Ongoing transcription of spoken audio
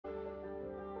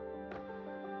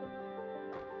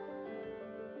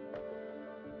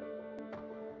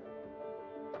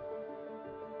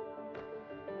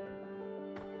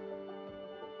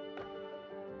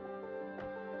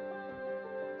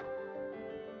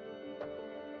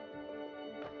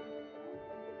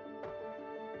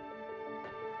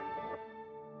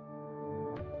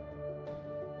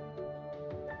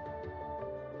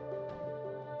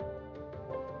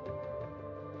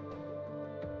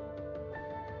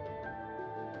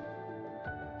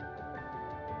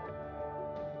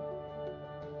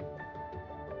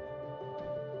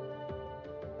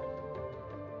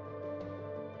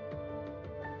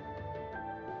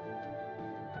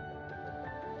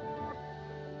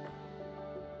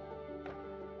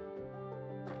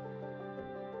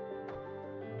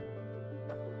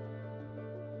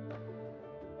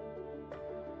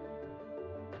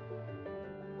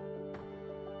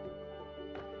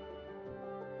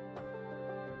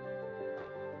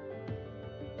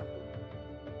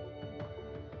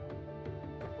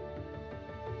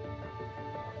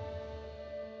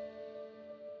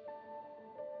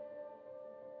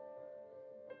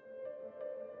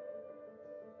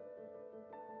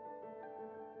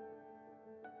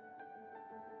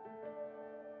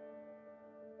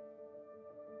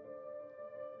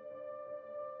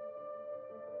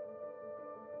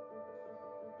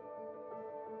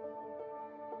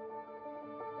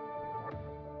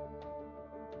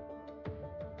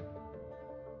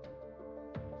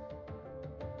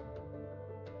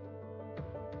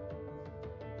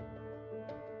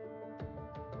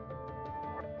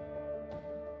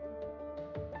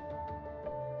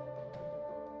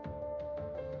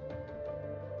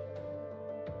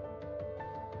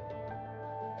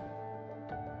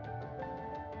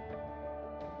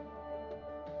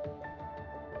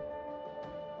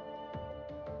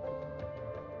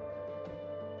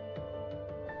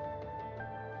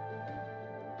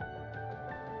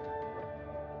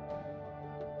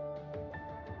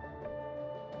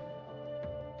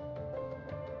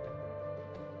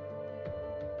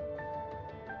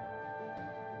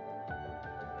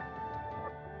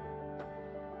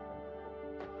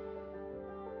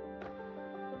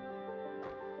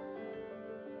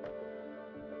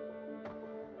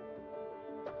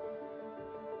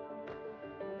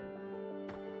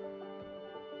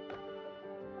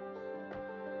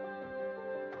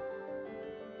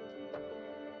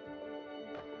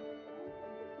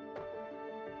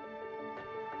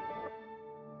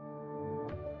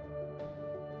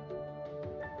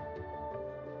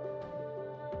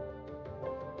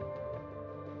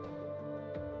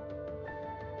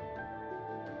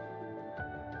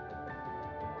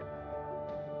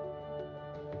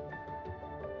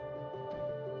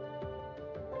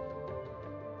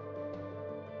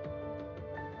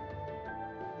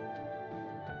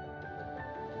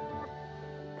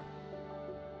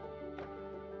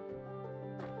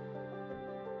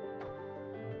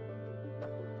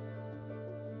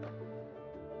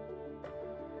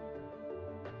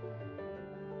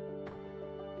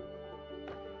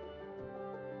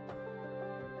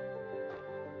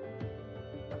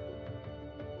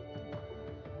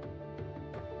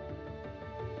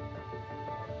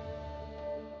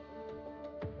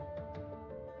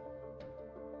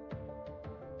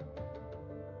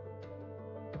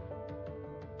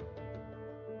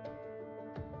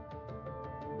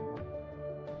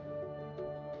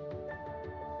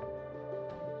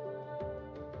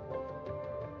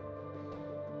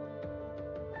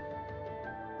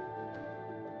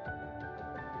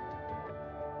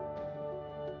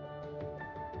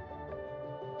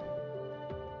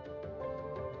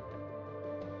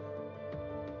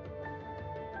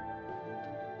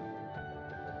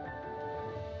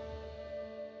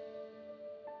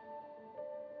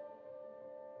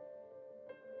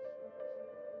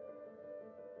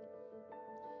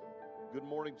Good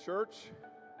morning, church.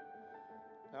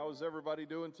 How is everybody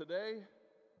doing today?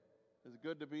 It's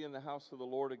good to be in the house of the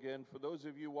Lord again. For those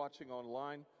of you watching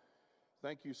online,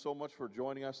 thank you so much for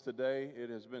joining us today. It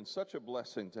has been such a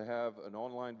blessing to have an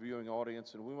online viewing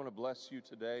audience, and we want to bless you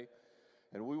today.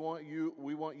 And we want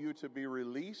you to be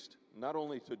released, not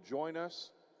only to join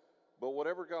us, but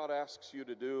whatever God asks you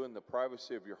to do in the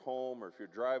privacy of your home, or if you're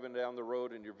driving down the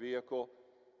road in your vehicle,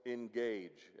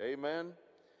 engage. Amen.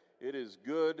 It is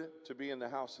good to be in the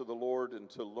house of the Lord and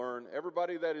to learn.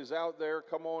 Everybody that is out there,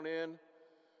 come on in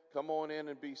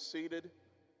and be seated.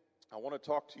 I want to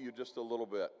talk to you just a little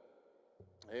bit.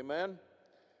 Amen.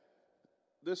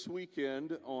 This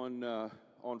weekend on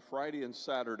Friday and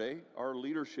Saturday, our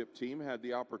leadership team had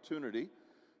the opportunity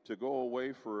to go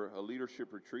away for a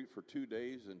leadership retreat for 2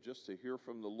 days and just to hear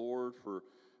from the Lord for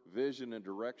vision and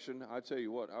direction. I tell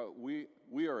you what,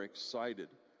 we are excited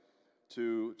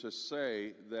to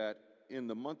say that in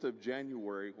the month of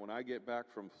January, when I get back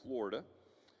from Florida,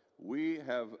 we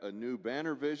have a new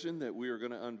banner vision that we are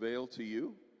going to unveil to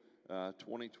you,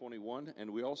 2021,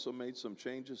 and we also made some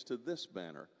changes to this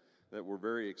banner that we're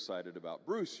very excited about.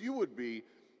 Bruce, you would be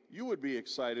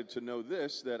excited to know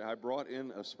this, that I brought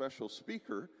in a special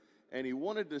speaker, and he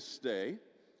wanted to stay,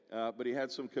 but he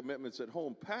had some commitments at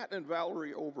home. Pat and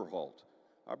Valerie Overholt.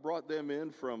 I brought them in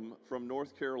from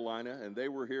North Carolina, and they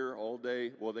were here all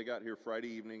day. Well, they got here Friday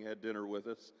evening, had dinner with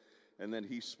us, and then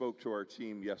he spoke to our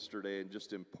team yesterday and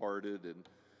just imparted. And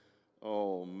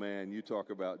oh man, you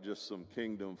talk about just some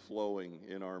kingdom flowing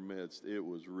in our midst. It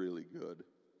was really good,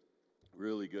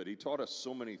 really good. He taught us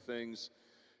so many things,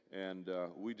 and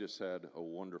we just had a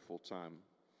wonderful time.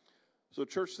 So,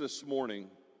 church, this morning,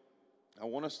 I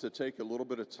want us to take a little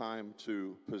bit of time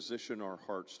to position our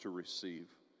hearts to receive.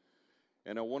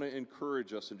 And I want to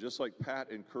encourage us, and just like Pat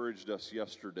encouraged us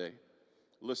yesterday,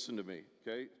 listen to me,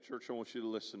 okay? Church, I want you to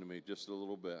listen to me just a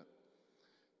little bit.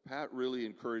 Pat really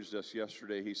encouraged us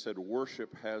yesterday. He said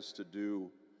worship has to do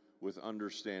with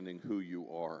understanding who you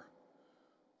are.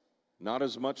 Not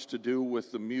as much to do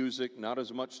with the music, not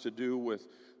as much to do with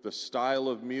the style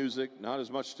of music, not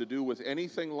as much to do with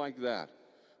anything like that,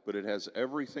 but it has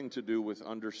everything to do with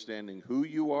understanding who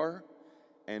you are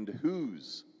and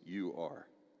whose you are.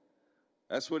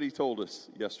 That's what he told us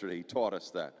yesterday. He taught us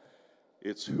that.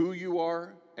 It's who you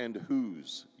are and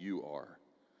whose you are.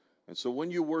 And so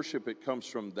when you worship, it comes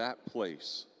from that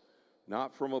place,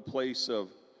 not from a place of,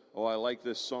 oh, I like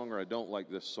this song or I don't like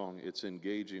this song. It's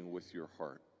engaging with your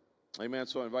heart. Amen.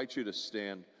 So I invite you to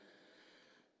stand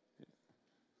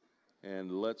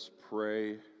and let's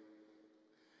pray.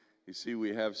 You see,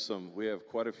 we have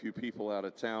quite a few people out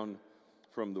of town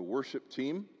from the worship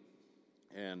team.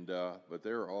 But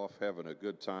they're off having a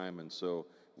good time, and so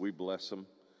we bless them.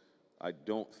 I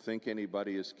don't think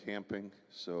anybody is camping,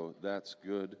 so that's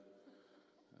good.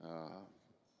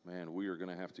 Man, we are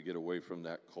going to have to get away from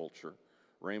that culture.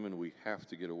 Raymond, we have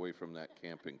to get away from that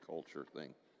camping culture thing.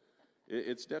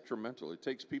 It's detrimental. It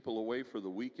takes people away for the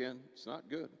weekend. It's not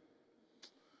good.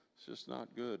 It's just not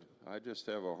good. I just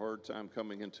have a hard time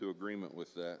coming into agreement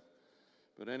with that.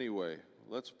 But anyway,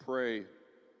 let's pray.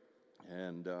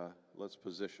 And let's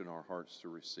position our hearts to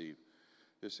receive.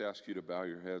 Just ask you to bow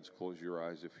your heads, close your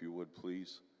eyes if you would,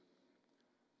 please.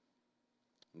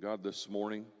 God, this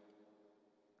morning,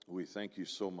 we thank you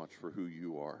so much for who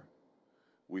you are.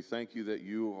 We thank you that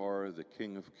you are the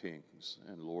King of Kings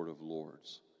and Lord of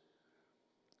Lords.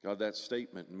 God, that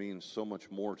statement means so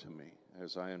much more to me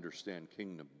as I understand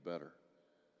kingdom better.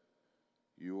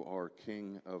 You are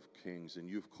King of Kings, and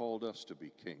you've called us to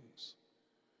be kings.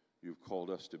 You've called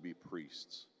us to be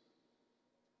priests.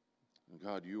 And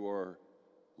God, you are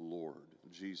Lord.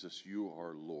 Jesus, you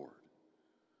are Lord.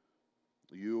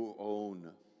 You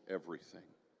own everything.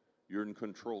 You're in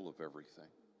control of everything.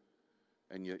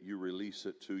 And yet you release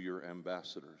it to your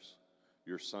ambassadors,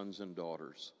 your sons and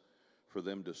daughters, for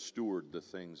them to steward the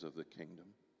things of the kingdom.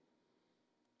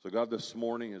 So God, this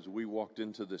morning as we walked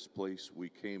into this place, we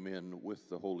came in with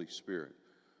the Holy Spirit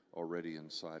already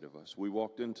inside of us. We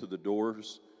walked into the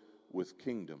doors with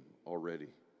kingdom already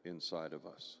inside of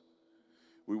us.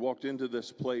 We walked into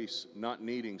this place not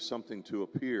needing something to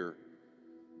appear,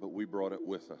 but we brought it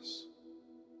with us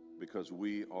because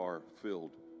we are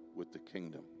filled with the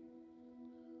kingdom.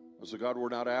 So God, we're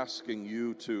not asking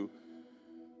you to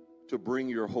bring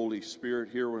your Holy Spirit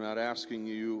here. We're not asking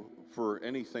you for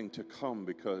anything to come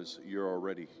because you're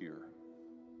already here.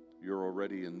 You're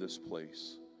already in this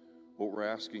place. What we're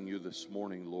asking you this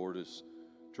morning, Lord, is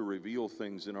to reveal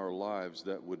things in our lives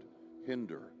that would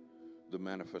hinder the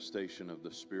manifestation of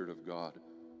the Spirit of God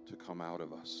to come out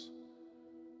of us.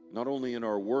 Not only in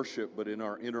our worship, but in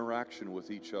our interaction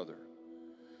with each other.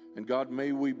 And God,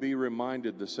 may we be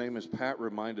reminded, the same as Pat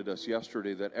reminded us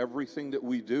yesterday, that everything that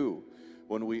we do,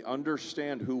 when we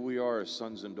understand who we are as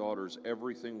sons and daughters,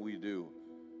 everything we do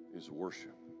is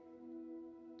worship.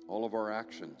 All of our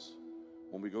actions,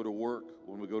 when we go to work,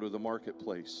 when we go to the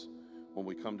marketplace, when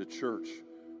we come to church,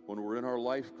 when we're in our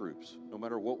life groups, no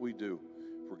matter what we do,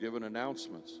 if we're giving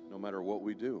announcements, no matter what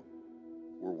we do,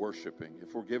 we're worshiping.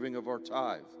 If we're giving of our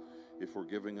tithe, if we're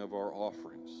giving of our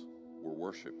offerings, we're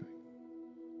worshiping.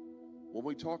 When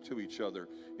we talk to each other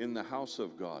in the house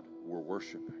of God, we're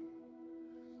worshiping.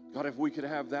 God, if we could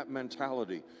have that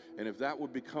mentality, and if that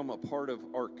would become a part of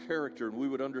our character, and we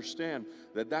would understand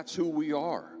that that's who we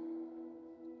are,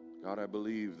 God, I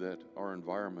believe that our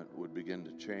environment would begin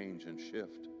to change and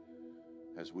shift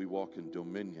as we walk in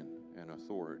dominion and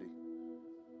authority.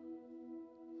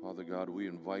 Father God, we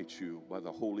invite you by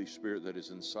the Holy Spirit that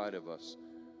is inside of us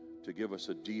to give us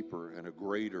a deeper and a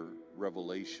greater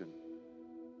revelation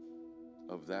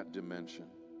of that dimension.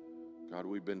 God,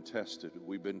 we've been tested,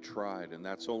 we've been tried, and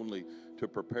that's only to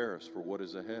prepare us for what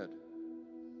is ahead.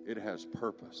 It has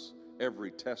purpose.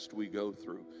 Every test we go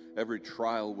through, every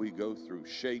trial we go through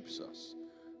shapes us,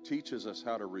 teaches us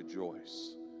how to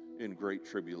rejoice in great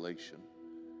tribulation,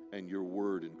 and your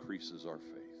word increases our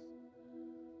faith.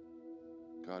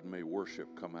 God, may worship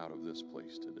come out of this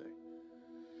place today.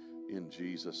 In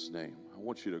Jesus' name. I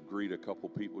want you to greet a couple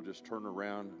people. Just turn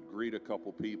around, greet a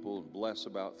couple people, and bless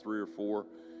about 3 or 4,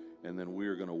 and then we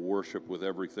are going to worship with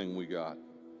everything we got.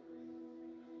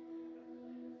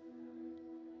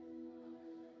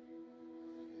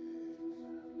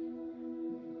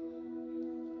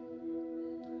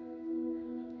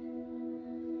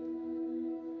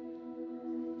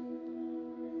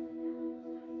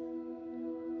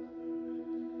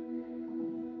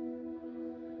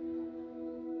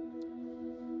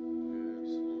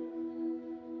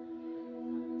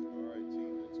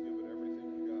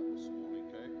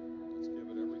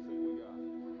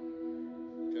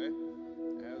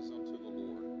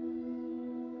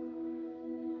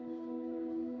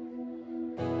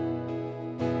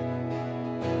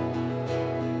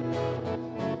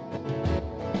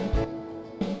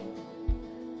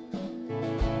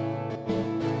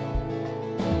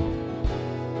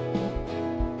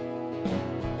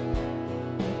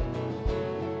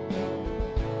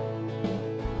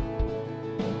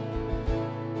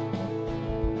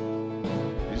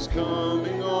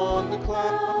 Coming on the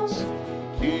clouds,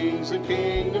 kings and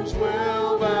kingdoms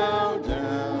will bow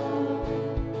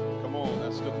down. Come on,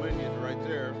 that's dominion right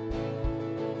there.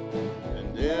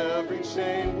 And every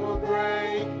chain will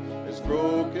break as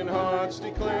broken hearts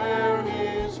declare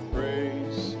his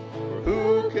praise. For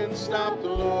who can stop the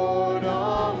Lord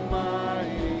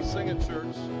Almighty? Sing it,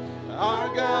 church.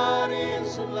 Our God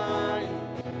is a lion,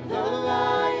 the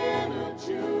Lion of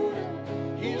Judah.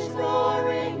 He's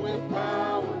roaring with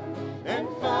power and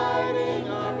fighting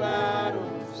our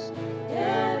battles.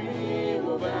 Every knee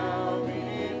will bow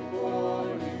before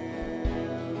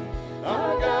him.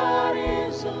 Our God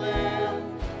is the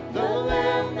Lamb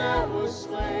that was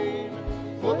slain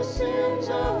for the sins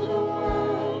of the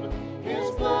world.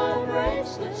 His blood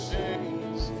breaks the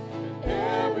chains, and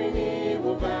every knee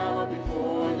will bow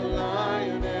before the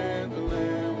Lion and the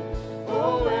Lamb.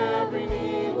 Oh, every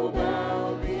knee will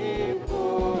bow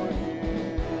before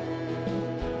him.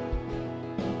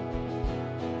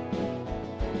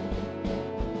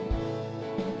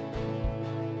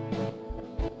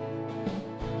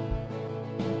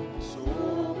 So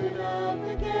open up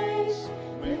the gates,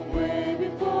 make way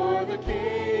before the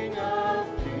King of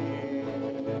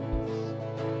Kings.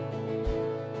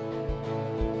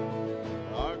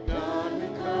 Our God who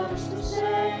comes to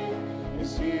save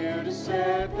is here to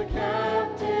set the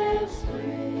captives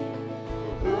free.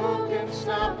 For who can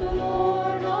stop the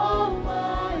Lord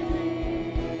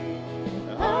Almighty?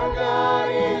 Our God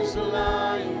is the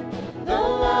Lion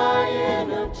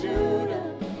of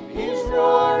Judah. He's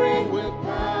roaring with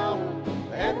power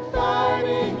and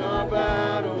fighting our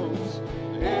battles.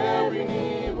 Every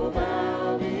knee will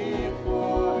bow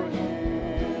before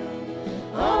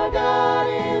him. Our God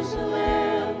is the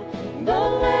Lamb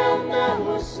that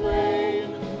was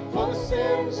slain for the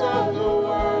sins of the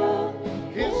world.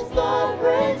 His blood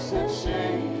breaks the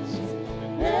chains,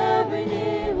 and every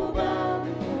knee will bow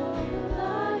before the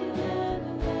Lion and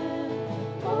the Lamb.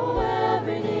 Oh,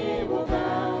 every knee will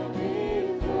bow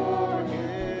before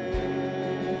him.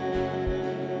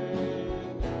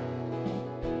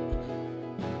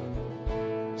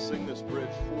 Sing this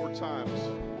bridge 4 times,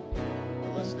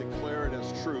 and let's declare it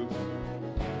as truth.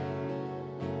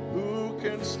 Who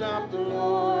can stop the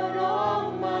Lord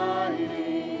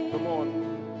Almighty? Come on.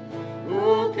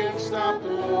 Who can stop the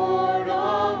Lord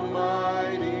Almighty?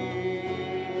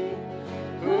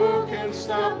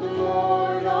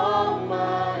 Lord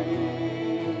Almighty?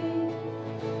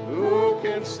 Who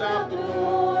can stop the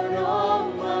Lord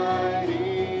Almighty?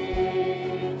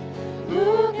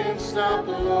 Who can stop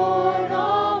the Lord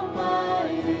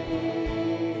Almighty?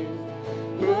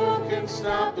 Who can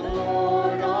stop the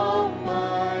Lord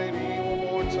Almighty? One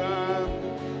more time.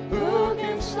 Who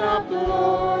can stop the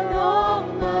Lord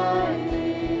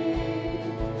Almighty?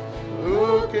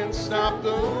 Who can stop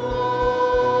the Lord?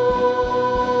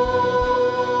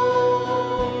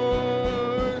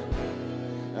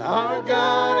 Our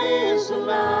God is the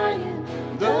Lion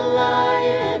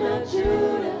of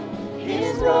Judah.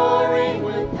 He's roaring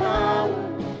with power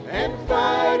and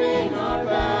fighting our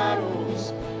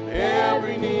battles.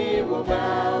 Every knee will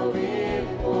bow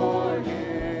before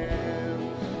him.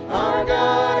 Our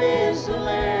God is the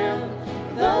Lamb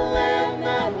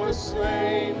that was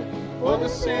slain for the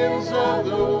sins of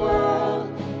the world.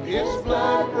 His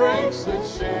blood breaks the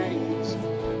chains.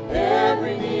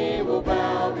 Every knee will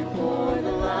bow before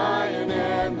the Lion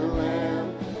and the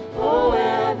Lamb. Oh,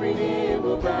 every knee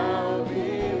will bow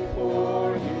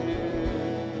before him.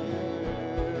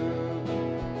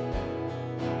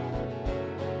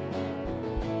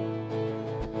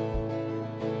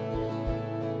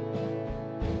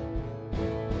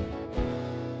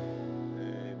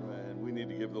 Amen. We need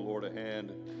to give the Lord a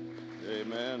hand.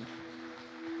 Amen.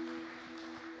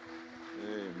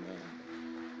 Amen.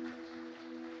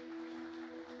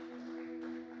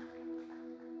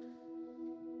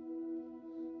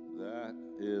 That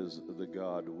is the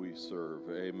God we serve.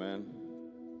 Amen.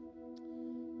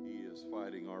 He is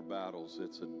fighting our battles.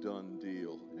 It's a done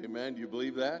deal. Amen. Do you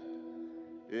believe that?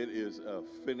 It is a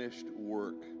finished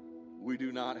work. We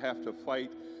do not have to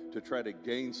fight to try to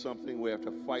gain something. We have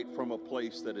to fight from a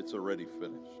place that it's already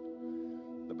finished.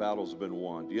 The battle's been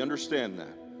won. Do you understand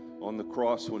that? On the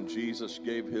cross, when Jesus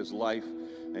gave his life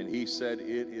and he said,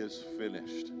 "It is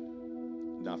finished,"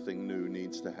 nothing new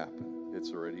needs to happen.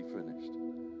 It's already finished.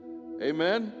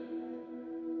 Amen.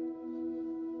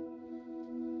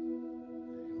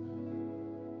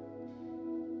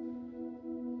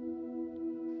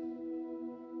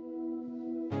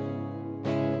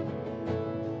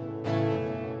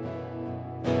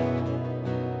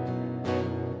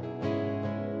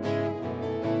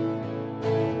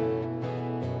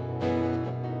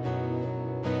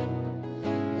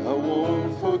 I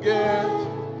won't forget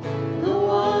the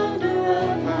wonder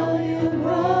of how you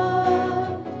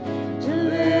brought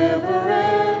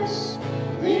deliverance,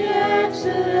 the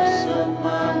exodus of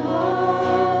my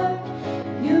heart.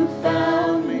 You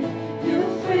found me, you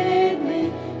freed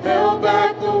me, held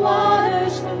back the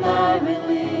waters for my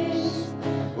release.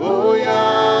 Oh,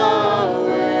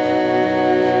 Yahweh,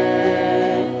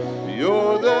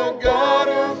 you're the God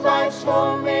who fights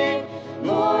for me,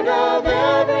 Lord of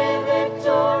every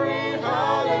victory.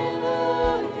 Hallelujah,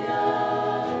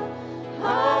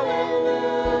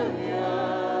 hallelujah.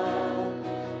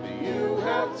 You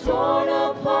have torn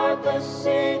apart the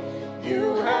sea.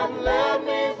 You have led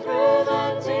me through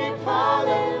the deep.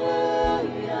 Hallelujah,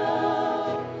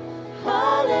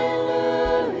 hallelujah.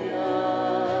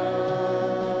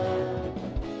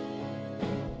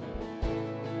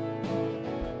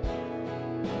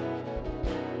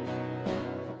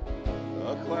 A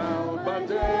cloud by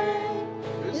day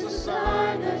is a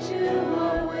sign that you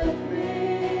are with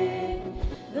me.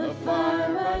 The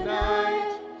fire by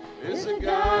night is a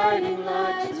guiding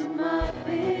light to my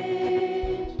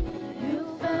feet. You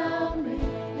found me,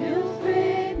 you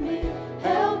freed me,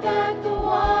 held back the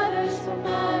waters for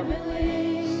my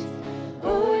release.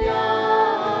 Oh,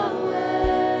 Yahweh,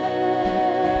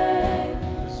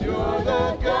 'cause you're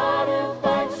the God who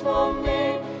fights for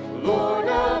me, Lord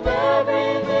of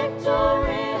every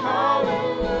victory.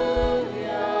 Hallelujah,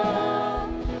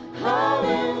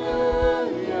 hallelujah.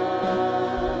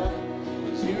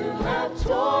 'Cause you have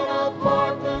torn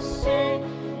apart the sea.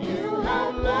 You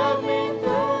have led me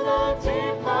through the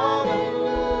deep.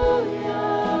 Hallelujah,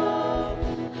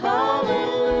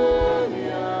 hallelujah.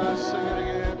 Sing it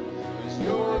again. 'Cause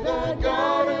you're the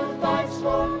God who fights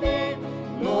for me,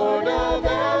 Lord of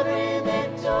every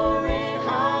victory.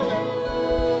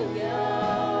 Hallelujah,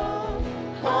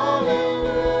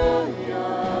 hallelujah.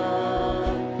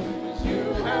 'Cause you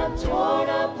have torn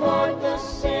apart the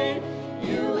sea.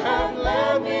 You have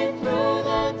led me through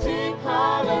the deep.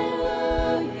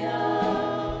 Hallelujah,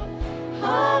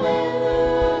 hallelujah.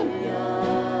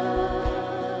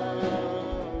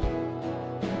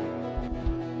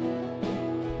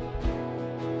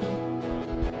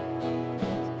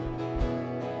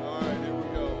 All right, here we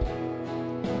go.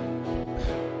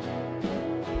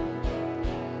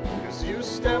 'Cause you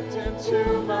stepped into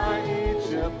my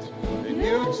Egypt and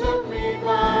you took me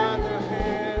by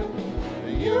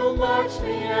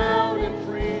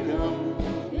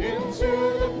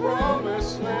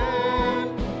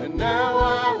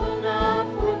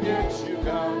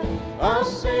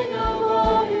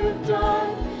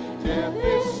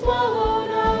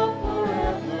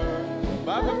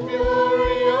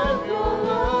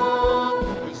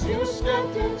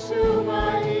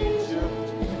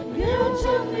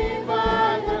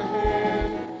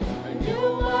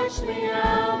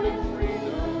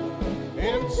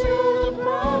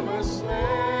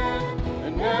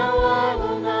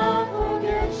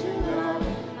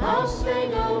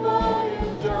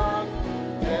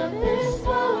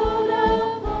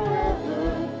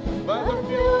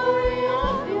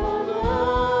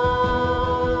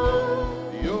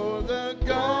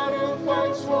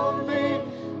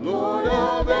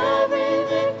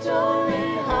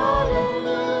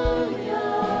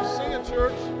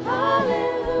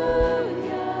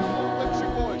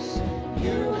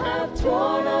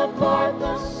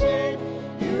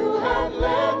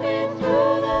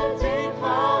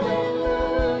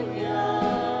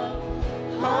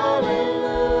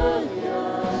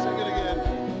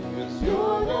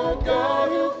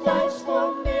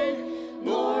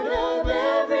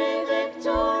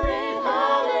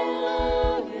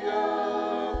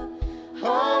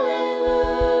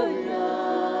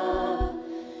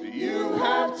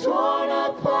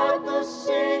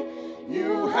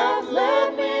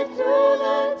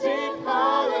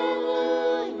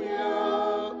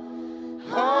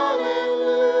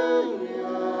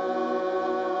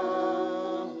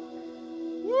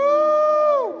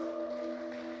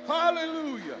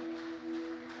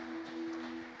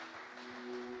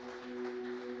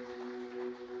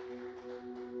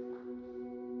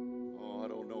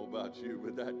about you,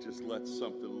 but that just lets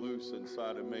something loose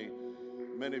inside of me.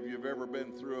 Many of you have ever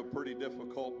been through a pretty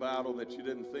difficult battle that you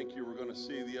didn't think you were going to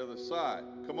see the other side.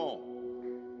 Come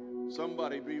on.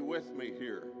 Somebody be with me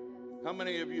here. How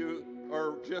many of you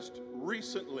are just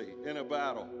recently in a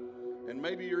battle, and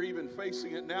maybe you're even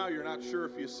facing it now, you're not sure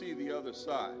if you see the other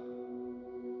side?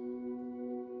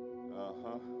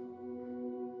 How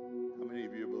many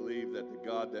of you believe that the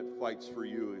God that fights for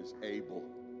you is able?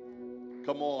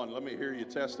 Come on, let me hear you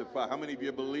testify. How many of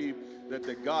you believe that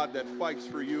the God that fights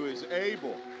for you is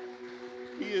able?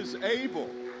 He is able.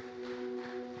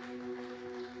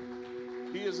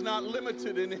 He is not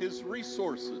limited in his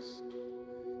resources.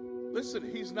 Listen,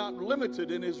 he's not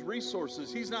limited in his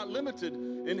resources. He's not limited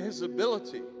in his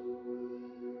ability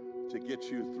to get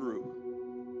you through.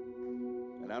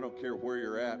 And I don't care where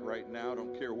you're at right now. I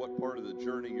don't care what part of the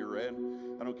journey you're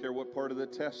in. I don't care what part of the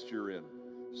test you're in.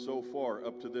 So far,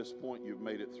 up to this point, you've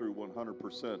made it through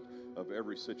 100% of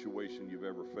every situation you've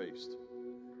ever faced.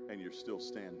 And you're still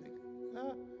standing.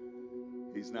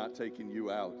 He's not taking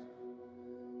you out.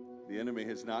 The enemy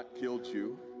has not killed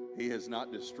you. He has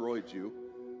not destroyed you.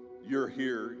 You're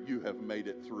here. You have made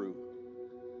it through.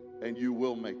 And you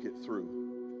will make it through.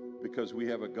 Because we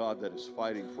have a God that is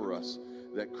fighting for us,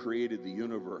 that created the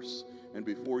universe. And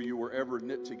before you were ever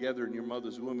knit together in your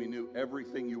mother's womb, he knew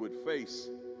everything you would face.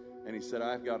 And he said,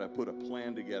 I've got to put a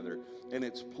plan together. And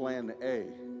it's plan A,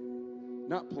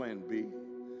 not plan B.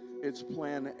 It's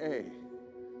plan A.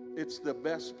 It's the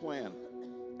best plan.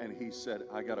 And he said,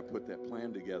 I got to put that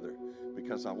plan together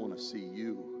because I want to see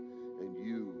you and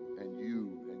you and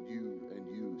you and you and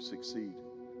you succeed.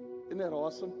 Isn't that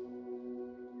awesome?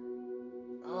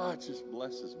 Oh, it just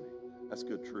blesses me. That's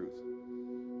good truth.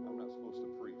 I'm not supposed to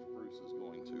preach. Bruce is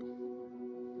going to.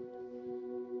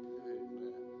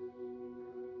 Amen.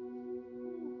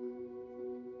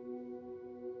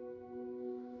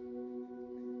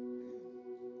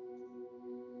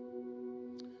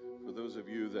 For those of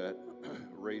you that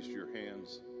raised your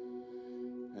hands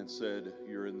and said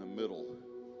you're in the middle,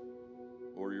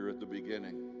 or you're at the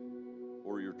beginning,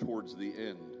 or you're towards the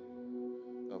end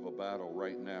of a battle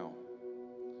right now,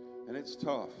 and it's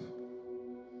tough.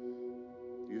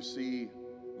 You see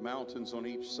mountains on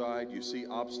each side, you see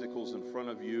obstacles in front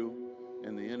of you,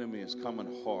 and the enemy is coming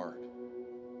hard.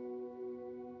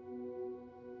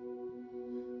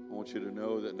 I want you to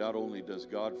know that not only does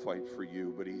God fight for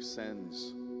you, but he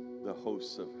sends the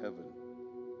hosts of heaven,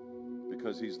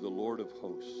 because he's the Lord of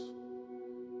hosts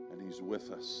and he's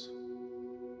with us.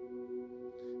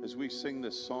 As we sing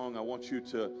this song, I want you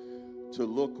to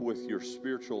look with your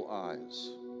spiritual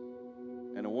eyes,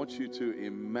 and I want you to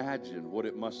imagine what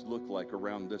it must look like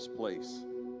around this place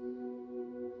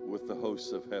with the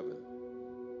hosts of heaven,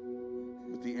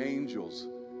 with the angels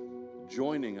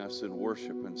joining us in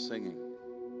worship and singing.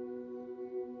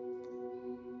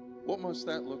 What must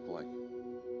that look like?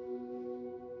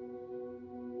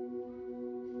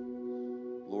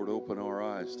 Lord, open our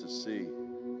eyes to see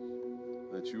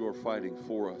that you are fighting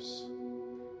for us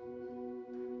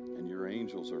and your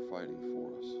angels are fighting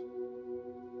for us.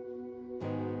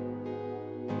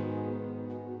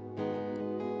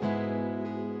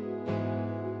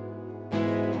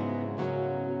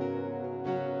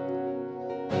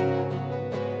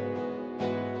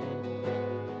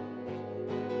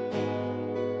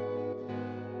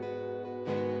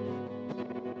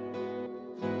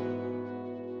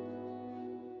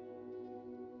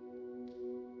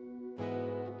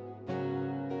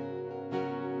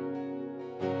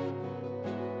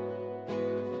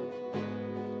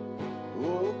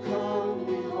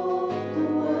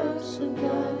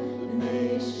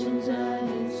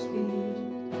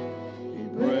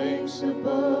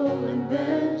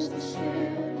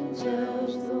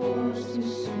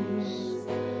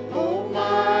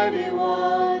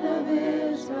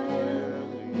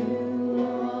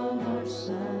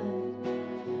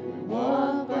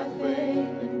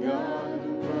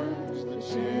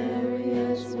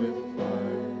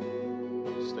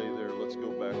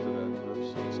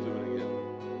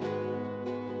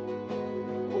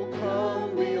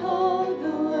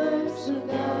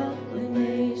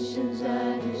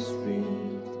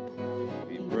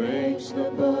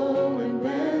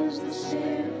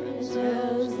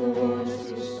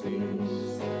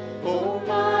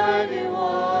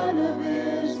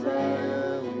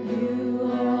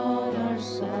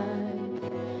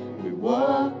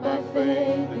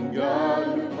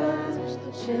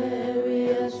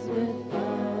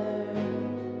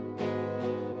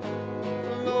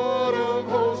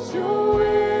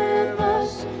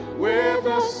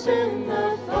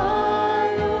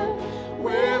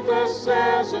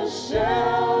 As a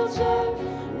shelter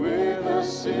with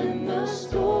us in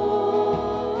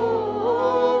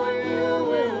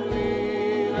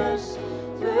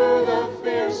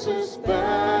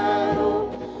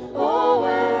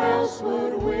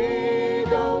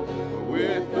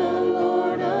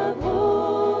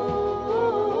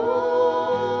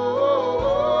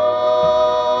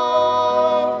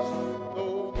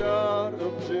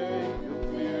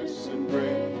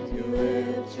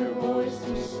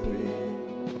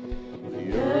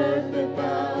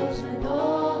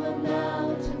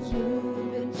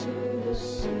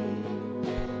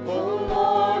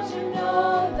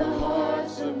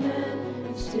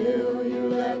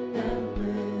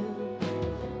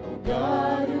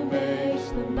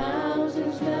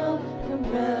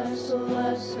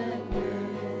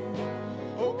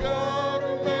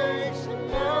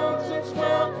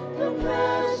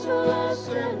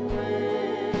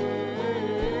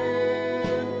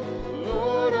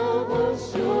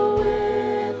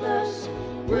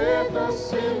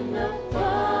us in the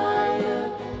fire,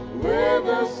 with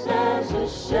us as a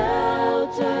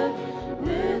shelter,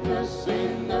 with us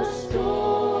in the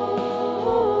storm.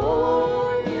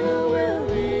 You will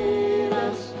lead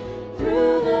us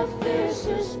through the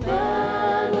fiercest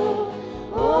battle.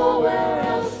 Oh, where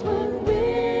else would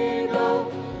we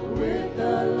go with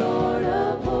the Lord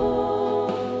of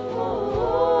hosts?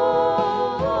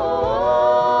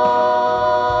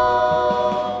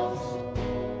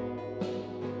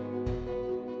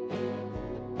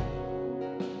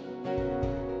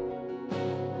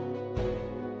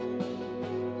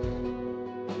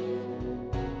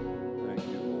 Thank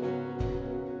you, Lord.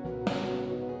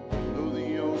 Though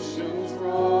the oceans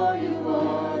For you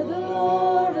are the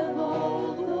Lord of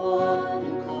all, the one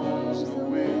who calms the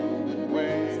wind and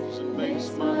waves and makes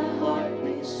my heart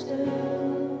be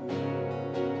still.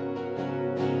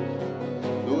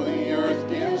 Though the earth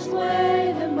gives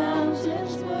way, the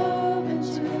mountains move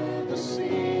into the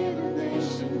sea, the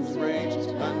nations rage,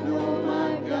 I know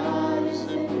my God is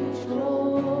in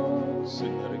control.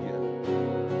 sing that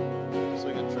again.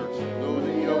 Sing it, church. Though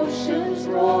The the oceans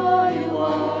roar, you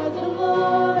are the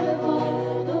Lord of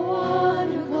all, the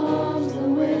one who calms the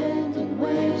wind and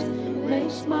waves and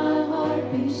makes my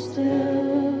heart be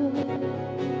still.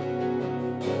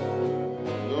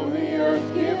 Though the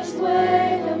earth gives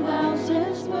way, the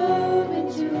mountains move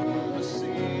into the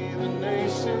sea, the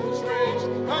nations rage,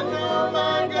 I know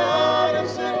my God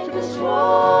is in control.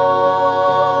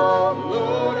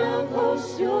 Lord of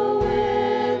hosts, you're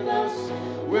with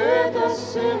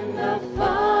us in the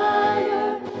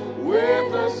fire,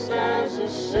 with us as a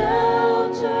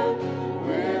shelter,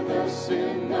 with us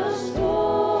in the storm.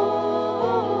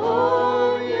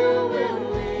 You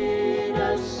will lead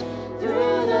us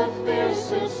through the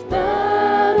fiercest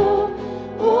battle.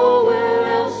 Oh, where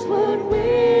else would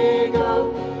we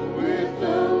go with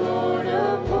the Lord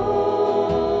of hosts?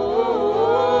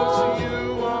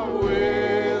 You are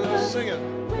with us. sing it.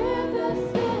 With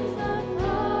us in the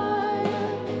fire,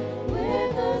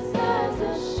 with us as a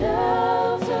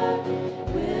shelter,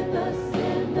 with us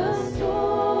in the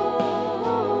storm.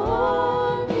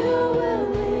 You will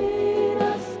lead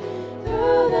us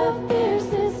through the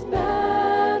fiercest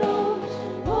battle.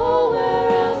 Oh, where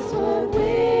else would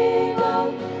we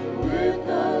go with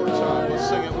the Lord Let's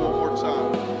sing it of one more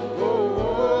time.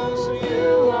 hosts?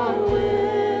 You are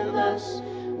with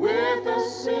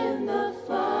us in the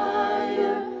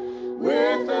fire,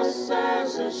 with us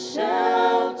as a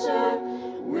shelter,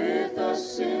 with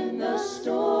us in the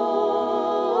storm.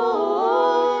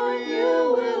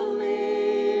 You will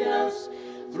lead us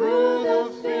through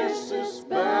the fiercest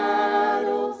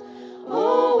battles.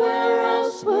 Oh, where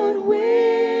else would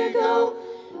we go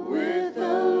with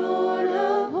the Lord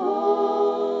of hosts?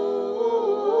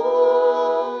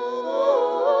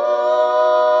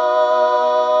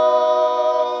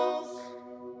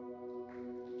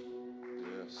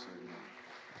 Yes, amen.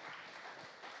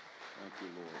 Thank you,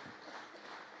 Lord.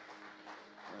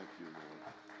 Thank you,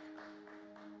 Lord.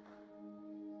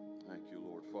 Thank you,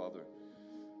 Lord. Father,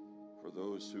 for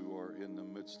those who are in the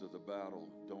midst of the battle,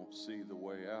 don't see the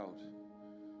way out,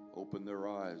 open their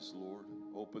eyes, Lord.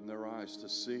 Open their eyes to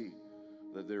see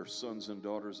that they're sons and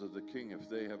daughters of the King. If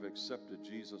they have accepted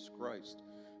Jesus Christ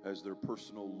as their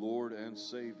personal Lord and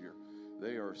Savior,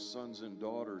 they are sons and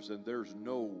daughters, and there's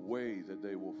no way that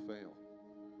they will fail.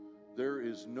 There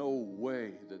is no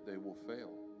way that they will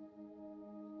fail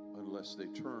unless they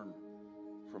turn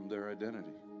from their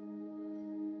identity.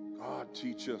 God,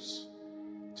 teach us.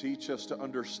 Teach us to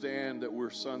understand that we're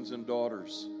sons and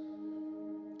daughters.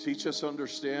 Teach us to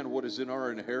understand what is in our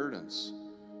inheritance.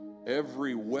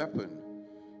 Every weapon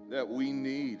that we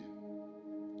need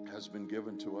has been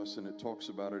given to us, and it talks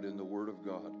about it in the Word of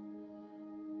God.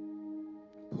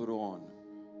 Put on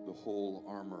the whole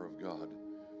armor of God,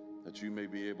 that you may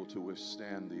be able to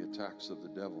withstand the attacks of the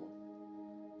devil.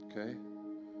 Okay?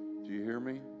 Do you hear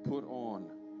me? Put on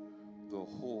the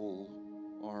whole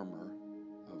armor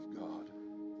of God.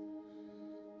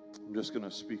 I'm just going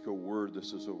to speak a word.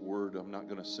 This is a word. I'm not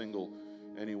going to single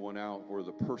anyone out or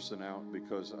the person out,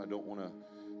 because I don't want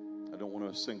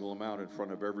to single them out in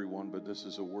front of everyone, but this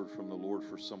is a word from the Lord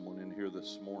for someone in here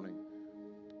this morning.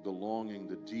 The longing,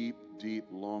 the deep, deep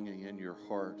longing in your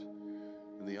heart,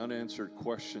 and the unanswered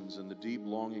questions, and the deep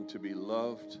longing to be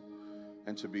loved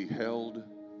and to be held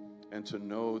and to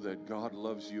know that God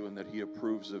loves you and that He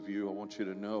approves of you. I want you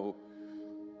to know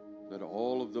that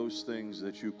all of those things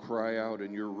that you cry out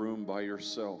in your room by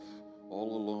yourself,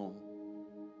 all alone,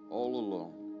 all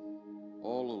alone,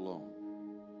 all alone.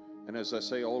 And as I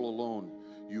say all alone,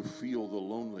 you feel the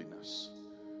loneliness.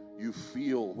 You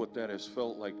feel what that has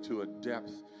felt like to a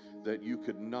depth that you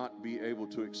could not be able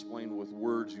to explain with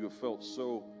words. You have felt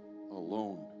so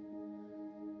alone.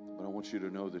 But I want you to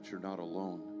know that you're not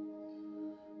alone.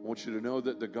 I want you to know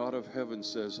that the God of heaven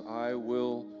says, I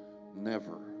will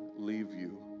never leave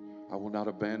you. I will not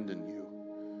abandon you.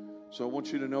 So I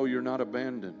want you to know you're not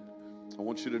abandoned. I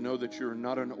want you to know that you're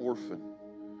not an orphan.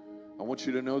 I want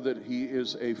you to know that He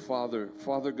is a Father.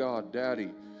 Father God,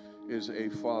 Daddy is a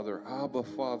Father. Abba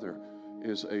Father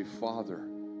is a Father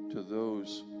to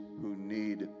those who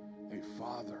need a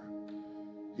Father.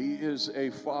 He is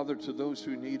a Father to those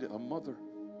who need a mother.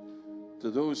 To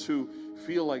those who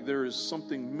feel like there is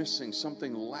something missing,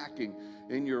 something lacking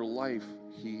in your life,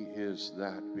 He is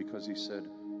that, because He said,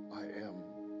 I am.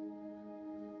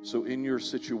 So in your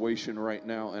situation right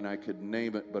now, and I could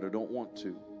name it, but I don't want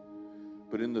to,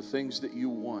 but in the things that you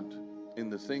want, in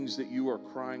the things that you are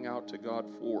crying out to God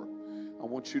for, I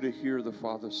want you to hear the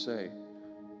Father say,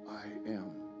 I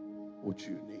am what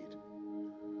you need.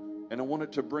 And I want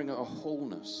it to bring a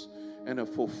wholeness and a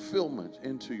fulfillment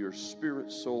into your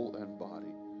spirit, soul, and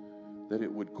body, that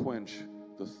it would quench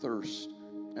the thirst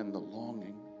and the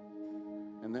longing,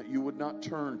 and that you would not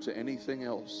turn to anything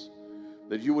else,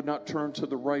 that you would not turn to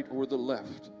the right or the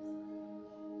left.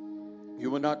 You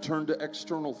would not turn to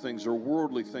external things or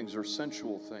worldly things or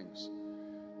sensual things,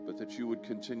 but that you would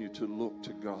continue to look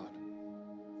to God,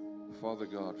 Father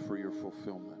God, for your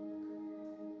fulfillment.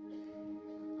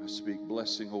 I speak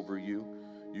blessing over you.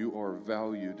 You are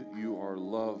valued. You are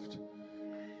loved.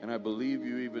 And I believe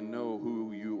you even know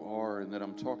who you are and that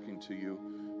I'm talking to you.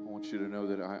 I want you to know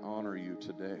that I honor you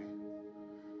today.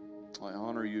 I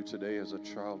honor you today as a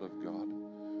child of God,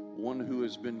 one who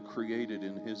has been created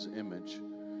in His image.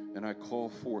 And I call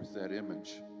forth that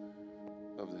image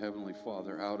of the Heavenly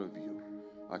Father out of you.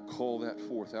 I call that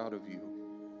forth out of you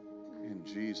in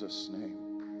Jesus' name.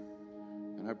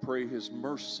 And I pray His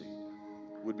mercy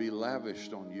would be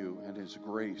lavished on you, and His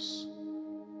grace,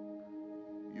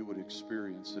 you would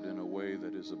experience it in a way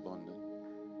that is abundant.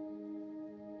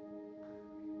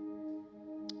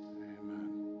 Amen.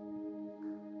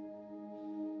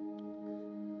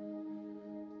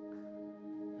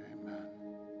 Amen.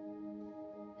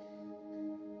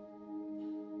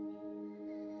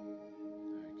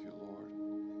 Thank you, Lord.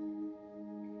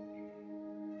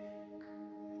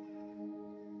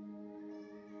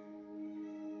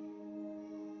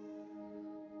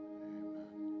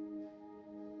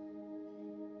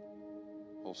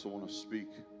 Also want to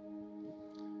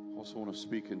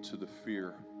speak into the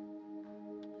fear.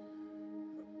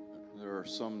 There are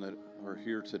some that are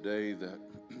here today that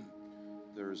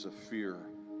there is a fear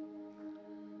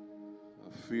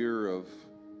of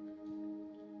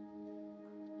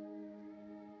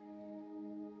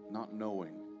not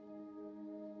knowing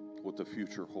what the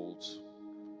future holds.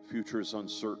 Future is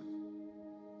uncertain.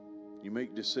 You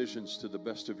make decisions to the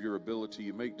best of your ability.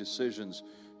 You make decisions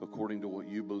according to what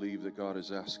you believe that God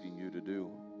is asking you to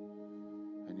do.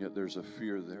 And yet there's a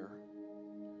fear there.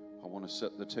 I want to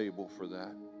set the table for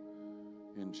that.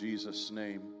 In Jesus'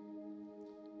 name,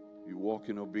 you walk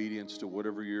in obedience to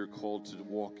whatever you're called to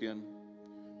walk in.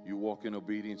 You walk in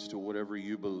obedience to whatever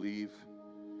you believe.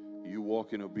 You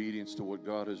walk in obedience to what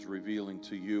God is revealing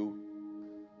to you.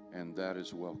 And that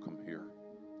is welcome here.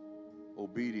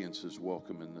 Obedience is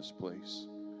welcome in this place.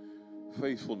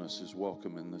 Faithfulness is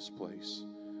welcome in this place.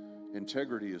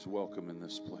 Integrity is welcome in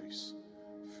this place.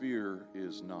 Fear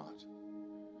is not.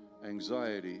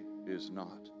 Anxiety is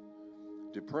not.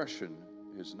 Depression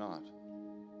is not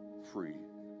free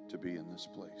to be in this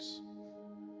place.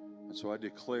 And so I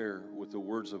declare with the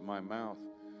words of my mouth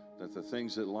that the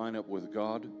things that line up with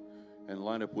God and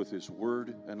line up with His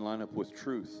Word and line up with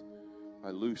truth,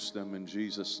 I loose them in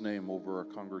Jesus' name over our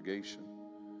congregation.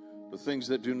 The things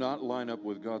that do not line up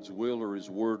with God's will or His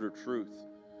Word or truth,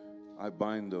 I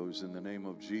bind those in the name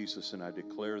of Jesus, and I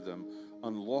declare them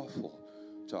unlawful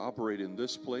to operate in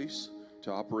this place,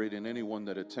 to operate in anyone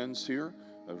that attends here,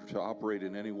 or to operate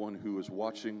in anyone who is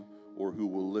watching or who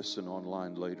will listen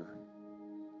online later.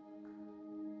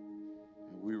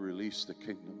 And we release the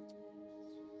kingdom,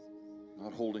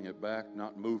 not holding it back,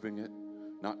 not moving it,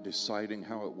 not deciding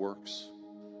how it works,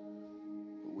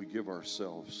 but we give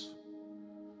ourselves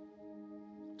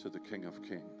to the King of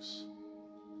Kings.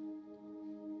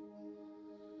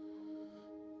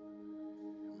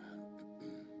 Amen.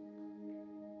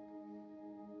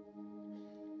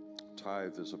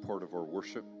 Tithe is a part of our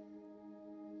worship.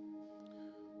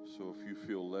 So if you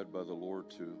feel led by the Lord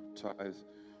to tithe,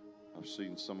 I've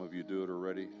seen some of you do it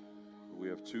already. We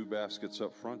have 2 baskets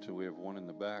up front and we have 1 in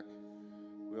the back.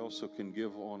 We also can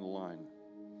give online.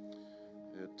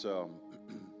 It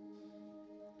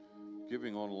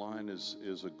Giving online is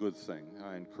a good thing.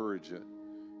 I encourage it.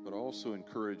 But I also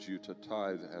encourage you to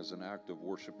tithe as an act of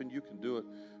worship. And you can do it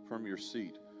from your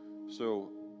seat. So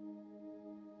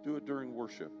do it during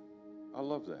worship. I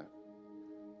love that.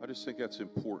 I just think that's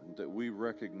important that we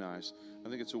recognize. I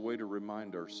think it's a way to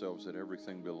remind ourselves that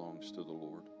everything belongs to the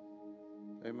Lord.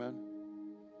 Amen?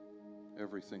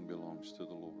 Everything belongs to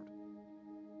the Lord.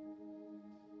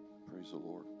 Praise the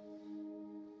Lord.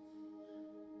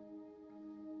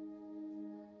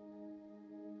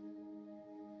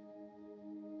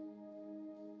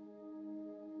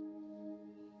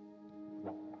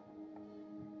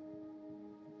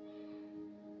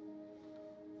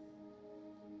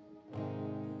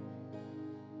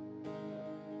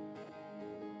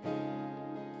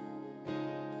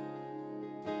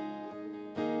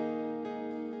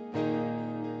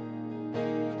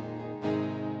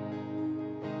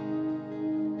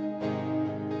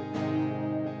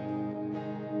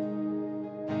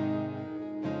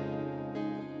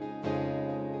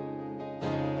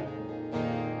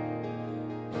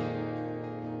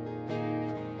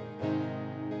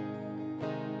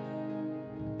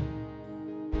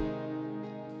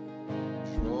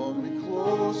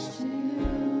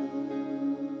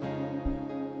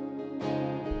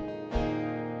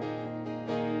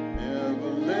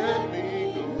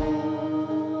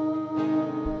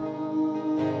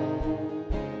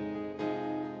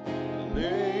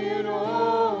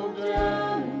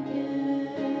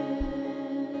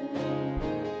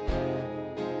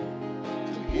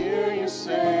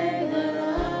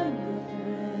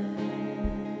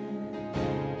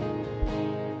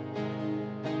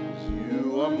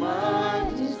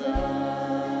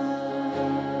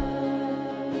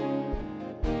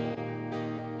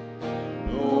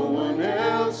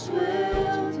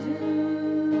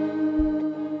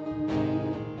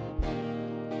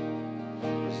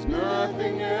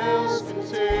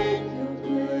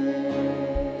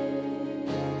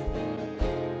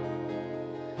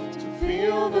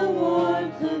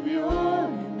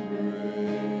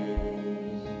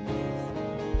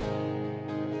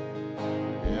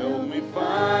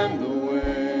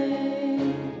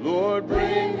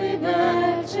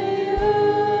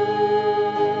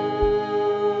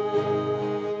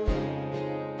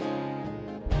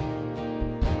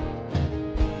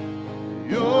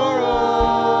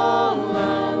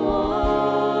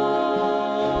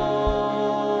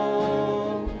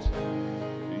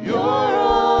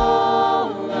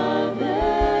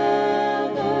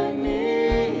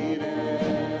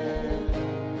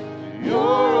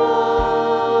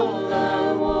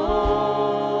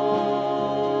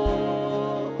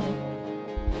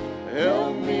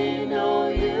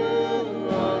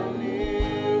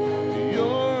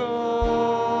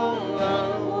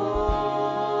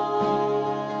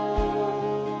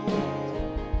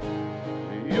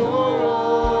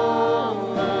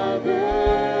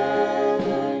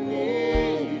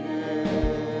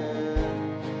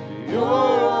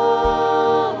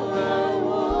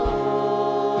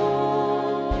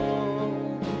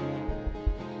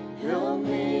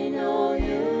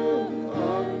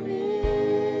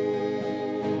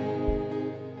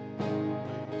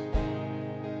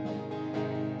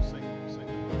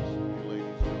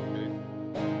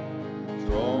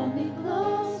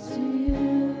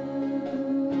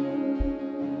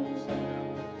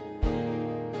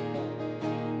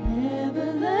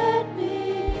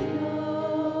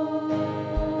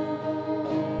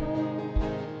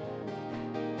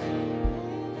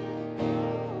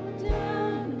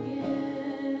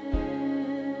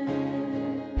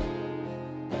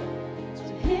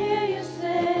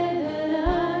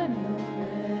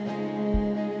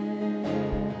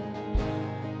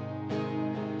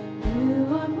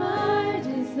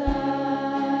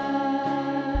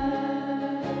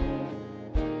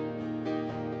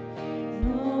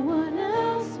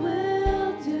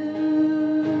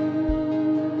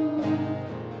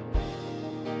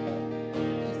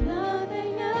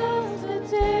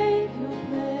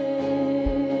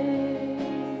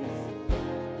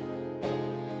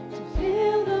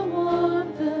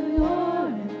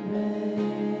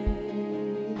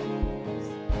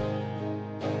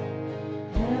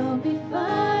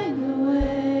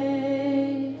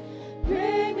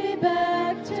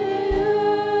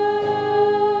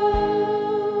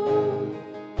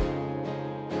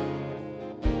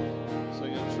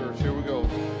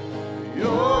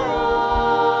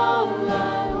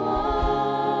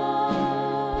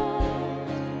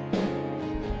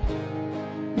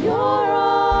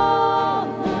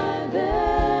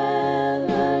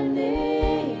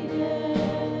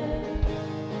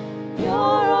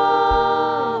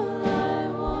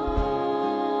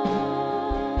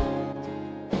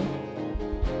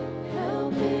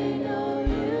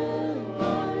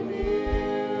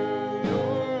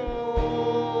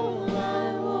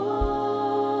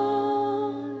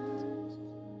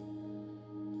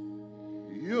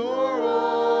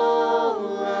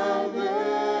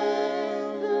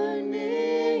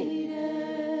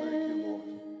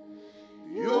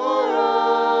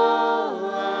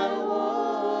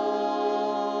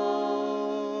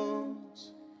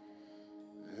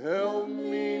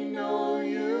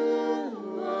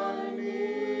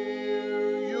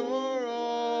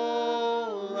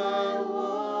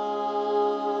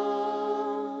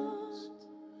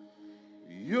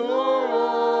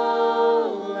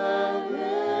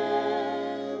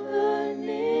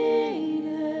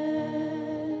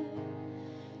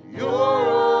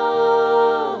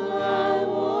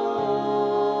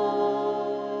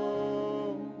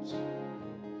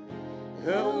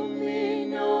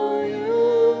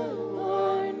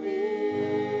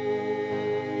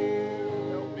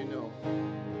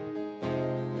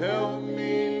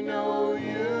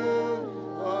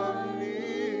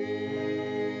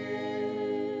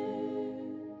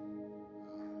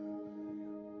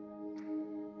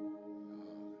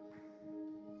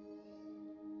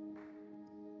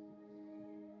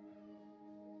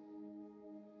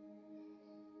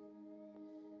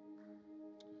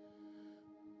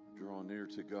 Draw near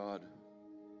to God,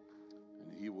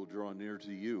 and He will draw near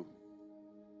to you.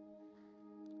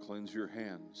 Cleanse your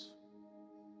hands.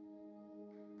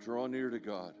 Draw near to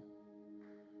God.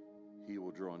 He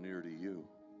will draw near to you.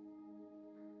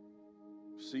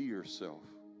 See yourself.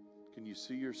 Can you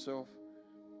see yourself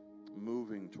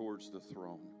moving towards the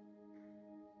throne?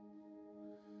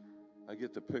 I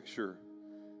get the picture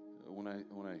when I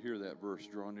hear that verse,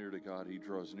 draw near to God, He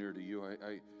draws near to you.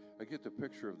 I get the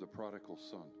picture of the prodigal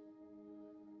son.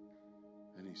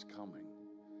 And he's coming.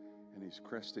 And he's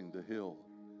cresting the hill.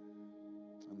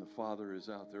 And the father is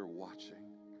out there watching.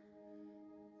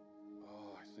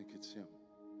 Oh, I think it's him.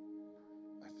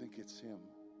 I think it's him.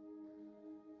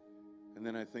 And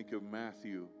then I think of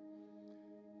Matthew.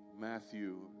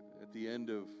 Matthew, at the end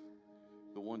of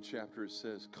the one chapter, it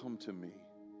says, come to me,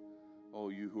 all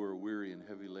you who are weary and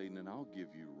heavy laden, and I'll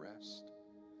give you rest.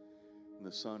 And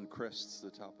the son crests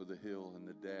the top of the hill, and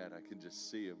the dad, I can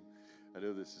just see him. I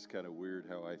know this is kind of weird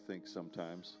how I think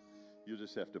sometimes. You'll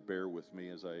just have to bear with me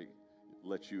as I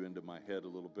let you into my head a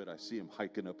little bit. I see him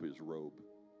hiking up his robe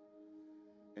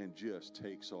and just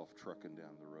takes off trucking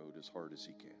down the road as hard as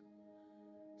he can.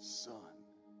 Son.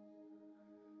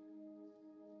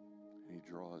 And he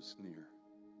draws near.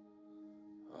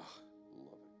 Ah,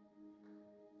 love it.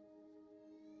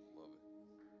 Love it.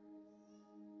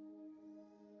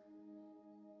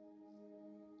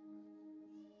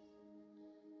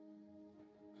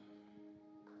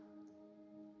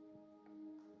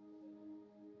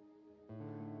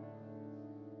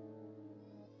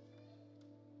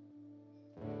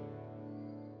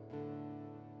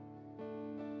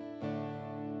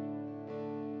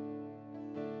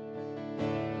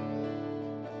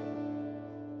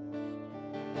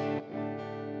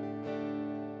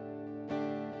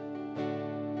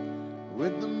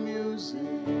 When the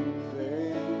music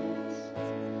fades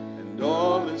and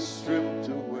all is stripped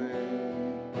away,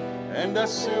 and I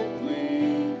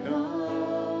simply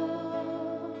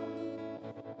come,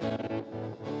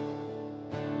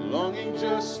 longing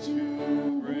just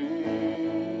to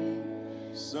bring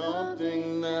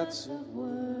something that's a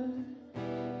word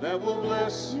that will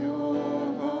bless your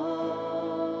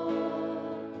heart.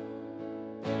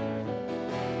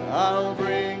 I'll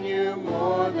bring you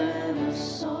more than a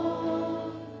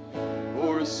song,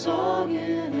 for a song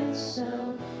in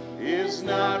itself is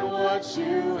not what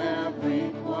you have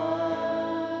required.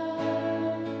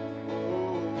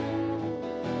 Oh,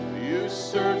 you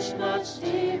search much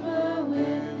deeper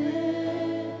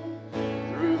within,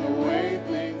 through the way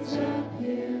things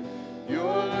appear.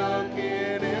 You're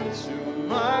looking into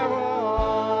my heart.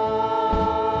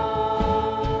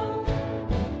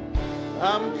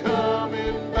 I'm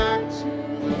coming back to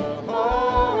the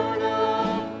heart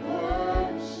of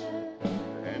worship,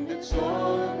 and it's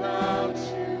all about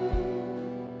you.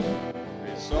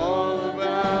 It's all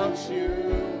about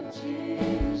you,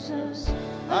 Jesus.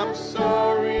 I'm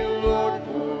sorry, Lord,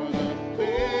 for the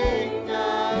thing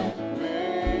I've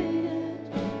made.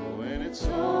 When it's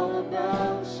all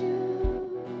about you,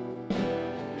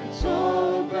 it's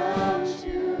all about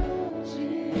you,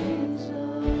 Jesus.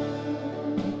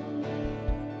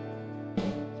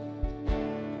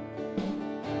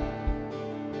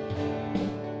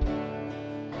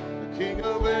 The King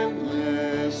of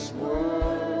endless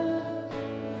worth,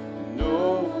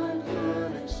 no one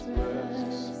could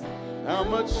express how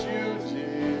much you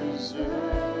deserve.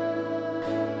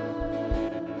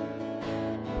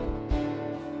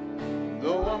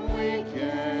 Though I'm weak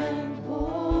and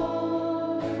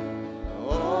poor,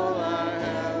 all I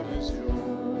have is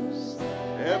yours,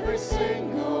 every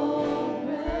single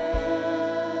breath.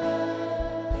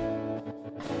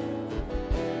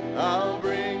 I'll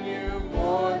bring you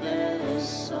more than a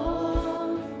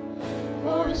song,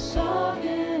 for a song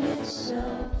in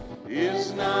itself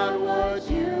is not what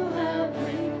you have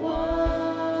required.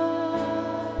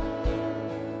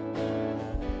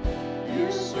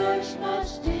 You search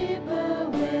much deeper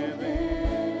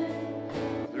within,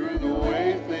 through the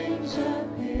way things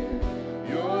appear.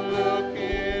 You're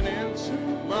looking into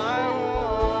my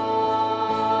heart.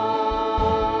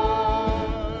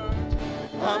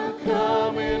 I'm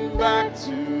coming back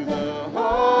to the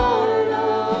heart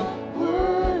of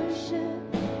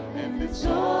worship, and it's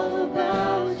all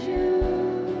about you.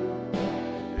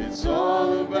 It's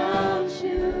all about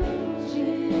you,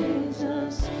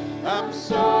 Jesus. I'm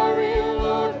sorry,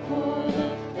 Lord, for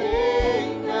the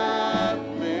thing I've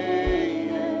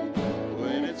made.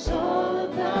 When it's all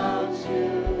about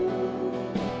you,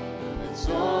 it's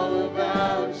all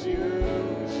about you,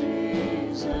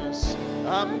 Jesus.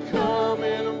 I'm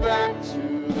coming back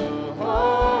to the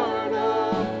heart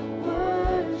of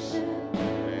worship,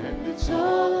 and it's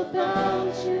all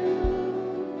about you.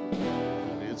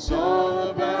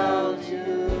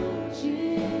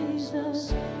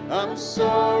 I'm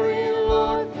sorry,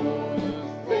 Lord, for the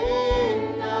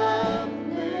thing I've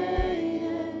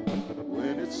made.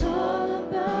 When it's all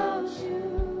about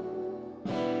you,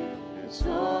 it's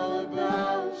all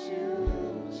about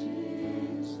you,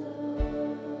 Jesus.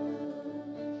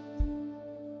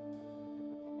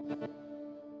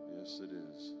 Yes, it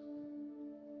is.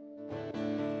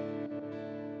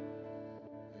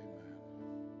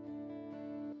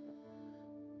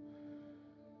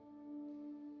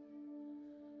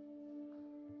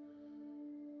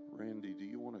 Randy, do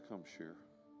you want to come share?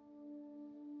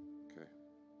 Okay. Right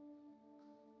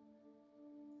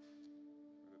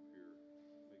up here.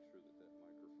 Make sure that that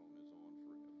microphone is on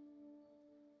for him.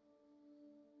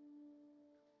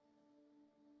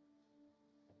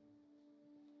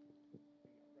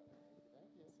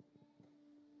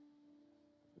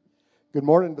 Good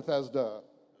morning, Bethesda. Good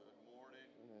morning.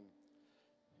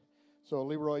 So,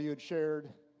 Leroy, you had shared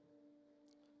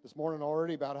this morning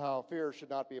already about how fear should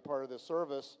not be a part of this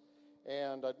service.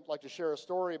 And I'd like to share a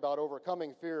story about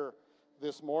overcoming fear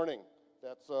this morning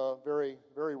that's very,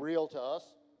 very real to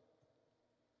us.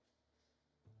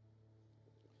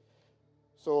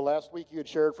 So last week you had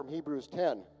shared from Hebrews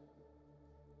 10.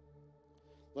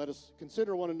 Let us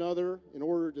consider one another in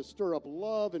order to stir up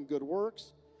love and good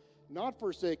works, not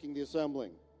forsaking the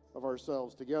assembling of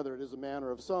ourselves together. It is a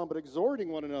manner of some, but exhorting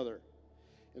one another,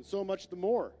 and so much the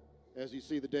more as you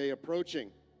see the day approaching.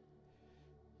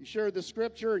 You shared the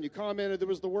scripture and you commented there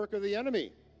was the work of the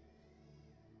enemy.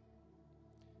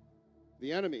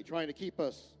 The enemy trying to keep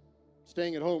us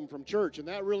staying at home from church. And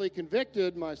that really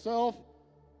convicted myself,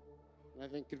 and I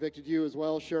think convicted you as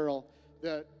well, Cheryl,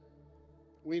 that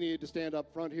we needed to stand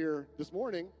up front here this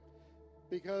morning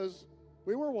because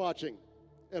we were watching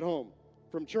at home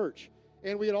from church.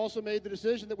 And we had also made the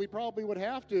decision that we probably would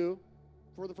have to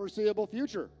for the foreseeable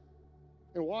future.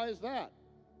 And why is that?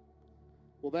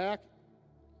 Well, back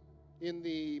in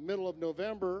the middle of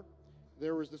November,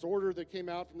 there was this order that came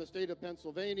out from the state of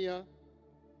Pennsylvania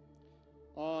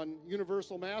on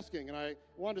universal masking. And I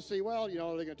wanted to see, well,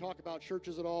 are they going to talk about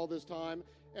churches at all this time?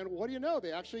 And what do you know?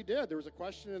 They actually did. There was a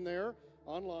question in there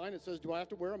online. It says, do I have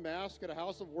to wear a mask at a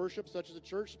house of worship such as a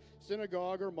church,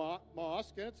 synagogue, or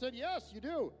mosque? And it said, yes, you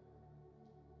do.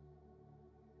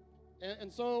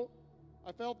 And so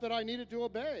I felt that I needed to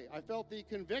obey. I felt the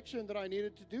conviction that I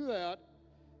needed to do that.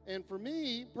 And for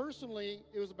me, personally,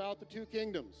 it was about the two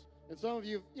kingdoms. And some of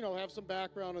you, have some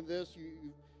background on this.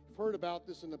 You've heard about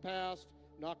this in the past.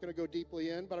 I'm not going to go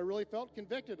deeply in, but I really felt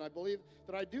convicted. And I believe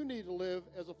that I do need to live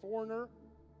as a foreigner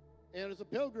and as a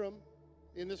pilgrim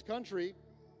in this country,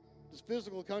 this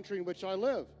physical country in which I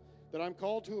live. That I'm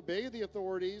called to obey the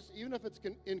authorities, even if it's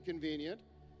inconvenient.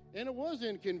 And it was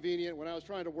inconvenient when I was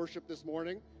trying to worship this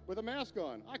morning with a mask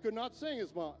on. I could not sing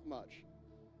as much.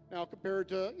 Now, compared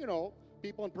to,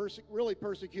 people in really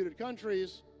persecuted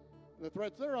countries, and the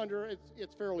threats they're under,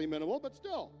 it's fairly minimal, but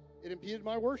still, it impeded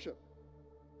my worship.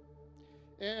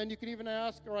 And you can even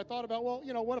ask, or I thought about, well,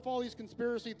 what if all these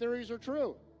conspiracy theories are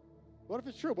true? What if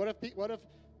it's true? What if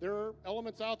there are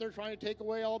elements out there trying to take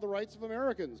away all the rights of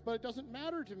Americans? But it doesn't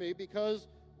matter to me because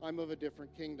I'm of a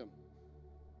different kingdom.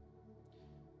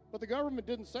 But the government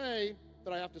didn't say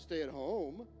that I have to stay at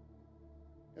home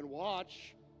and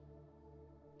watch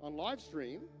on live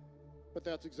stream, but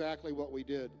that's exactly what we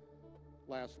did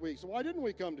last week. So why didn't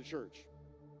we come to church?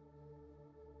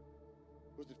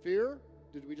 Was it fear?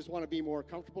 Did we just want to be more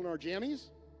comfortable in our jammies?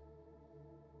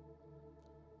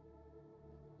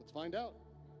 Let's find out.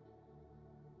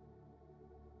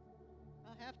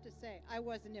 I'll have to say, I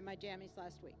wasn't in my jammies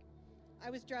last week. I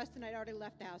was dressed and I'd already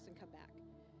left the house and come back.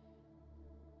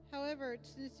 However,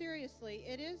 seriously,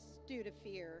 it is due to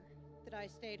fear that I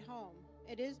stayed home.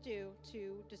 It is due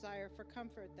to desire for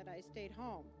comfort that I stayed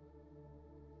home.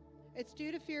 It's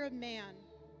due to fear of man.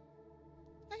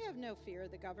 I have no fear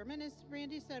of the government. As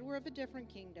Randy said, we're of a different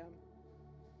kingdom.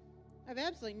 I've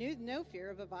absolutely no fear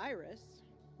of a virus.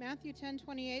 Matthew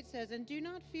 10:28 says, "And do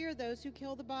not fear those who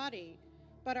kill the body,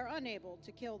 but are unable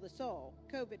to kill the soul."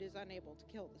 COVID is unable to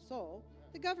kill the soul.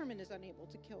 The government is unable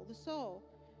to kill the soul.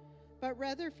 But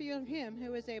rather fear him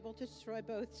who is able to destroy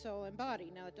both soul and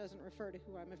body. Now, it doesn't refer to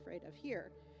who I'm afraid of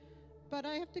here. But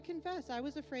I have to confess, I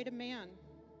was afraid of man.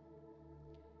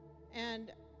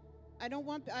 And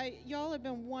y'all have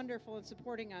been wonderful in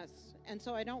supporting us. And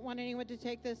so I don't want anyone to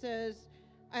take this as,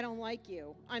 I don't like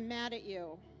you. I'm mad at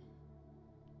you.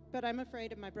 But I'm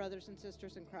afraid of my brothers and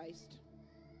sisters in Christ.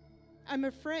 I'm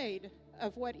afraid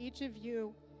of what each of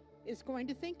you is going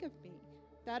to think of me.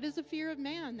 That is a fear of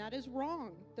man. That is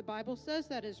wrong. The Bible says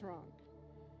that is wrong.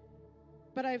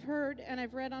 But I've heard and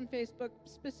I've read on Facebook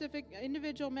specific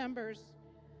individual members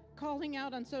calling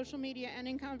out on social media and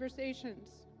in conversations.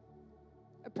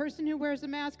 A person who wears a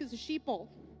mask is a sheeple.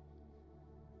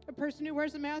 A person who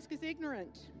wears a mask is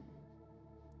ignorant.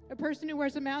 A person who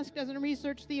wears a mask doesn't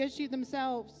research the issue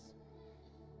themselves.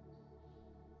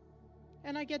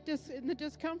 And I get in the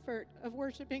discomfort of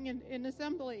worshiping in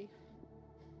assembly.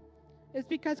 It's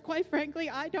because, quite frankly,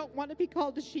 I don't want to be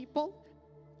called a sheeple.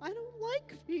 I don't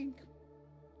like being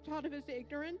thought of as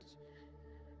ignorant.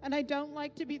 And I don't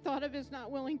like to be thought of as not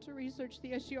willing to research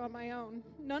the issue on my own,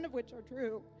 none of which are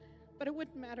true, but it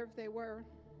wouldn't matter if they were.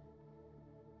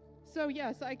 So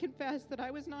yes, I confess that I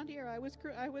was not here. I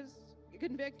was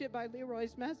convicted by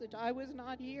Leroy's message. I was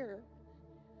not here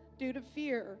due to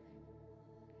fear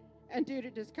and due to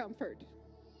discomfort.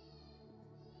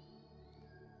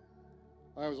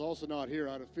 I was also not here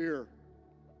out of fear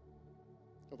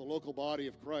of the local body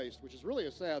of Christ, which is really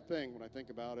a sad thing when I think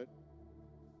about it.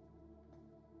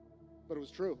 But it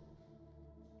was true.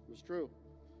 It was true.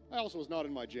 I also was not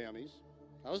in my jammies.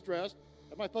 I was dressed.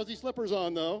 Had my fuzzy slippers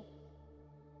on, though.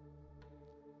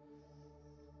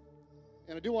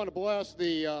 And I do want to bless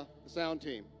the sound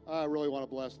team. I really want to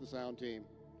bless the sound team.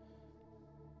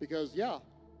 Because, yeah,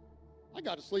 I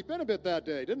got to sleep in a bit that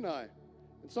day, didn't I?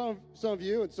 And some of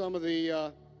you and some of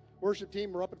the worship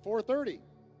team were up at 4:30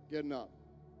 getting up.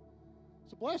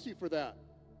 So bless you for that,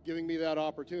 giving me that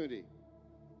opportunity.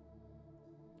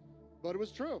 But it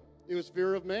was true. It was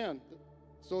fear of man.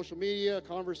 Social media,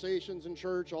 conversations in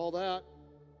church, all that.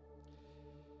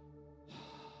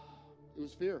 It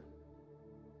was fear.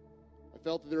 I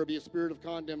felt that there would be a spirit of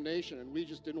condemnation, and we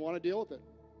just didn't want to deal with it.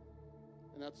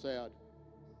 And that's sad.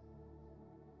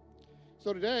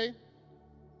 So today,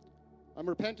 I'm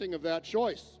repenting of that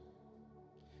choice.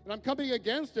 And I'm coming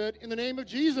against it in the name of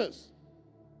Jesus.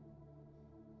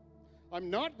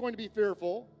 I'm not going to be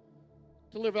fearful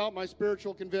to live out my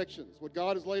spiritual convictions. What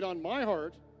God has laid on my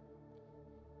heart,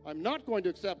 I'm not going to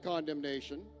accept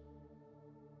condemnation.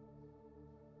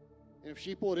 And if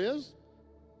sheeple it is,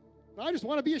 I just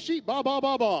want to be a sheep. Ba, ba,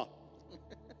 ba, ba.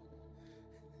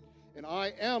 And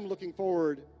I am looking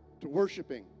forward to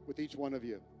worshiping with each one of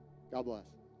you. God bless.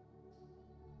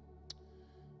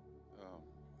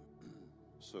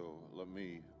 So let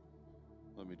me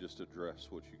just address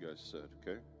what you guys said,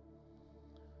 okay?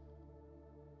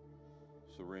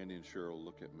 So Randy and Cheryl,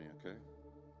 look at me, okay?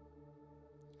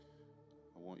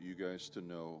 I want you guys to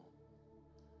know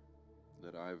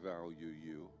that I value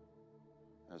you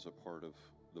as a part of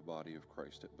the body of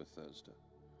Christ at Bethesda.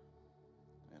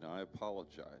 And I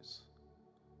apologize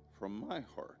from my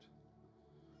heart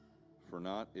for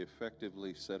not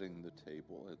effectively setting the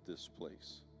table at this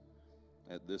place,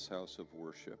 at this house of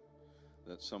worship,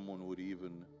 that someone would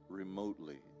even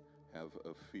remotely have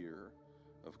a fear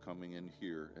of coming in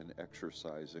here and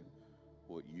exercising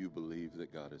what you believe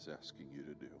that God is asking you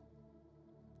to do.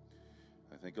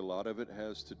 I think a lot of it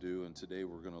has to do, and today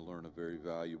we're going to learn a very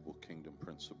valuable kingdom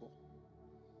principle.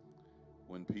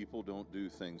 When people don't do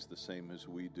things the same as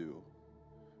we do,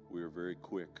 we are very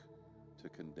quick to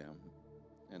condemn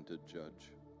and to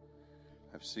judge.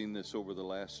 I've seen this over the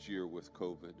last year with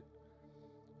COVID,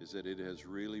 is that it has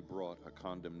really brought a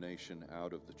condemnation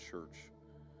out of the church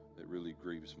that really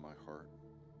grieves my heart.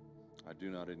 I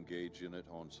do not engage in it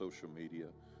on social media,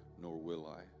 nor will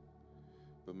I.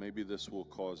 But maybe this will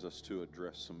cause us to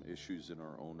address some issues in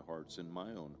our own hearts, in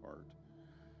my own heart.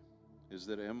 Is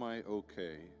that, am I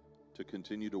okay to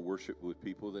continue to worship with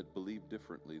people that believe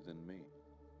differently than me?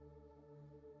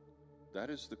 That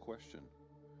is the question.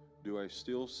 Do I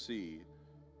still see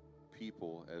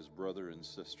people as brother and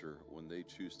sister when they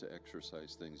choose to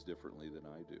exercise things differently than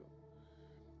I do?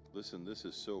 Listen, this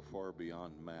is so far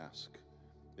beyond mask.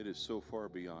 It is so far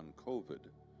beyond COVID.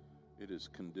 It is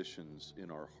conditions in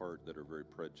our heart that are very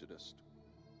prejudiced.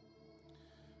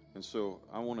 And so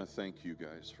I want to thank you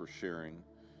guys for sharing.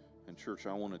 And church,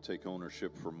 I want to take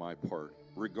ownership for my part,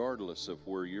 regardless of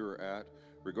where you're at,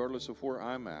 regardless of where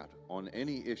I'm at on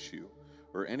any issue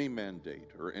or any mandate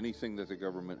or anything that the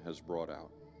government has brought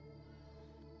out.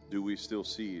 Do we still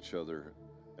see each other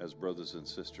as brothers and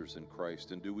sisters in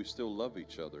Christ? And do we still love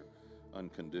each other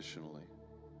unconditionally?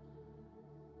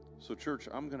 So church,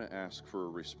 I'm going to ask for a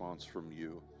response from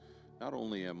you. Not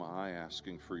only am I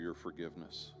asking for your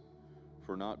forgiveness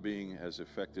for not being as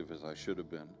effective as I should have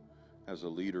been as a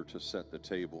leader to set the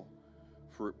table,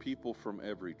 for people from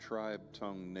every tribe,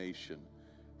 tongue, nation,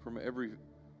 from every,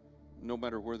 no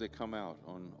matter where they come out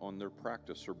on their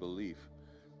practice or belief,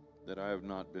 that I have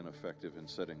not been effective in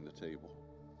setting the table.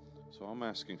 So I'm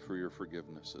asking for your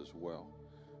forgiveness as well.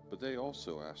 But they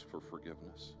also ask for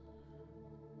forgiveness.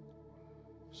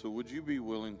 So would you be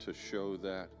willing to show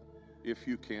that, if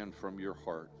you can, from your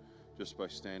heart? just by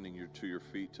standing to your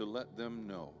feet, to let them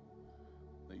know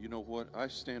that, you know what, I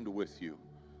stand with you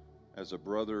as a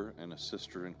brother and a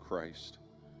sister in Christ.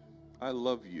 I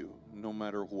love you no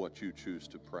matter what you choose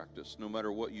to practice, no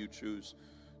matter what you choose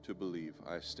to believe.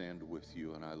 I stand with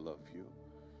you and I love you.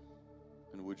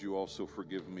 And would you also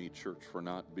forgive me, church, for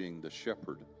not being the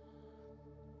shepherd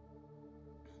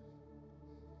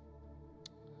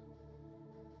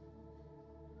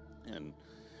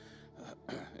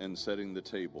and setting the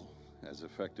table as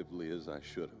effectively as I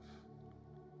should have.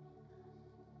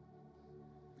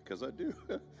 Because I do.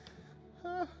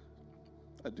 I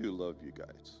do love you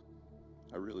guys.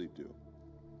 I really do.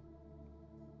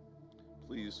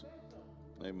 Please.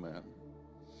 Amen.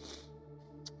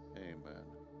 Amen.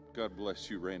 God bless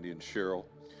you, Randy and Cheryl.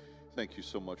 Thank you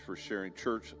so much for sharing.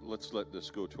 Church, let's let this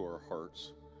go to our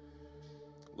hearts.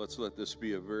 Let's let this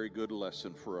be a very good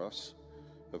lesson for us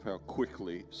of how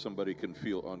quickly somebody can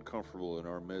feel uncomfortable in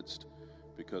our midst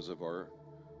because of our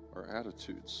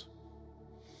attitudes.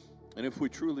 And if we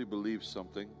truly believe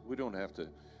something, we don't have to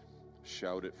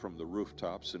shout it from the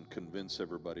rooftops and convince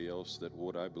everybody else that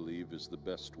what I believe is the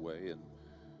best way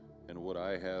and what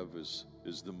I have is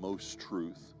the most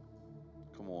truth.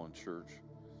 Come on, church.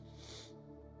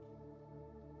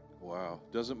 Wow.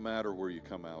 Doesn't matter where you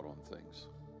come out on things.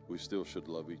 We still should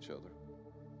love each other.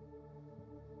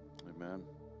 Amen.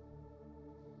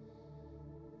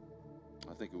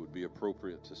 I think it would be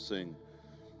appropriate to sing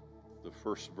the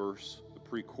first verse, the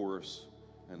pre-chorus,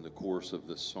 and the chorus of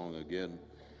this song again,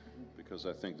 because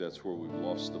I think that's where we've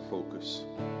lost the focus.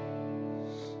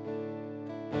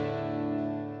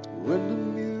 When the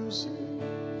music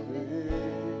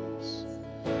fades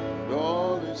and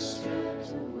all is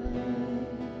stripped away,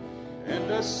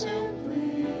 and I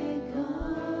simply come,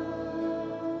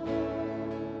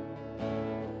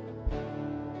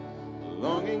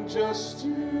 longing just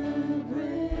to bring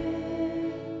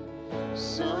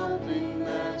something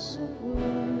that's of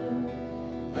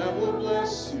worth that will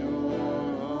bless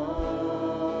your heart.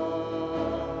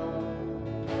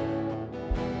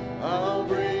 I'll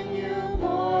bring you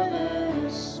more than a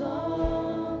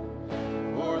song,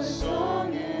 for a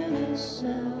song in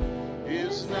itself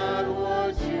is not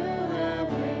what you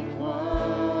have required.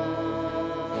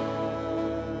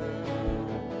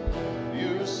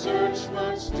 You search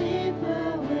much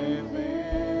deeper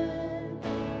within,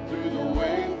 through the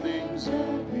way things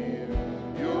appear.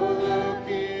 You're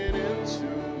looking into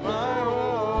my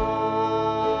heart.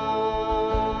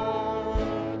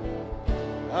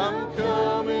 I'm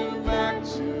coming back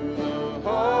to the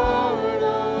heart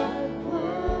of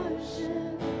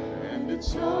worship, and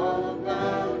it's all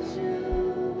about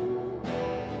you.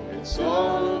 It's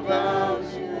all about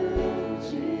you,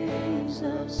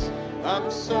 Jesus. I'm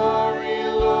sorry,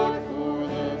 Lord, for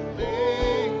the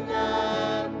thing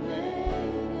I've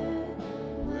made.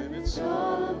 When it's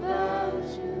all about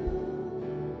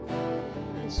you,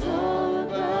 it's all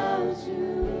about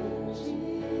you,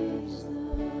 Jesus.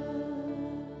 Amen.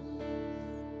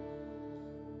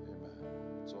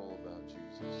 It's all about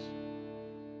Jesus.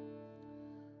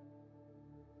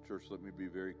 Church, let me be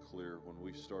very clear. When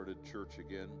we started church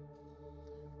again,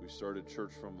 we started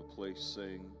church from a place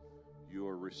saying, you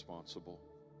are responsible.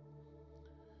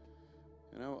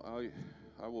 And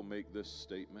I will make this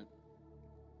statement.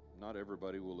 Not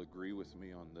everybody will agree with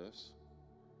me on this,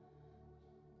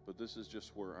 but this is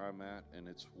just where I'm at, and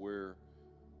it's where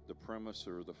the premise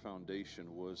or the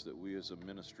foundation was that we as a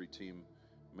ministry team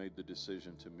made the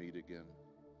decision to meet again.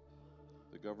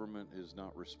 The government is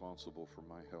not responsible for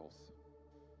my health.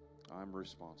 I'm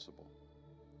responsible.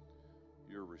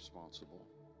 You're responsible.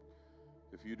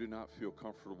 If you do not feel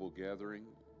comfortable gathering,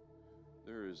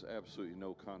 there is absolutely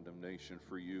no condemnation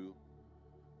for you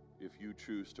if you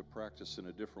choose to practice in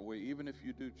a different way. Even if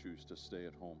you do choose to stay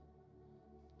at home,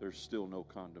 there's still no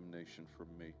condemnation from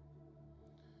me.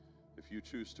 If you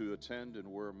choose to attend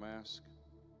and wear a mask,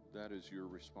 that is your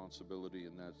responsibility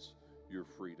and that's your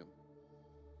freedom.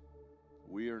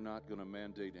 We are not going to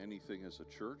mandate anything as a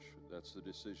church. That's the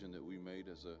decision that we made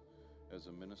as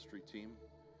a ministry team.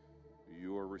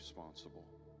 You are responsible,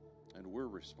 and we're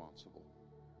responsible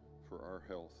for our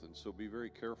health. And so be very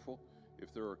careful.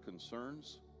 If there are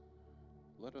concerns,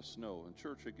 let us know. And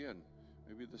church, again,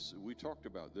 maybe we talked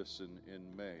about this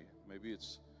in May. Maybe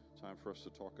it's time for us to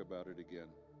talk about it again.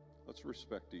 Let's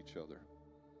respect each other.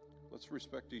 Let's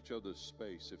respect each other's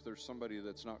space. If there's somebody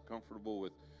that's not comfortable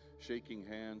with shaking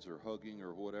hands or hugging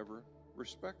or whatever,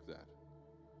 respect that.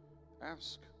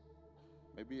 Ask.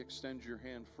 Maybe extend your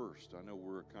hand first. I know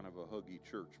we're kind of a huggy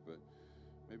church, but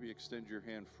maybe extend your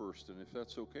hand first. And if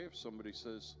that's okay, if somebody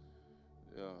says,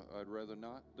 I'd rather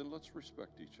not, then let's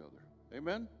respect each other.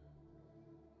 Amen?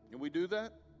 And we do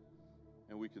that,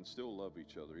 and we can still love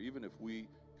each other, even if we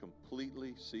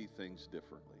completely see things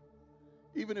differently.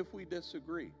 Even if we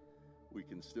disagree, we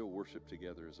can still worship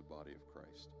together as a body of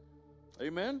Christ.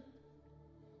 Amen?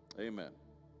 Amen.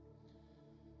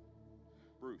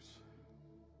 Bruce.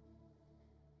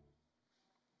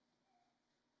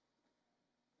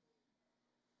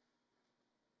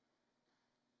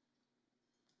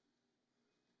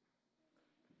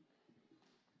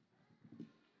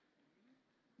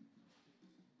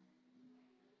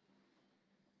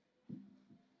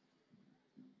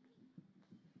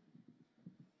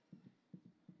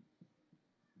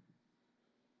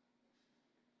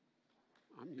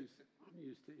 I'm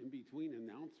used to in between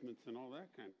announcements and all that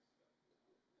kind of stuff.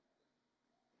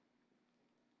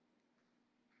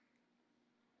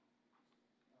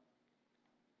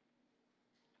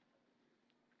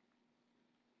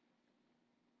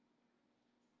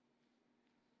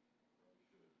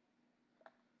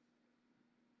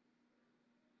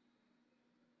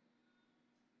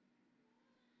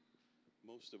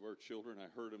 Most of our children, I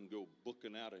heard them go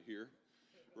booking out of here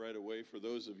right away. For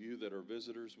those of you that are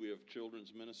visitors, we have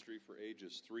children's ministry for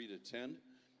ages 3 to 10,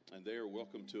 and they are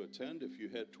welcome to attend. If you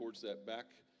head towards that back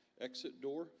exit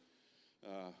door,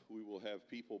 we will have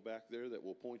people back there that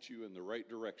will point you in the right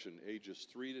direction. Ages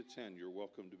 3 to 10, you're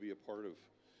welcome to be a part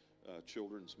of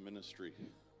children's ministry.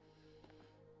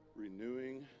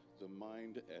 Renewing the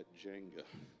mind at Jenga.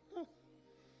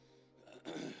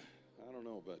 I don't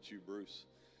know about you, Bruce.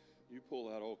 You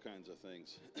pull out all kinds of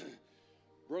things.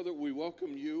 Brother, we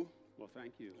welcome you. Well,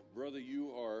 thank you. Brother,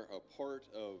 you are a part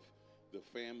of the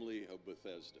family of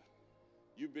Bethesda.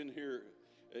 You've been here,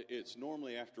 it's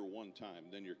normally after one time,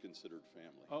 then you're considered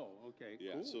family. Oh, okay.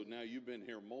 Yeah, cool. so now you've been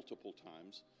here multiple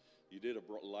times. You did a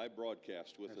live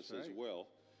broadcast with That's us as right. well.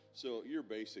 So you're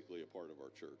basically a part of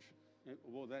our church.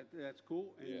 Well, that's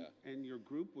cool. And, Yeah. And your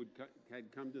group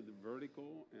had come to the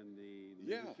vertical and the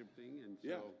Yeah. leadership thing, and so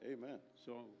Yeah, amen.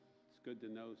 So it's good to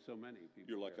know so many people.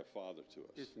 You're like there. a father to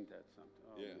us. Isn't that something?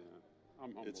 Oh, Yeah.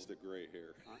 I'm humbled. It's the gray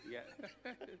hair. Yeah.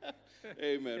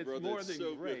 Amen, It's brother. more It's than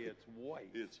so gray. good. It's white.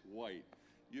 It's white.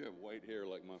 You have white hair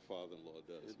like my father-in-law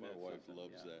does. Isn't My that wife something?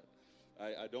 loves Yeah.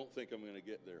 that. I don't think I'm going to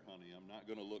get there, honey. I'm not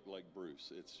going to look like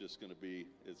Bruce. It's just going to be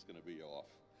off.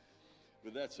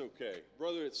 But that's okay.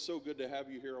 Brother, it's so good to have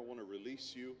you here. I want to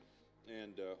release you,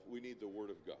 and we need the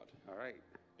Word of God. All right.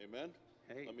 Amen?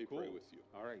 Hey, Let me cool. pray with you.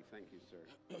 All right. Thank you,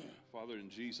 sir. Father, in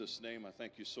Jesus' name, I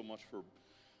thank you so much for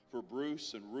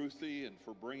Bruce and Ruthie and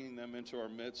for bringing them into our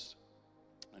midst.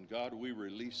 And God, we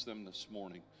release them this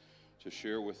morning to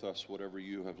share with us whatever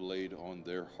you have laid on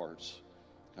their hearts.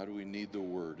 God, we need the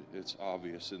Word. It's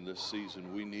obvious in this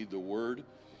season. We need the Word,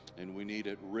 and we need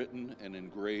it written and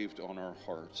engraved on our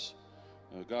hearts.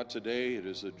 God, today it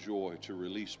is a joy to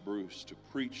release Bruce to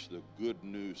preach the good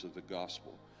news of the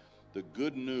gospel, the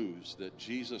good news that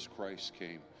Jesus Christ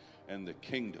came and the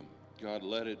kingdom. God,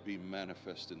 let it be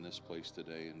manifest in this place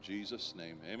today. In Jesus'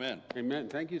 name, amen. Amen.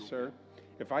 Thank you, sir.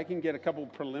 If I can get a couple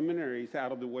preliminaries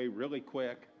out of the way really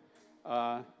quick.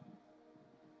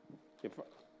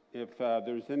 If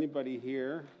there's anybody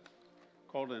here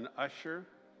called an usher.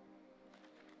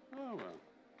 Oh, well,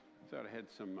 thought I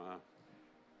had some.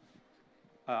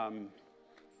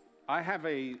 I have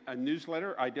a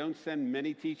newsletter. I don't send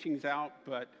many teachings out,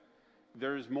 but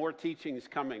there's more teachings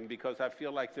coming because I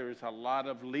feel like there's a lot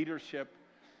of leadership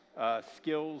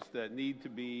skills that need to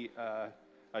be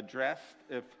addressed.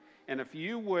 If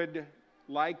you would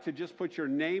like to just put your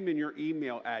name and your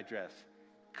email address,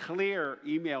 clear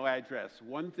email address.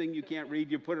 One thing you can't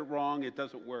read, you put it wrong, it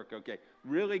doesn't work. Okay,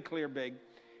 really clear, big.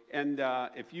 And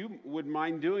if you would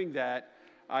mind doing that,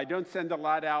 I don't send a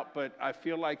lot out, but I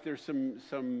feel like there's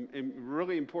some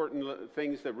really important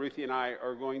things that Ruthie and I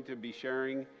are going to be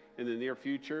sharing in the near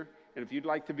future. And if you'd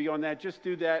like to be on that, just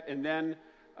do that and then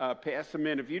pass them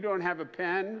in. If you don't have a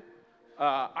pen,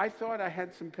 I thought I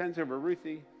had some pens over.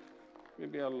 Ruthie,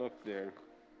 maybe I'll look there.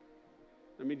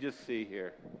 Let me just see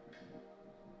here.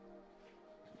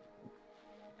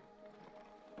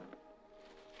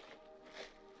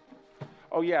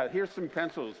 Oh, yeah, here's some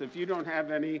pencils. If you don't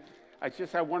have any,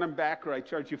 I want them back, or I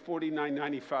charge you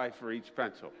 $49.95 for each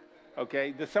pencil.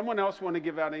 Okay? Does someone else want to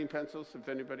give out any pencils? If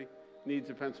anybody needs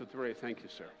a pencil to write, thank you,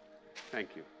 sir.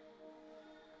 Thank you.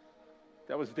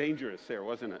 That was dangerous there,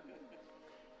 wasn't it?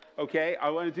 Okay, I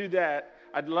want to do that.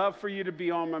 I'd love for you to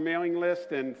be on my mailing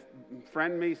list and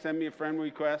friend me, send me a friend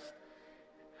request.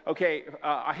 Okay,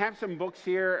 I have some books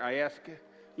here. I asked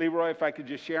Leroy if I could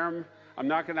just share them. I'm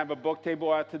not going to have a book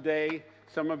table out today.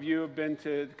 Some of you have been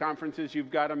to conferences.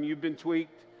 You've got them. You've been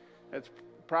tweaked. That's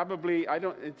probably,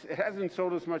 it hasn't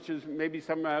sold as much as maybe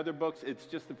some of my other books. It's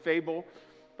just a fable.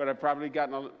 but I've probably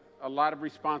gotten a lot of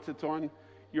response. It's on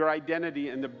your identity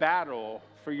and the battle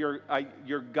for your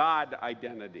God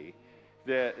identity.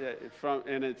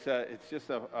 It's just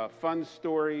a fun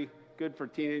story, good for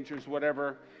teenagers,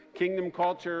 whatever. Kingdom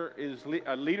Culture is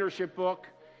a leadership book.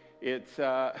 It's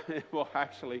well,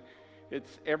 actually,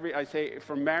 it's I say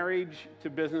from marriage to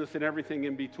business and everything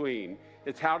in between.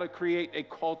 It's how to create a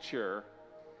culture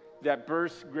that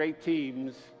births great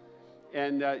teams.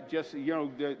 And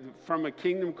from a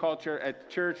kingdom culture at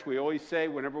church, we always say,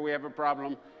 whenever we have a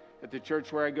problem at the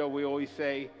church where I go, we always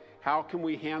say, how can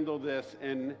we handle this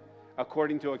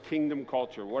according to a kingdom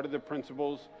culture? What are the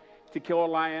principles? To Kill a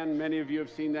Lion, many of you have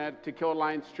seen that. To Kill a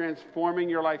Lion is transforming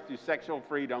your life through sexual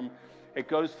freedom. It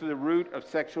goes to the root of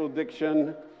sexual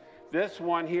addiction. This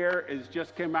one here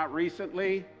just came out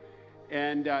recently,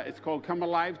 and it's called Come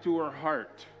Alive to Her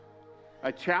Heart.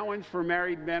 A challenge for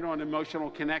married men on emotional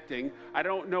connecting. I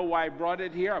don't know why I brought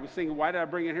it here. I was thinking, why did I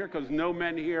bring it here? Because no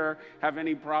men here have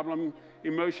any problem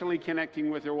emotionally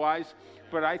connecting with their wives.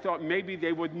 But I thought maybe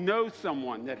they would know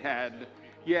someone that had.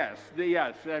 Yes,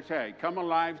 that's right. Come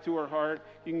Alive to Her Heart.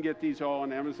 You can get these all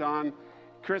on Amazon.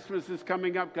 Christmas is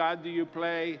coming up. God, do you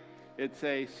play? It's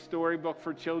a storybook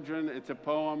for children. It's a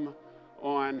poem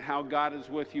on how God is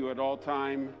with you at all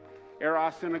time.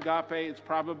 Eros and Agape, it's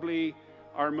probably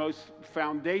our most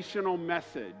foundational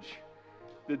message.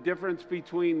 The difference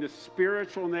between the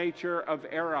spiritual nature of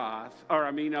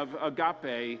of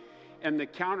agape, and the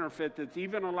counterfeit that's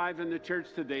even alive in the church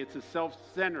today. It's a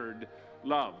self-centered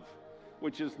love,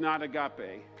 which is not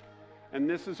agape. And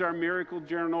this is our miracle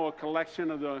journal, a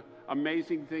collection of the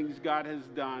amazing things God has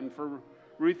done for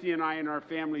Ruthie and I and our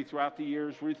family throughout the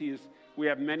years. We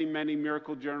have many, many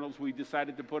miracle journals. We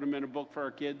decided to put them in a book for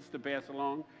our kids to pass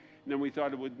along. And then we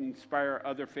thought it would inspire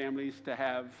other families to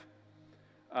have,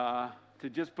 to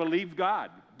just believe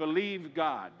God. Believe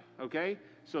God, okay?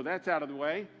 So that's out of the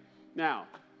way. Now,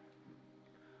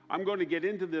 I'm going to get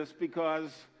into this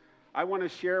because I want to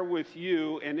share with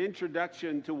you an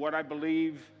introduction to what I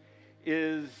believe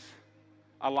is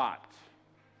a lot.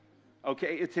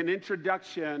 Okay, it's an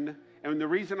introduction, and the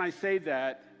reason I say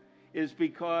that is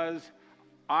because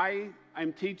I'm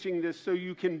teaching this so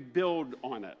you can build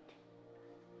on it.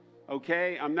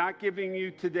 Okay, I'm not giving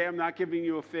you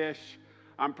a fish.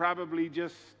 I'm probably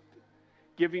just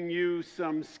giving you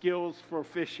some skills for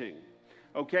fishing.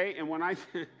 Okay, and when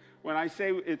I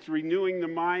say it's renewing the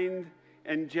mind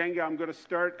and Jenga, I'm going to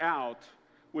start out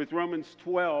with Romans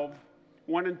 12,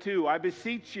 1 and 2. I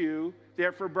beseech you,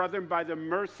 therefore, brethren, by the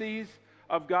mercies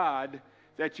of God,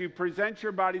 that you present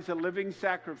your bodies a living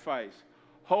sacrifice,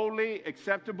 holy,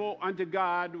 acceptable unto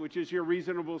God, which is your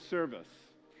reasonable service.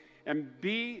 And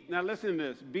now listen to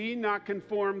this, be not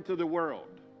conformed to the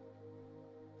world,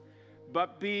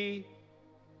 but be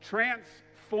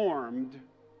transformed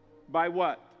by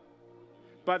what?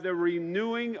 By the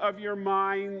renewing of your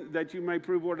mind, that you may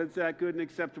prove what is that good and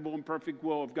acceptable and perfect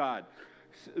will of God.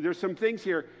 There's some things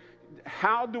here.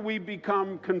 How do we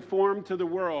become conformed to the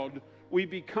world? We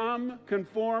become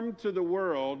conformed to the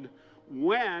world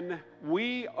when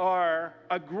we are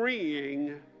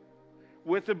agreeing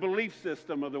with the belief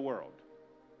system of the world.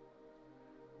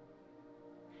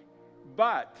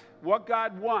 But what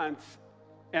God wants,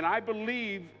 and I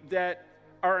believe that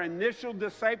our initial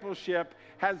discipleship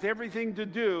has everything to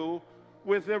do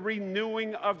with the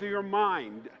renewing of your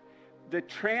mind. The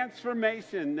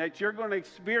transformation that you're going to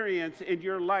experience in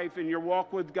your life, in your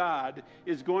walk with God,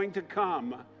 is going to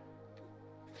come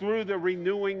through the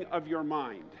renewing of your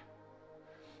mind.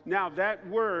 Now, that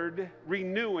word,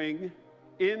 renewing,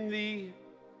 in the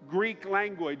Greek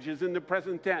language is in the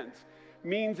present tense,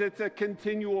 means it's a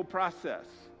continual process.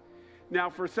 Now,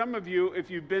 for some of you,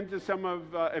 if you've been to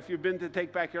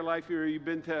Take Back Your Life, or you've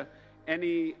been to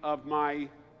any of my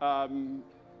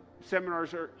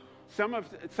seminars, or some of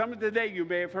today you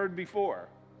may have heard before.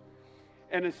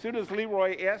 And as soon as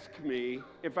Leroy asked me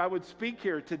if I would speak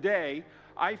here today,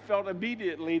 I felt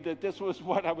immediately that this was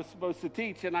what I was supposed to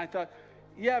teach. And I thought,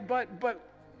 yeah, but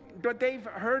they've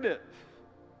heard it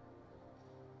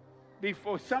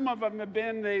before. Some of them have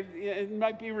been, it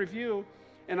might be review.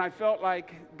 And I felt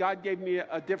like God gave me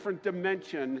a different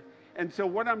dimension. And so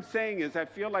what I'm saying is, I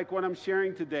feel like what I'm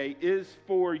sharing today is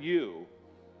for you.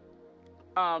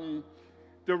 The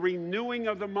renewing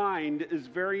of the mind is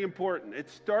very important. It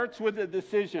starts with a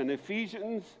decision.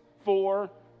 Ephesians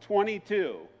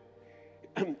 4:22.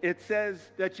 It says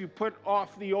that you put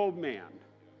off the old man,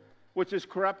 which is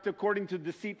corrupt according to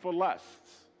deceitful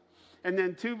lusts. And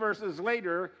then 2 verses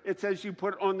later, it says you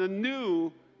put on the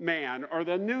new man, or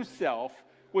the new self,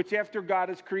 which after God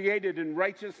is created in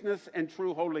righteousness and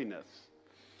true holiness.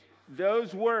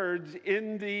 those words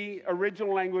in the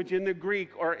original language, in the Greek,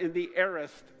 are in the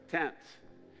aorist tense.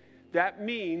 That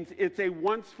means it's a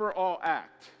once-for-all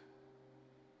act.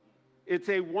 It's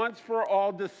a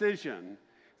once-for-all decision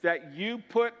that you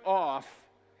put off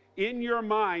in your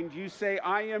mind. You say,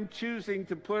 I am choosing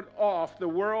to put off the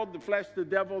world, the flesh, the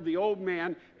devil, the old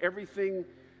man, everything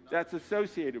that's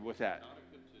associated with that.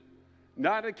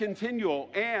 Not a continual.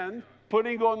 And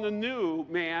putting on the new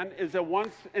man is a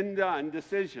once and done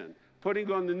decision.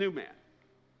 Putting on the new man.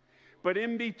 But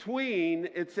in between,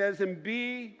 it says, and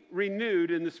be renewed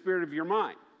in the spirit of your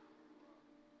mind.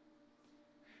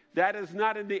 That is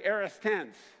not in the aorist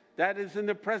tense. That is in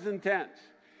the present tense.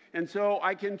 And so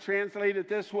I can translate it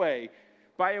this way.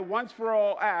 By a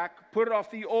once-for-all act, put off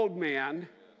the old man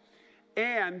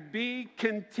and be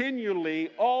continually,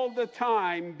 all the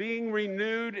time, being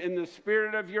renewed in the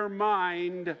spirit of your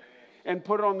mind and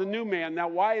put on the new man. Now,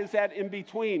 why is that in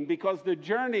between? Because the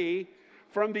journey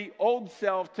from the old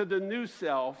self to the new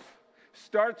self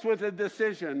starts with a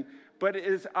decision, but it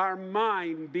is our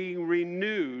mind being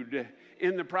renewed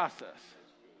in the process.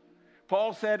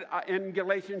 Paul said in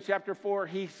Galatians chapter 4,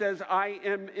 he says, I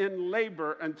am in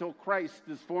labor until Christ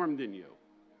is formed in you.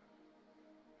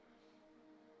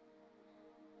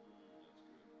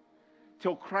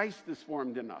 Till Christ is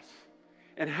formed in us.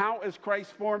 And how is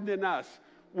Christ formed in us?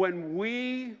 When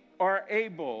we are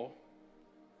able,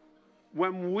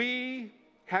 when we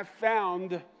have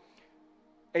found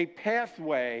a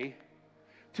pathway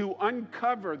to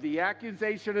uncover the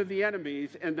accusation of the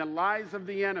enemies and the lies of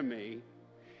the enemy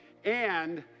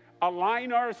and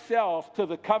align ourselves to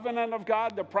the covenant of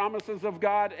God, the promises of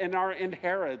God, and our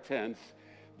inheritance,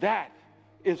 that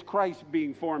is Christ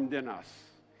being formed in us.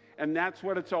 And that's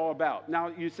what it's all about. Now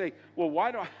you say, well,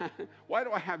 why do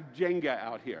I have Jenga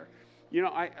out here? You know,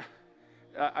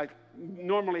 I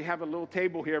normally have a little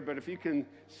table here, but if you can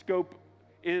scope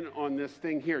in on this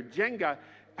thing here. Jenga,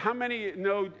 how many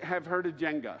have heard of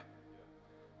Jenga?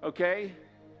 Okay?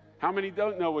 How many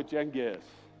don't know what Jenga is?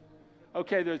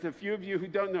 Okay, there's a few of you who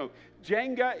don't know.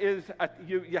 Jenga is,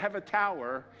 you have a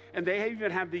tower, and they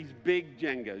even have these big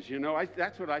Jengas. You know,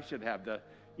 that's what I should have, the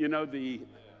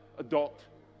adult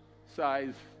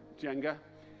size Jenga.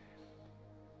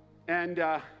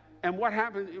 And what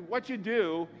happens, what you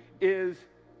do is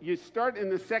you start in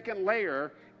the second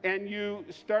layer and you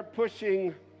start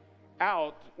pushing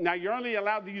out. Now, you're only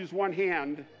allowed to use one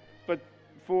hand, but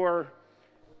for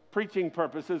preaching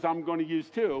purposes, I'm going to use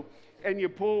two. And you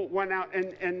pull one out.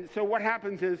 And so what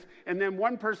happens is, and then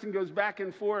one person goes back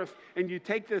and forth, and you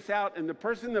take this out, and the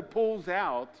person that pulls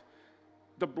out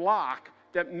the block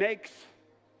that makes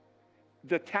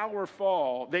the tower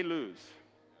fall, they lose.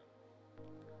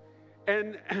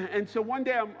 And so one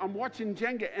day I'm watching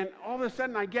Jenga, and all of a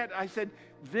sudden I said,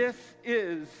 this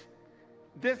is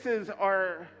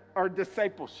our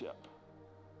discipleship.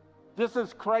 This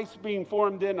is Christ being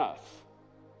formed in us.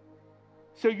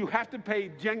 So you have to play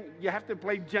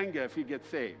Jenga if you get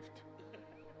saved.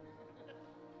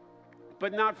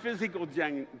 But not physical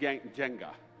Jenga.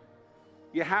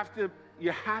 You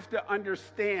have to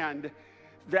understand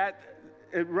that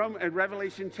in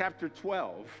Revelation chapter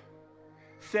 12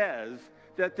 says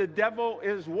that the devil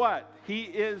is what? He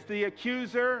is the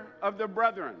accuser of the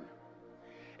brethren.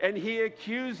 And he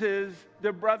accuses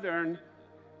the brethren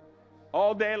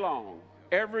all day long.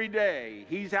 Every day,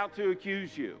 he's out to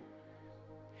accuse you.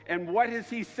 And what is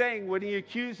he saying when he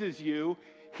accuses you?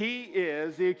 He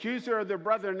is, the accuser of the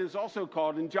brethren is also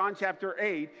called, in John chapter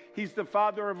 8, he's the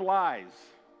father of lies.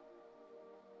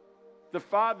 The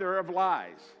father of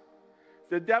lies.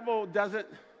 The devil doesn't...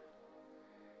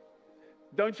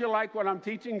 Don't you like what I'm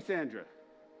teaching, Sandra?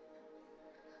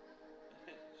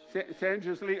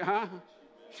 Sandra's leaving, huh?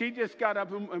 She just got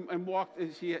up and walked.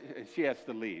 She has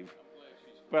to leave.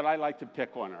 But I like to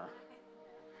pick on her.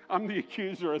 I'm the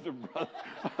accuser of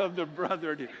the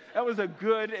brother. That was a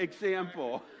good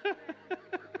example.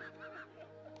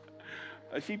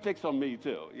 She picks on me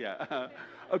too, yeah.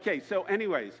 Okay, so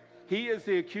anyways, he is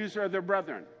the accuser of the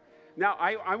brethren. Now,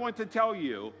 I want to tell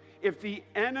you, if the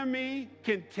enemy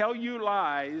can tell you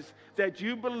lies that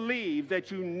you believe, that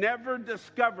you never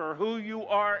discover who you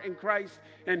are in Christ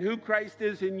and who Christ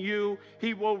is in you,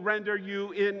 he will render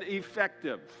you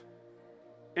ineffective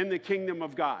in the kingdom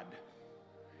of God.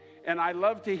 And I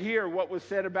love to hear what was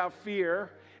said about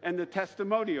fear and the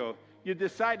testimonial. You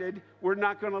decided we're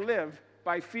not going to live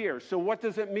by fear. So what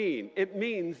does it mean? It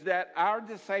means that our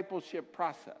discipleship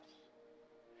process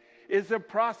is a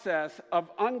process of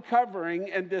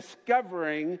uncovering and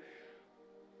discovering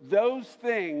those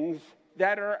things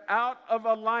that are out of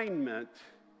alignment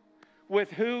with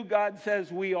who God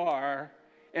says we are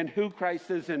and who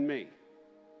Christ is in me.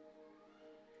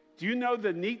 Do you know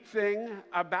the neat thing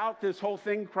about this whole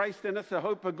thing, Christ in us, the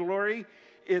hope of glory?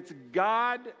 It's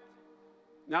God.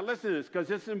 Now listen to this, because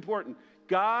this is important.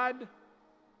 God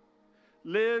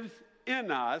lives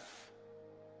in us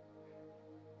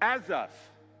as us.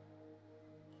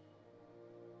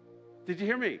 Did you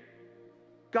hear me?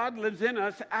 God lives in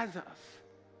us as us.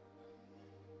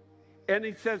 And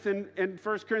he says in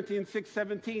 1 Corinthians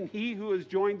 6:17, he who is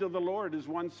joined to the Lord is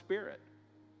one spirit.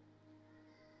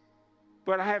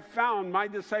 But I have found my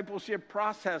discipleship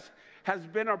process has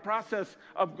been a process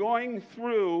of going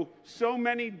through so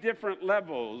many different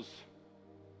levels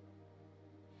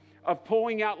of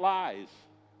pulling out lies.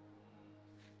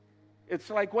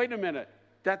 It's like, wait a minute,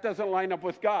 that doesn't line up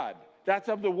with God. That's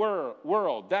of the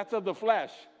world. That's of the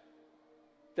flesh.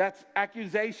 That's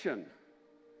accusation.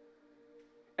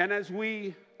 And as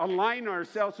we align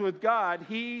ourselves with God,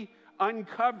 he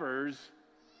uncovers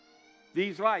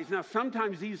these lies. Now,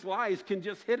 sometimes these lies can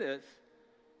just hit us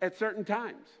at certain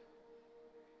times.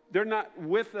 They're not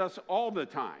with us all the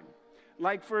time.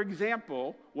 Like, for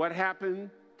example, what happened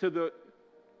to the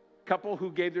couple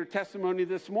who gave their testimony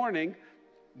this morning.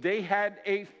 They had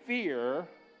a fear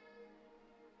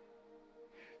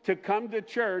to come to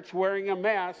church wearing a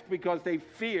mask because they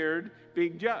feared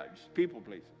being judged, people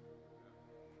pleasing.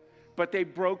 But they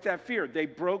broke that fear. They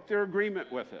broke their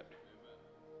agreement with it.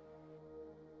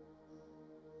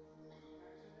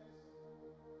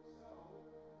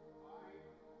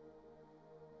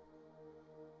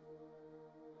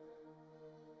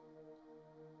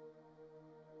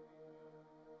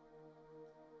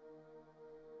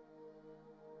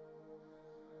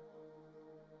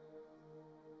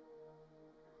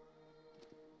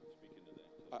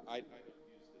 I don't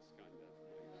use this kind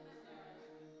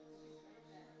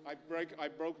of. I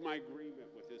broke my agreement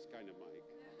with this kind of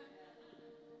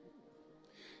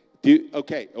mic.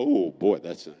 Okay. Oh boy,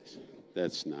 that's nice.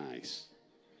 That's nice.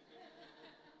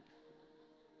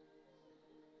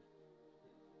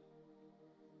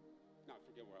 No, I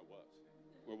forget where I was.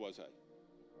 Where was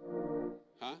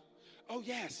I? Huh? Oh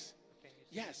yes,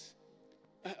 yes.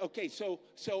 Okay, so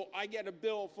I get a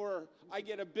bill for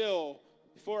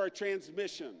a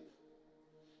transmission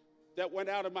that went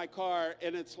out of my car,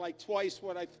 and it's like twice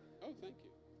what oh, thank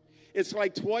you. It's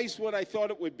like twice what I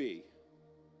thought it would be.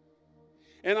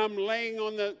 And I'm laying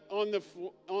on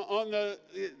the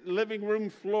living room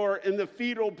floor in the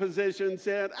fetal position,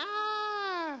 saying,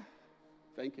 "Ah!"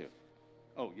 Thank you.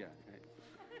 Oh yeah.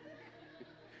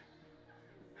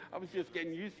 I was just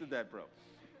getting used to that, bro.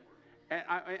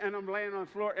 And I'm laying on the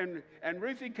floor, and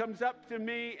Ruthie comes up to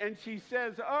me, and she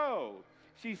says,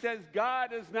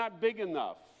 God is not big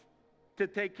enough to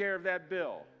take care of that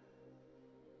bill.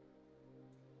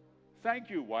 Thank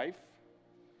you, wife.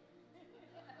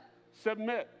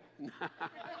 Submit.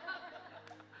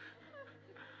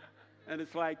 And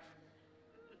it's like,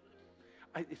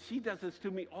 she does this to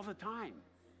me all the time.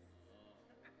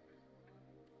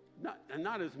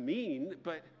 Not as mean,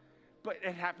 but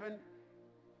it happened.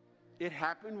 It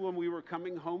happened when we were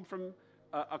coming home from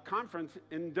a conference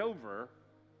in Dover.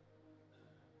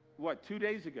 What, 2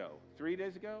 days ago? 3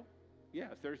 days ago? Yeah,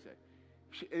 Thursday.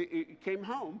 It came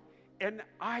home, and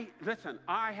I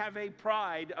have a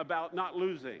pride about not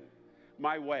losing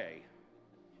my way.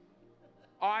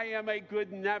 I am a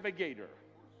good navigator.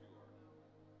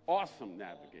 Awesome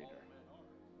navigator.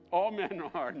 All men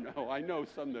are. No, I know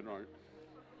some that aren't.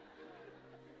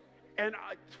 And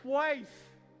twice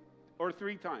or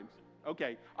 3 times.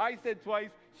 Okay, I said twice,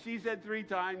 she said 3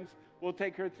 times. We'll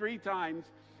take her 3 times.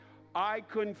 I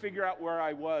couldn't figure out where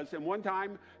I was. And one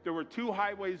time, there were 2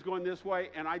 highways going this way,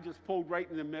 and I just pulled right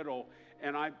in the middle.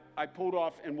 And I pulled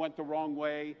off and went the wrong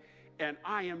way. And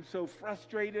I am so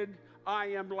frustrated. I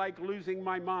am like losing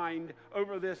my mind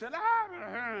over this.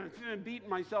 And beating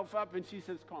myself up. And she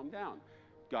says, calm down.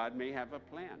 God may have a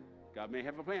plan. God may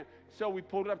have a plan. So we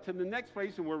pulled up to the next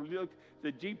place, and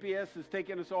the GPS is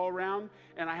taking us all around.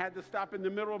 And I had to stop in the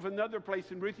middle of another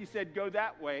place. And Ruthie said, go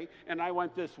that way. And I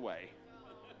went this way.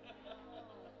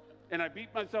 And I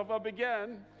beat myself up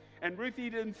again. And Ruthie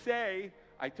didn't say,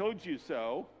 I told you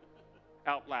so,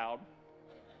 out loud.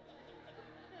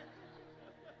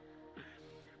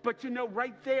 But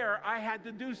right there, I had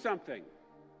to do something.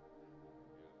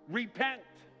 Repent.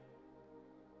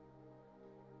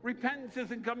 Repentance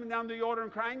isn't coming down to the altar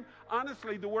and crying.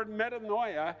 Honestly, the word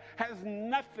metanoia has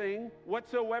nothing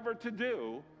whatsoever to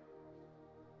do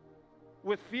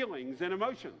with feelings and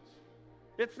emotions.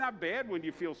 It's not bad when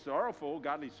you feel sorrowful,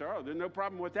 godly sorrow. There's no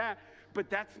problem with that. But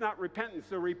that's not repentance.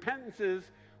 The repentance is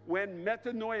when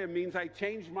metanoia means I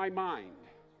change my mind.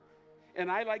 And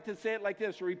I like to say it like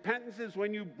this: repentance is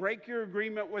when you break your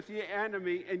agreement with the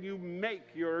enemy and you make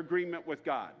your agreement with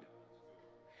God.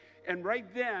 And right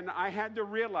then, I had to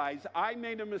realize I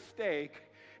made a mistake,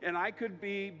 and I could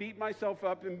beat myself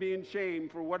up and be in shame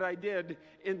for what I did.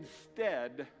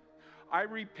 Instead, I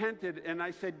repented and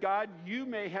I said, God, you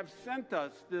may have sent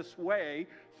us this way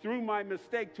through my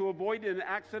mistake to avoid an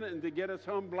accident and to get us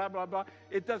home, blah, blah, blah.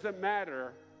 It doesn't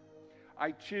matter.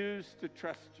 I choose to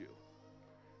trust you.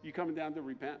 You coming down to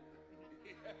repent?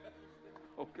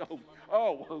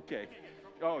 Oh, okay.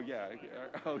 Oh, yeah.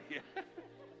 Oh, yeah.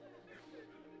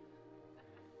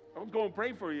 I was going to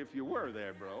pray for you if you were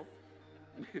there, bro.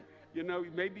 You know,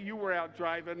 maybe you were out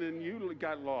driving and you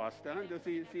got lost. Huh?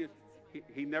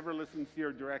 He never listens to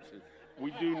your directions.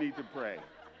 We do need to pray.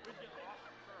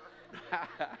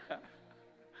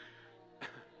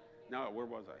 No, where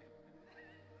was I?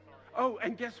 Oh,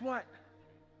 and guess what?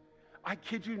 I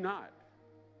kid you not.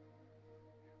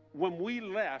 When we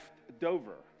left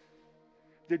Dover,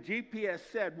 the GPS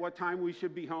said what time we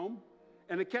should be home.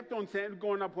 And it kept on saying,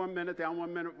 going up 1 minute, down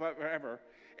 1 minute, whatever.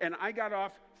 And I got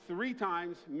off 3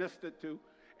 times, missed it too,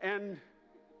 and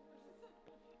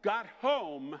got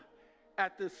home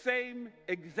at the same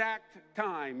exact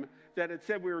time that it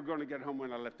said we were going to get home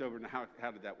when I left Dover. Now,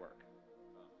 how did that work?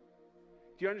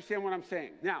 Do you understand what I'm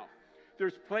saying? Now,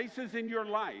 there's places in your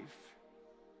life.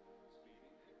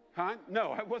 Huh?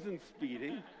 No, I wasn't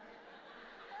speeding.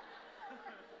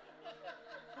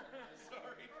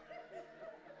 Sorry.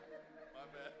 My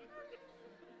bad.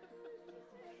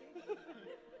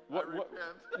 What?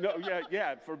 No,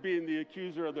 yeah, for being the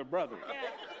accuser of their brother.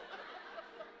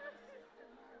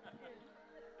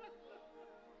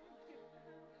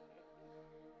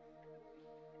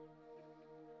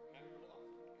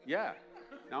 Yeah,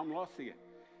 now I'm lost again.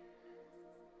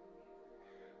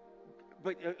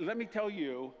 But let me tell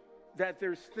you that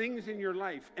there's things in your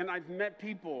life, and I've met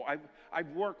people, I've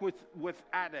worked with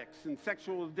addicts and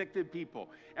sexual addicted people,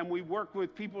 and we work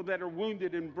with people that are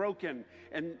wounded and broken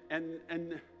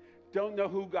and don't know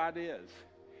who God is.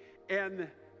 And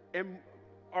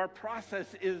our process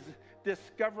is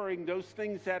discovering those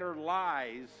things that are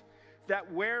lies,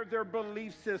 that where their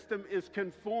belief system is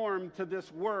conformed to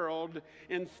this world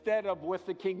instead of with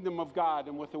the kingdom of God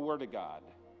and with the Word of God.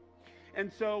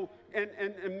 And so, and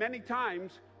many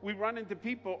times we run into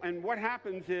people, and what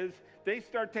happens is they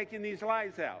start taking these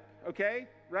lies out, okay,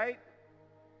 right?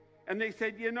 And they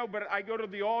said, you know, but I go to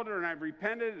the altar and I've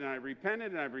repented and I've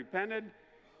repented and I've repented,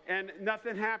 and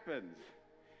nothing happens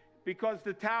because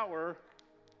the tower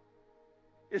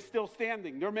is still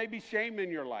standing. There may be shame in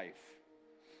your life.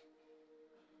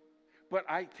 But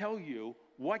I tell you,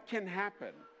 what can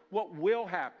happen, what will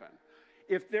happen,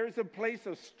 if there's a place,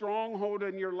 a stronghold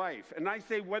in your life, and I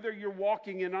say whether you're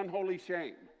walking in unholy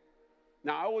shame.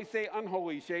 Now, I always say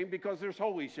unholy shame because there's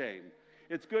holy shame.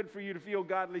 It's good for you to feel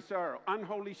godly sorrow.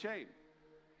 Unholy shame.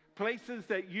 Places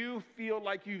that you feel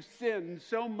like you've sinned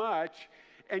so much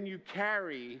and you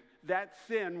carry that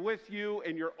sin with you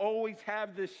and you always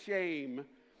have this shame.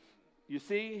 You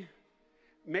see?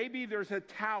 Maybe there's a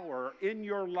tower in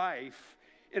your life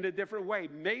in a different way.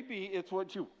 Maybe it's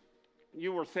what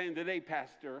you were saying today,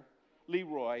 Pastor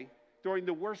Leroy, during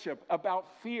the worship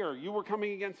about fear. You were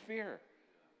coming against fear.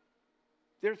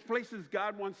 There's places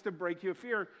God wants to break you of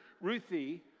fear.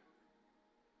 Ruthie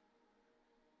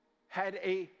had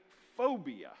a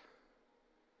phobia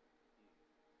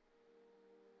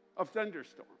of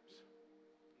thunderstorms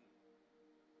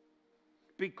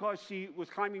because she was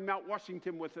climbing Mount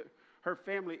Washington with her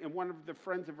family, and one of the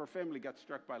friends of her family got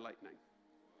struck by lightning.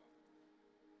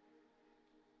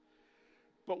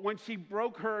 But when she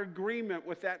broke her agreement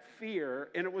with that fear,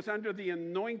 and it was under the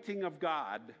anointing of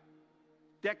God,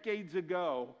 decades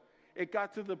ago, it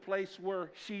got to the place where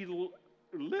she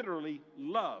literally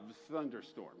loves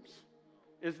thunderstorms.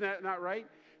 Isn't that not right?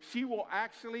 She will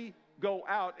actually go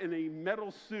out in a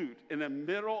metal suit in the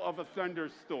middle of a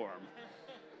thunderstorm.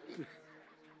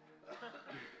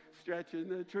 Stretching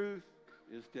the truth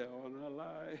is telling a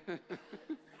lie.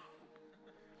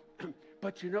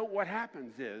 But you know what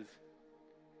happens is,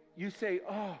 you say,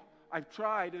 oh, I've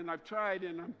tried and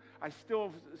I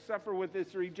still suffer with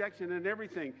this rejection and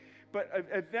everything. But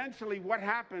eventually what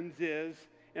happens is,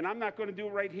 and I'm not going to do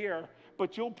it right here,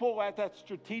 but you'll pull out that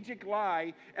strategic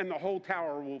lie and the whole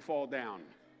tower will fall down.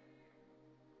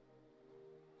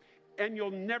 And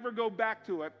you'll never go back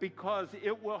to it because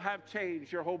it will have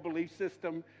changed your whole belief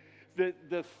system.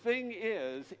 The thing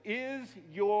is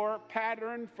your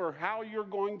pattern for how you're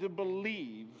going to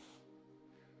believe,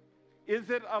 is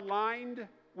it aligned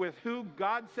with who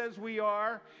God says we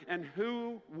are and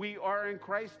who we are in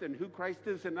Christ and who Christ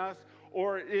is in us?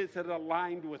 or is it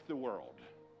aligned with the world?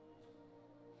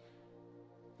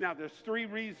 Now, there's 3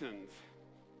 reasons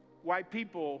why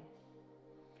people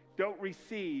don't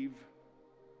receive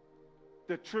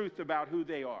the truth about who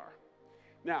they are.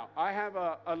 Now, I have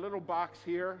a little box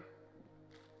here,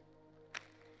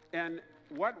 and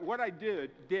what I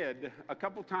did a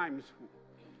couple times,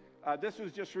 this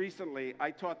was just recently,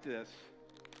 I taught this.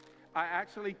 I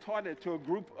actually taught it to a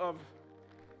group of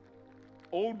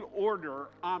old order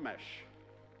Amish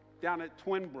down at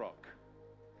Twinbrook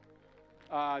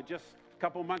just a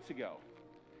couple months ago.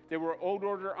 They were old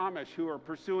order Amish who are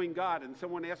pursuing God, and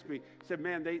someone asked me, said,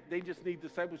 man, they just need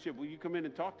discipleship. Will you come in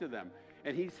and talk to them?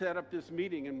 And he set up this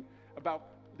meeting, and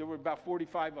there were about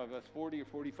 45 of us, 40 or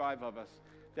 45 of us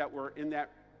that were in that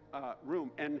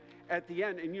room. And at the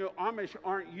end, and Amish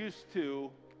aren't used to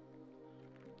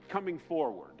coming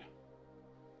forward,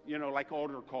 like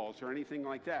altar calls or anything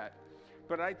like that.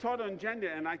 But I taught on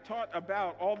Jenga, and I taught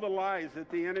about all the lies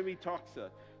that the enemy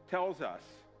tells us.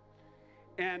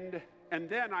 And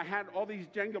then I had all these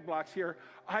Jenga blocks here.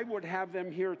 I would have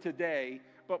them here today,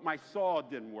 but my saw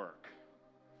didn't work.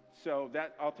 So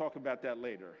I'll talk about that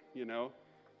later, I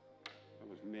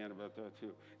was mad about that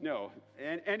too. No,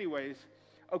 and anyways,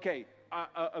 okay,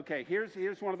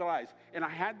 here's one of the lies. And I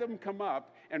had them come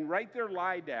up and write their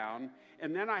lie down,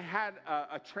 and then I had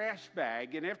a trash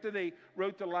bag, and after they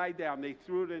wrote the lie down, they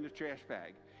threw it in the trash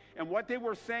bag. And what they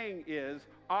were saying is,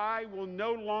 I will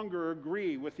no longer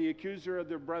agree with the accuser of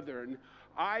their brethren.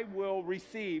 I will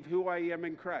receive who I am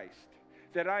in Christ,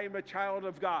 that I am a child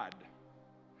of God,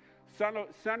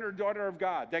 son or daughter of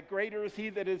God, that greater is he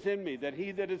that is in me than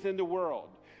he that is in the world,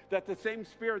 that the same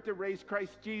Spirit that raised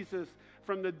Christ Jesus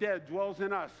from the dead dwells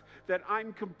in us, that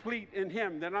I'm complete in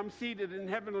him, that I'm seated in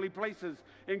heavenly places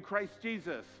in Christ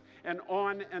Jesus, and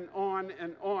on and on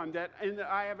and on, that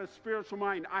I have a spiritual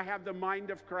mind. I have the mind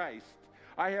of Christ.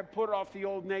 I have put off the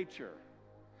old nature.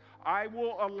 I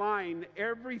will align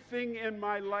everything in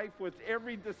my life with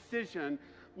every decision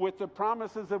with the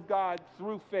promises of God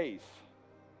through faith.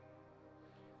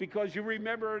 Because you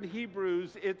remember in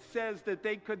Hebrews, it says that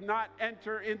they could not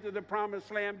enter into the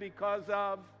promised land because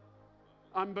of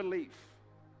unbelief.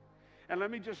 And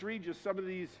let me just read you some of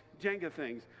these Jenga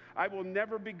things. I will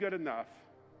never be good enough.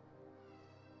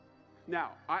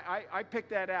 Now, I picked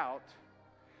that out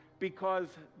because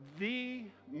the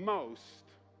most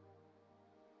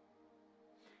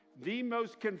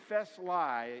confessed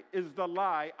lie is the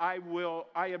lie, I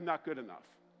am not good enough.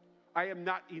 I am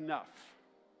not enough.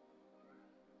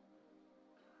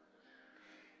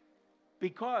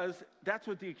 Because that's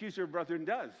what the accuser of brethren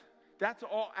does. That's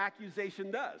all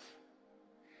accusation does.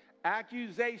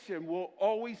 Accusation will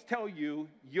always tell you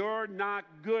you're not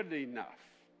good enough.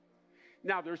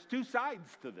 Now, there's 2 sides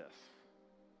to this.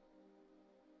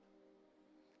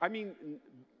 I mean,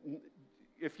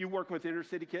 if you work with inner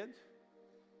city kids,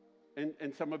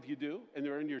 and some of you do, and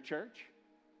they're in your church,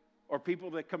 or people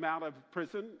that come out of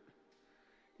prison,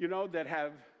 that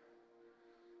have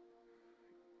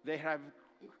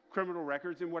criminal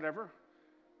records and whatever,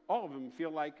 all of them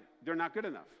feel like they're not good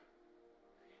enough.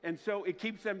 And so it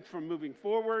keeps them from moving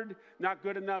forward. Not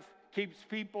good enough keeps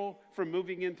people from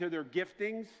moving into their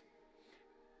giftings.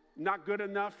 Not good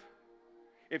enough.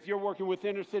 If you're working with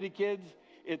inner city kids,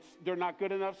 they're not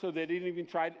good enough, so they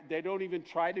don't even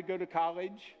try to go to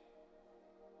college.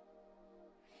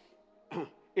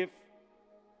 If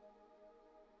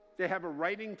they have a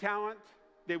writing talent,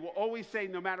 they will always say,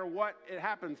 no matter what it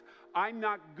happens, I'm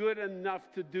not good enough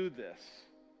to do this.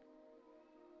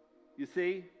 You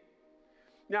see?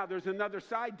 Now, there's another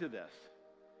side to this.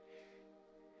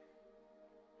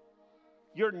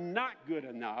 You're not good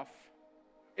enough.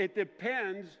 It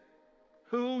depends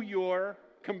who you're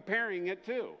comparing it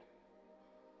to.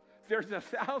 There's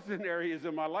 1,000 areas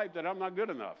in my life that I'm not good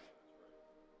enough.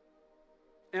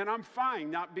 And I'm fine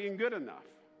not being good enough.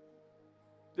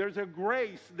 There's a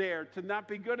grace there to not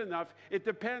be good enough. It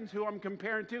depends who I'm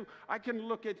comparing to. I can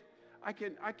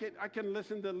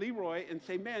listen to Leroy and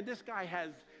say, man, this guy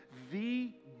has the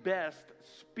best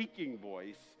speaking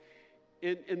voice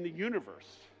in the universe.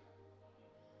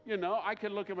 I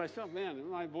can look at myself, man,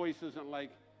 my voice isn't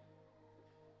like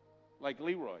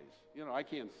Leroy's. I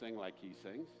can't sing like he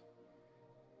sings.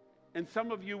 And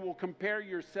some of you will compare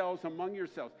yourselves among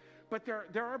yourselves. But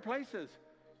there are places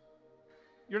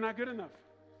you're not good enough.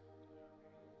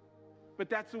 But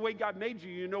that's the way God made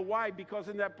you. You know why? Because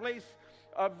in that place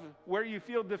of where you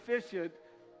feel deficient,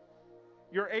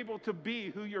 you're able to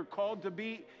be who you're called to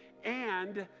be.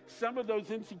 And some of those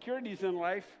insecurities in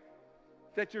life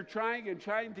that you're trying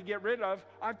to get rid of,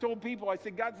 I've told people, I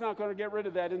said, God's not going to get rid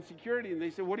of that insecurity. And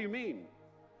they said, what do you mean?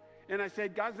 And I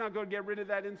said, God's not going to get rid of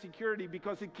that insecurity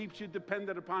because it keeps you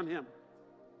dependent upon him.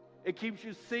 It keeps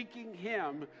you seeking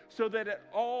him so that at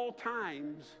all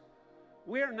times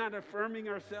we are not affirming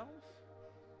ourselves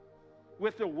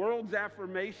with the world's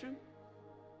affirmation.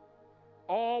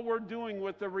 All we're doing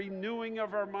with the renewing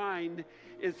of our mind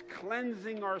is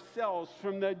cleansing ourselves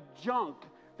from the junk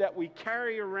that we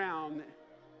carry around.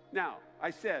 Now, I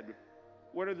said,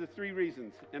 what are the 3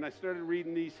 reasons? And I started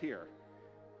reading these here.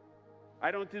 I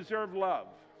don't deserve love.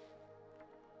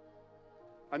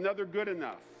 Another good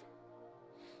enough.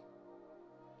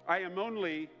 I am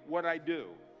only what I do.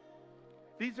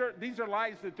 These are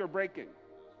lies that they're breaking.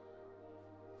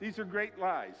 These are great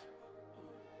lies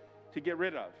to get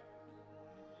rid of.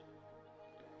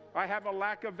 I have a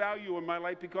lack of value in my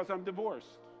life because I'm divorced.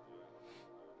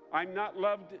 I'm not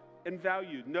loved and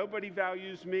valued. Nobody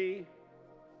values me.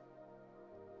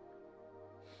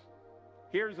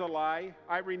 Here's a lie.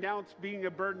 I renounce being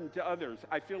a burden to others.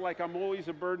 I feel like I'm always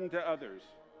a burden to others.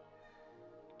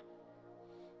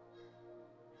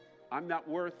 I'm not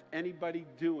worth anybody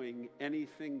doing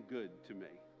anything good to me.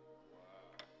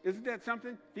 Isn't that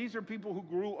something? These are people who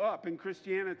grew up in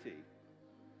Christianity.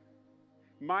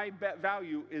 My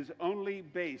value is only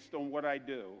based on what I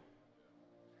do.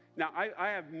 Now, I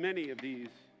have many of these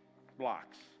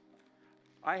blocks.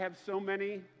 I have so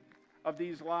many of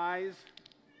these lies.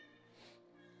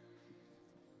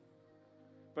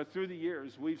 But through the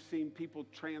years, we've seen people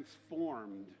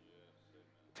transformed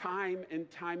time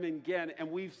and time again, and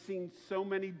we've seen so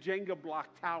many Jenga block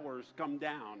towers come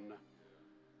down.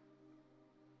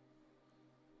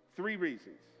 3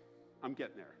 reasons. I'm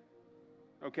getting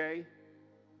there. Okay?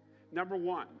 Number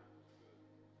 1.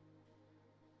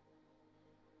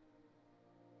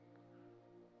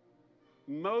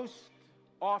 Most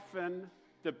often,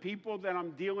 the people that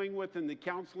I'm dealing with in the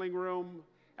counseling room,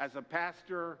 as a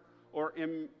pastor, or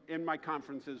in my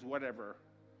conferences, whatever,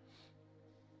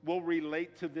 will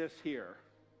relate to this here.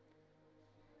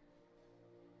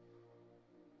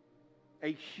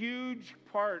 A huge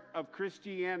part of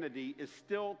Christianity is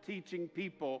still teaching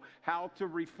people how to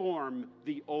reform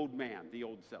the old man, the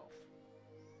old self.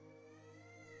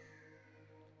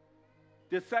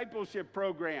 Discipleship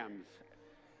programs,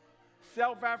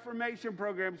 self-affirmation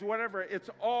programs, whatever, it's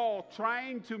all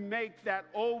trying to make that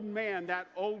old man, that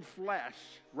old flesh,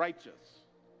 righteous.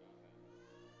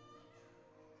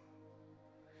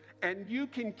 And you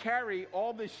can carry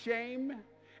all the shame,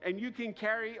 and you can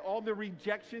carry all the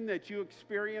rejection that you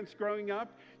experienced growing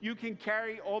up. You can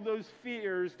carry all those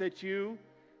fears that you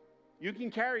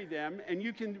can carry them, and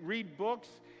you can read books,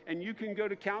 and you can go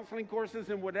to counseling courses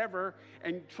and whatever,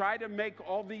 and try to make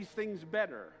all these things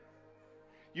better.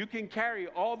 You can carry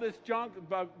all this junk,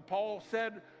 but Paul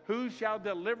said, who shall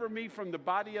deliver me from the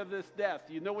body of this death?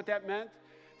 You know what that meant?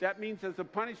 That means as a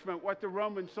punishment, what the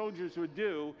Roman soldiers would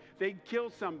do, they'd kill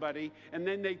somebody, and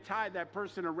then they'd tie that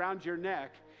person around your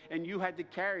neck, and you had to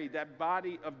carry that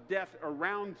body of death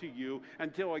around to you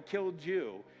until it killed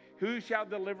you. Who shall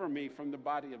deliver me from the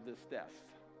body of this death?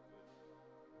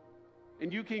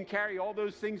 And you can carry all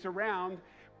those things around,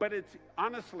 but it's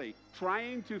honestly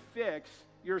trying to fix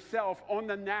yourself on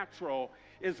the natural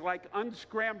is like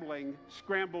unscrambling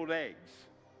scrambled eggs.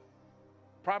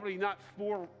 Probably not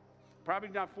 4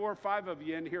 or 5 of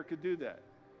you in here could do that.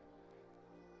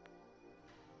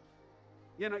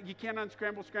 You know, you can't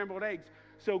unscramble scrambled eggs.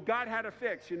 So God had a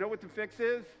fix. You know what the fix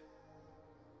is?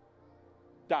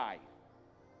 Die.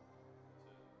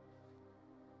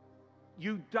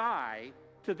 You die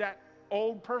to that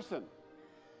old person.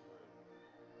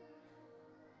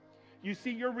 You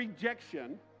see, your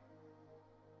rejection,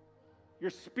 your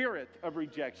spirit of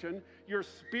rejection, your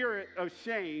spirit of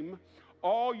shame,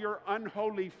 all your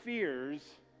unholy fears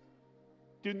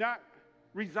do not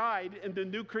reside in the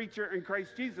new creature in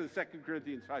Christ Jesus, 2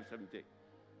 Corinthians 5:17.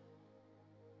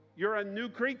 You're a new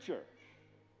creature.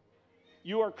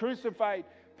 You are crucified.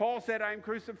 Paul said, I am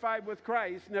crucified with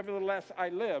Christ, nevertheless I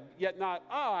live. Yet not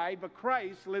I, but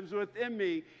Christ lives within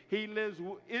me. He lives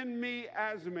in me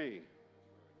as me.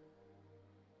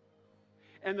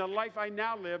 And the life I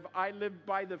now live, I live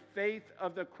by the faith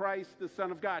of the Christ, the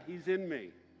Son of God. He's in me.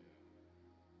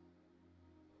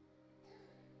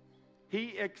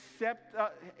 He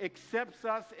accepts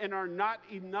us in our not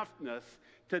enoughness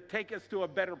to take us to a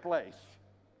better place.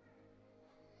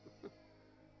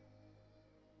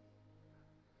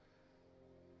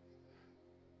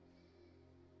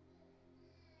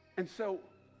 And so,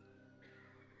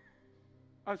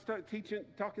 I was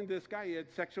talking to this guy. He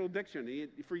had sexual addiction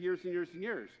for years and years and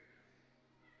years.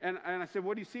 And I said,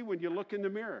 what do you see when you look in the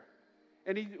mirror?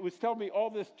 And he was telling me all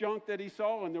this junk that he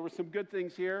saw, and there were some good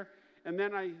things here. And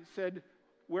then I said,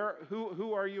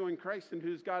 who are you in Christ and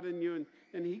who's God in you?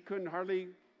 And he couldn't hardly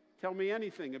tell me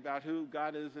anything about who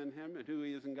God is in him and who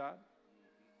he is in God.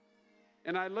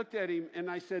 And I looked at him and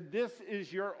I said, this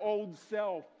is your old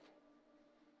self.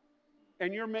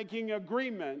 And you're making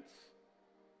agreements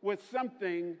with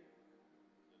something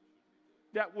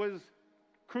that was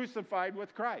crucified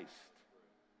with Christ.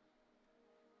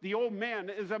 The old man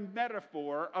is a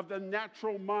metaphor of the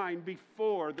natural mind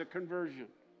before the conversion.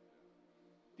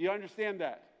 Do you understand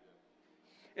that?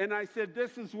 And I said,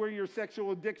 this is where your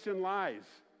sexual addiction lies.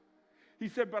 He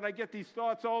said, but I get these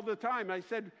thoughts all the time. I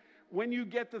said, when you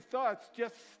get the thoughts,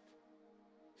 just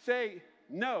say,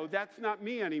 no, that's not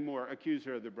me anymore,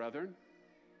 accuser of the brethren.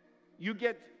 You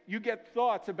get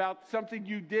thoughts about something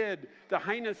you did, the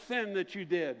heinous sin that you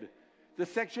did, the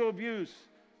sexual abuse,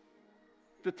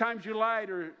 the times you lied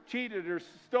or cheated or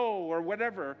stole or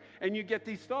whatever, and you get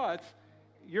these thoughts,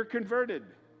 you're converted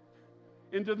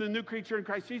into the new creature in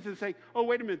Christ Jesus. Say, oh,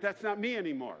 wait a minute, that's not me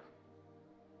anymore.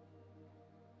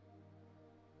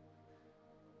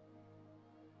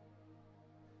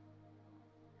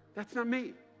 That's not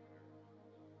me.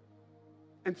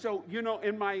 And so,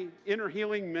 in my inner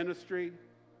healing ministry,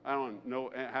 I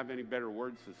don't have any better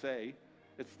words to say.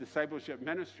 It's discipleship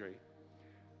ministry.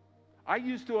 I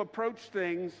used to approach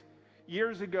things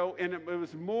years ago, and it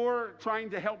was more trying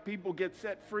to help people get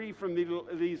set free from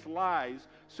these lies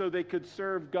so they could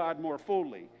serve God more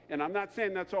fully. And I'm not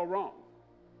saying that's all wrong.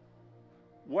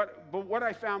 But what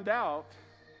I found out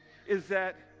is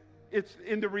that it's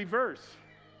in the reverse.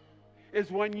 Is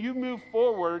when you move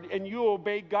forward and you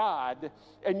obey God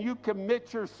and you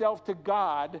commit yourself to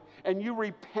God and you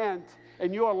repent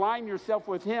and you align yourself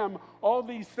with him, all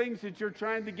these things that you're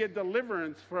trying to get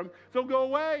deliverance from, they'll go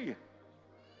away.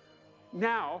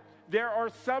 Now, there are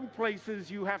some places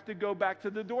you have to go back to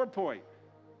the door point.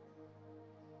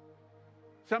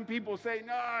 Some people say,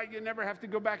 no, you never have to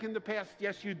go back in the past.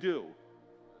 Yes, you do.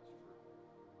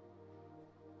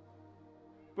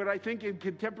 But I think in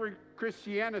contemporary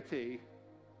Christianity,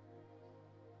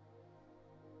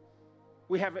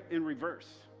 we have it in reverse.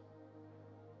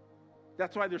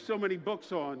 That's why there's so many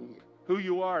books on who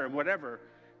you are and whatever,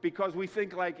 because we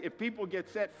think like if people get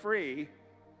set free,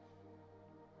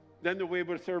 then they'll be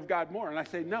able to serve God more. And I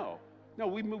say, no,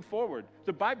 we move forward.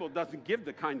 The Bible doesn't give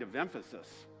the kind of emphasis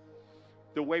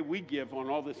the way we give on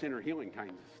all this inner healing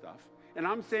kinds of stuff. And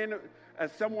I'm saying it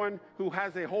as someone who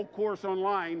has a whole course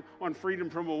online on freedom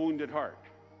from a wounded heart.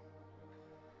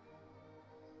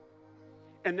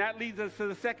 And that leads us to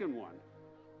the second one,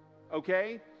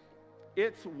 okay?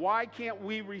 It's why can't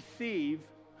we receive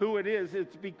who it is?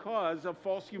 It's because of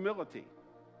false humility.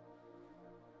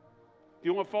 Do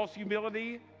you want false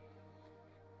humility?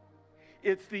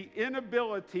 It's the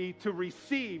inability to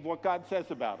receive what God says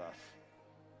about us.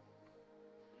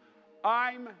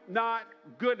 I'm not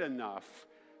good enough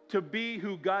to be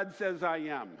who God says I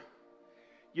am.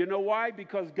 You know why?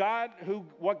 Because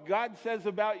what God says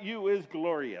about you is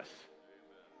glorious.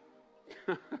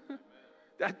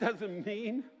 That doesn't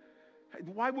mean,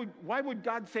 why would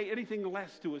God say anything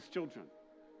less to his children?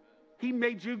 He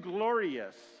made you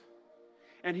glorious.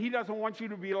 And he doesn't want you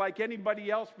to be like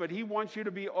anybody else, but he wants you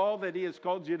to be all that he has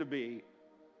called you to be.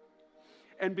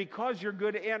 And because you're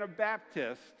good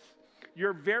Anabaptists,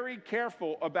 you're very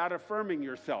careful about affirming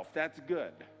yourself. That's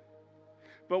good.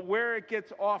 But where it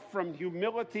gets off from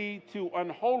humility to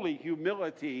unholy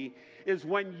humility is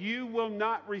when you will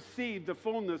not receive the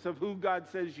fullness of who God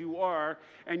says you are,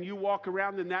 and you walk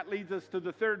around, and that leads us to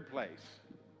the third place.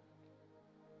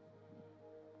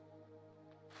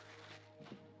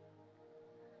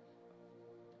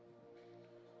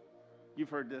 You've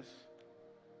heard this.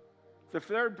 The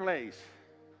third place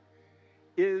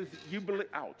is you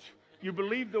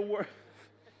believe the word.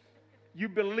 You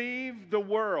believe the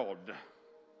world.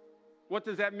 What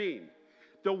does that mean?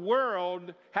 The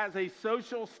world has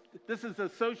this is a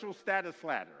social status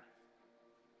ladder.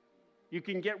 You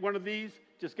can get one of these,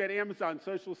 just get Amazon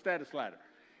social status ladder.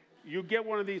 You get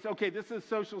one of these, okay, this is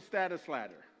social status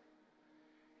ladder.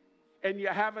 And you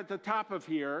have at the top of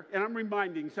here, and I'm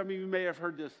reminding, some of you may have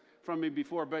heard this from me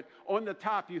before, but on the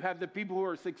top you have the people who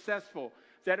are successful,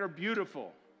 that are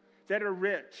beautiful, that are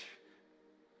rich.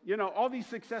 You know, all these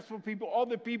successful people, all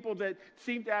the people that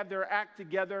seem to have their act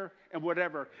together and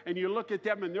whatever. And you look at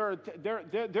them and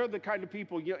they're the kind of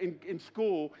people, in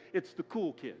school, it's the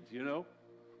cool kids, you know?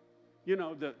 You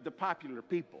know, the popular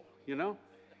people, you know?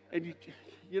 And,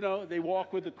 they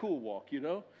walk with a cool walk,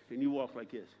 and you walk like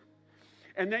this.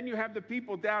 And then you have the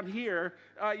people down here,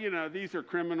 these are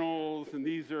criminals and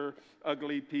these are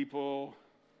ugly people.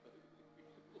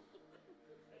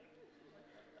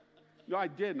 No, I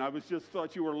didn't. I was just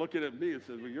thought you were looking at me and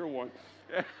said, well, you're one.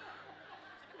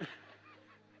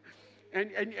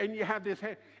 and you have this,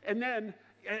 and then,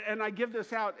 and I give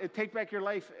this out at Take Back Your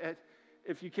Life.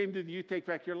 If you came to the Youth Take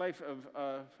Back Your Life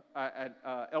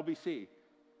at LBC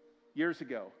years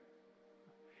ago.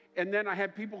 And then I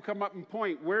had people come up and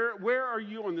point, where are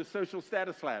you on the social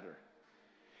status ladder?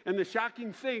 And the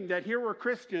shocking thing that here were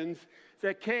Christians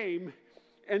that came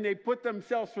and they put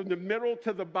themselves from the middle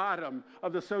to the bottom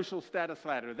of the social status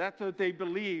ladder. That's what they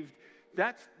believed.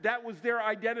 That was their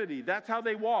identity. That's how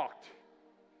they walked.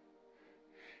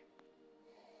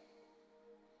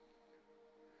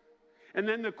 And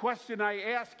then the question I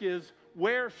ask is,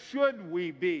 where should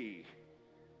we be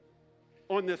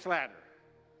on this ladder?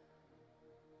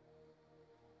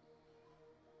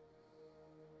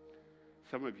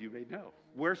 Some of you may know.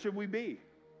 Where should we be?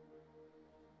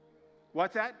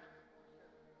 What's that?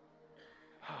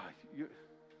 Oh,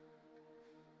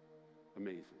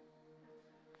 amazing.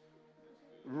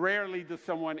 Rarely does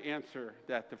someone answer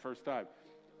that the first time.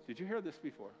 Did you hear this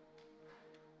before?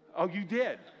 Oh, you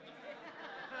did.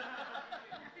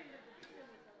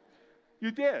 You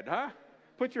did, huh?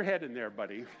 Put your head in there,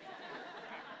 buddy.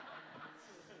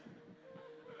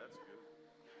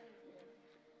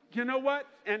 You know what?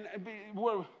 And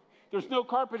well, there's no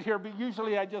carpet here, but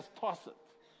usually I just toss it.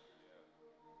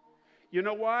 You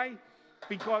know why?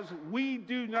 Because we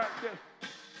do not...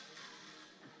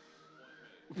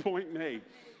 Point made.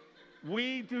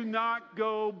 We do not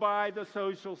go by the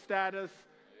social status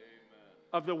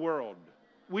of the world.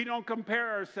 We don't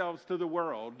compare ourselves to the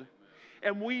world.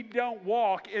 And we don't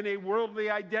walk in a worldly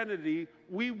identity.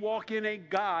 We walk in a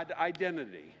God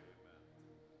identity.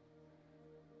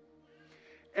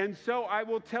 And so I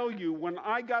will tell you, when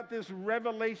I got this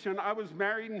revelation, I was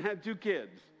married and had 2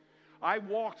 kids. I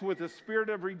walked with a spirit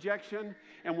of rejection.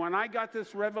 And when I got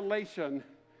this revelation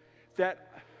that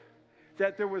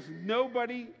there was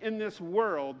nobody in this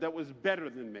world that was better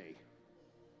than me.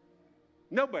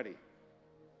 Nobody.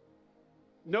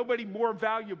 Nobody more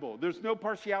valuable. There's no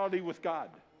partiality with God.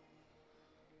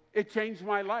 It changed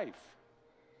my life.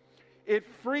 It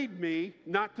freed me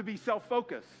not to be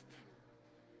self-focused.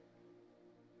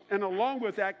 And along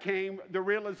with that came the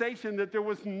realization that there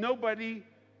was nobody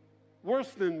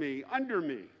worse than me, under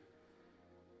me.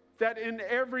 That in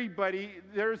everybody,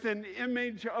 there's an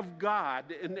image of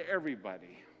God in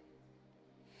everybody.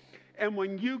 And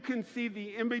when you can see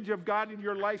the image of God in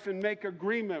your life and make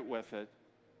agreement with it,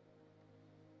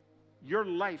 your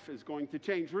life is going to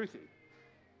change. Ruthie.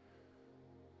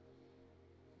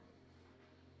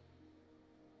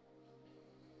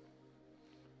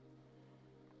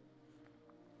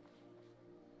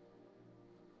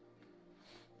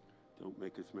 Don't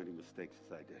make as many mistakes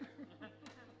as I did.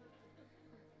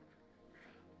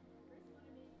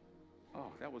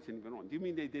 Oh, that wasn't even on. Do you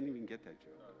mean they didn't even get that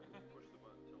joke?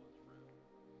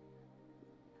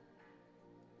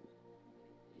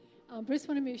 Bruce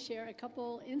wanted me to share a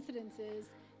couple incidences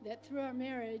that through our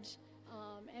marriage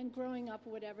and growing up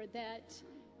or whatever, that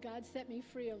God set me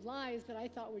free of lies that I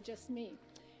thought were just me.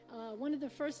 One of the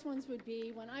first ones would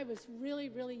be when I was really,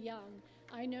 really young.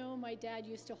 I know my dad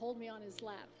used to hold me on his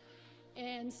lap.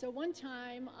 And so one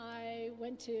time I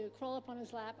went to crawl up on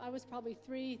his lap. I was probably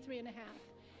 3 and a half.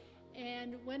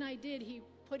 And when I did, he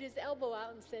put his elbow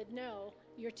out and said, "No,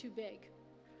 you're too big."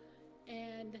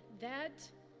 And that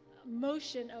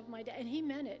motion of my dad, and he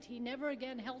meant it. He never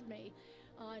again held me,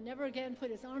 never again put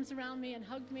his arms around me and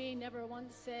hugged me, never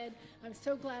once said, "I'm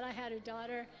so glad I had a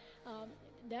daughter."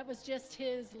 That was just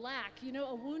his lack. You know,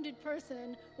 a wounded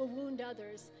person will wound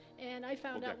others. And I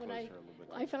found out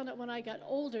when I got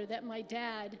older that my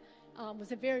dad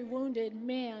was a very wounded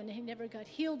man. He never got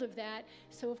healed of that.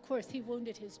 So, of course, he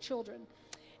wounded his children.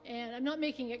 And I'm not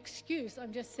making an excuse.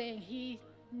 I'm just saying he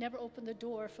never opened the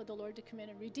door for the Lord to come in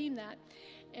and redeem that.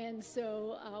 And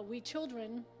so we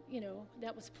children, you know,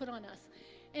 that was put on us.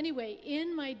 Anyway,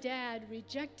 in my dad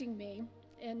rejecting me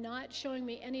and not showing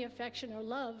me any affection or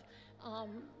love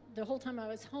the whole time I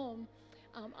was home,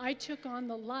 I took on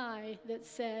the lie that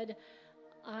said,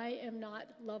 I am not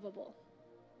lovable.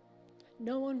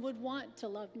 No one would want to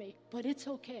love me, but it's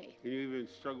okay. You even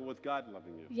struggle with God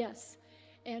loving you. Yes.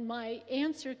 And my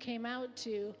answer came out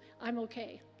to, I'm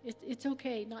okay. It's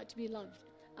okay not to be loved.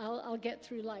 I'll get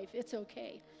through life. It's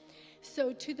okay.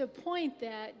 So to the point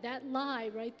that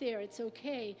lie right there, it's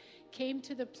okay, came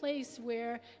to the place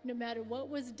where no matter what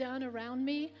was done around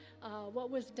me,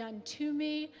 what was done to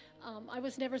me, I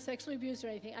was never sexually abused or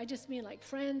anything. I just mean like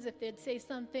friends, if they'd say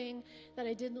something that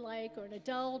I didn't like, or an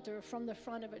adult, or from the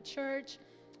front of a church,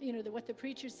 what the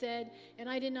preacher said, and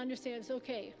I didn't understand. It's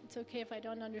okay. It's okay if I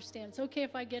don't understand. It's okay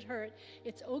if I get hurt.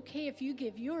 It's okay if you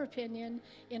give your opinion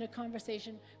in a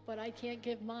conversation, but I can't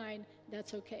give mine.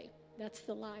 That's okay. That's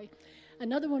the lie.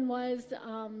 Another one was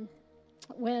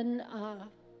when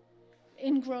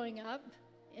in growing up,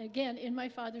 again, in my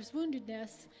father's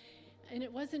woundedness, and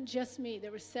it wasn't just me.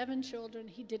 There were 7 children.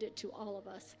 He did it to all of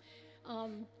us.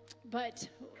 But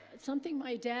something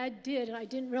my dad did, and I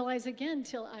didn't realize again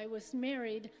till I was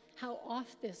married how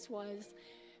off this was.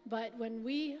 But when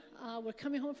we were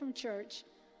coming home from church,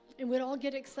 and we'd all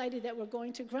get excited that we're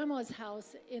going to Grandma's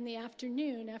house in the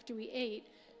afternoon after we ate,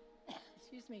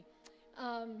 excuse me,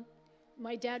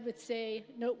 my dad would say,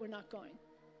 "No, we're not going."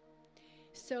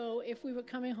 So if we were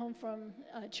coming home from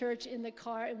church in the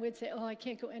car and we'd say, "Oh, I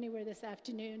can't go anywhere this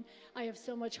afternoon. I have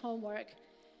so much homework,"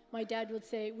 my dad would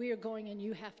say, "We are going and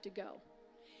you have to go."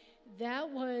 That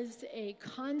was a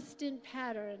constant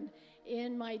pattern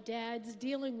in my dad's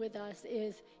dealing with us,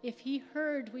 is if he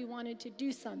heard we wanted to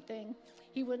do something,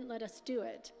 he wouldn't let us do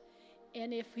it.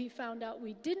 And if he found out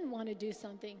we didn't want to do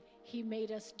something, he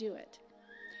made us do it.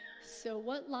 So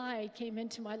what lie came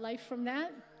into my life from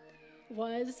that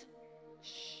was,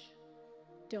 shh,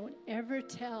 don't ever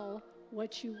tell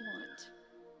what you want.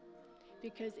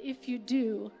 Because if you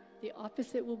do, the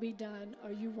opposite will be done,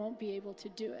 or you won't be able to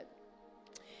do it.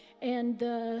 And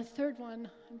the third one,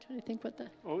 I'm trying to think what the...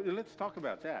 Oh, let's talk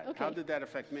about that. Okay. How did that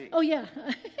affect me? Oh, yeah.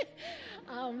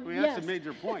 I mean, yes. that's a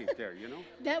major point there,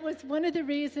 That was one of the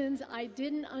reasons I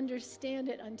didn't understand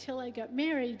it until I got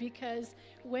married, because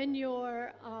when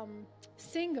you're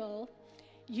single,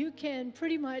 you can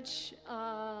pretty much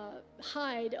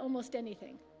hide almost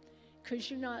anything,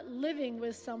 because you're not living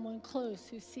with someone close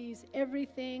who sees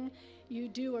everything you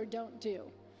do or don't do.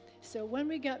 So when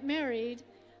we got married,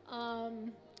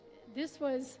 this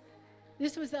was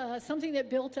something that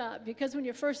built up, because when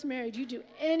you're first married, you do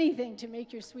anything to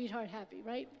make your sweetheart happy,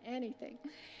 right? Anything.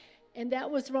 And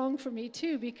that was wrong for me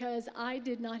too, because I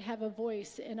did not have a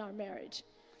voice in our marriage.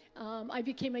 I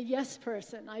became a yes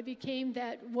person. I became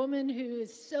that woman who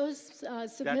is so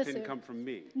submissive. That didn't come from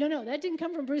me. No, that didn't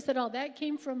come from Bruce at all. That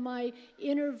came from my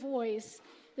inner voice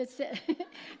that said,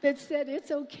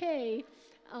 it's okay.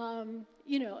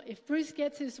 If Bruce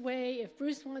gets his way, if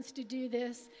Bruce wants to do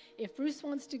this, if Bruce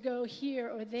wants to go here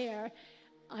or there,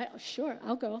 sure,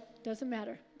 I'll go. Doesn't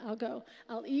matter. I'll go.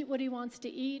 I'll eat what he wants to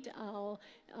eat. I'll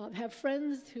have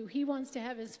friends who he wants to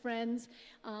have as friends.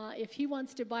 If he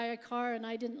wants to buy a car and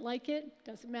I didn't like it,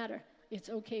 doesn't matter. It's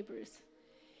okay, Bruce.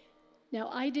 Now,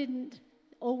 I didn't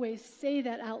always say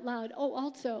that out loud. Oh,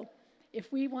 also,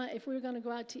 if we were going to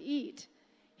go out to eat,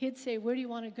 he'd say, "Where do you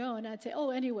want to go?" And I'd say, "Oh,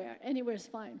 anywhere. Anywhere's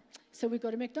fine." So we go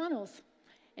to McDonald's,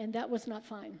 and that was not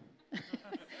fine.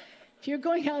 If you're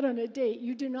going out on a date,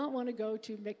 you do not want to go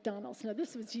to McDonald's. Now,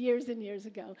 this was years and years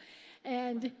ago.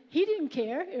 And he didn't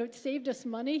care. It saved us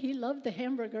money. He loved the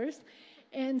hamburgers.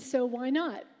 And so why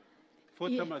not?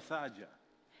 Foot massage.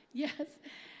 Yes.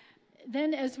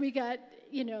 Then as we got,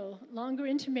 longer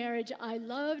into marriage, I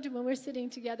loved, when we're sitting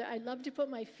together, I loved to put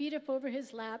my feet up over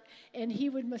his lap, and he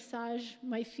would massage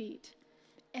my feet.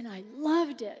 And I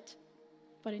loved it.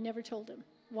 But I never told him.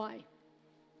 Why?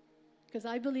 Because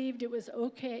I believed it was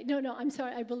okay. No, I'm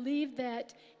sorry. I believed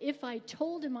that if I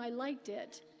told him I liked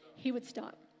it, he would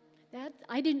stop.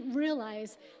 I didn't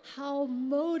realize how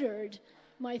motored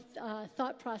my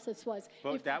thought process was.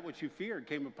 But that which you feared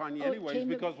came upon you anyways,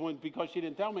 because she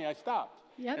didn't tell me, I stopped.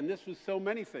 Yep. And this was so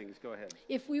many things. Go ahead.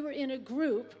 If we were in a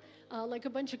group, like a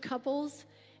bunch of couples,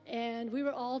 and we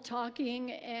were all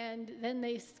talking, and then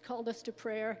they called us to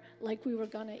prayer like we were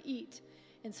going to eat.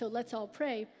 And so let's all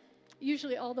pray.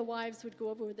 Usually all the wives would go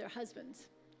over with their husbands.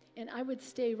 And I would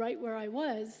stay right where I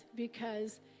was,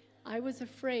 because I was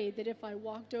afraid that if I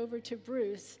walked over to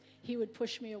Bruce, he would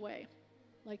push me away,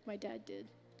 like my dad did.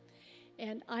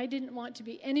 And I didn't want to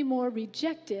be any more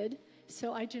rejected,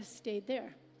 so I just stayed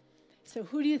there. So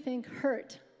who do you think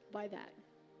hurt by that?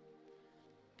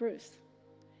 Bruce.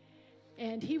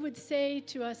 And he would say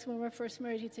to us when we were first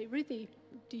married, he'd say, "Ruthie,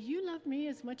 do you love me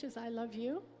as much as I love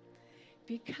you?"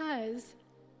 Because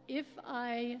if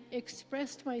I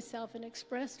expressed myself and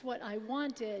expressed what I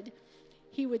wanted,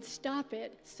 he would stop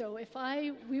it. So if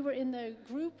we were in the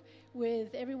group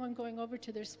with everyone going over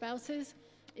to their spouses,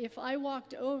 if I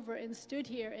walked over and stood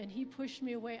here and he pushed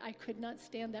me away, I could not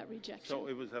stand that rejection. So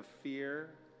it was a fear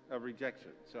of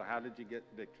rejection. So how did you get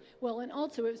victory? Well, and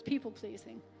also it was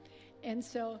people-pleasing. And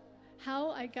so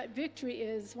how I got victory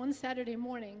is one Saturday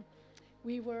morning,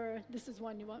 this is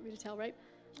one you want me to tell, right?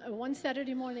 One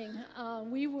Saturday morning,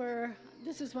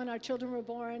 this is when our children were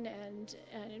born and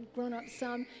grown up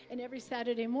some, and every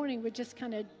Saturday morning we'd just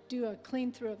kind of do a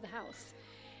clean through of the house.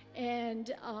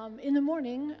 And in the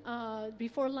morning,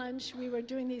 before lunch, we were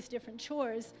doing these different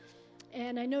chores,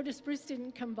 and I noticed Bruce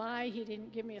didn't come by. He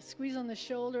didn't give me a squeeze on the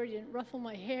shoulder. He didn't ruffle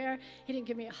my hair. He didn't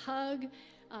give me a hug.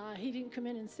 He didn't come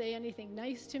in and say anything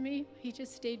nice to me. He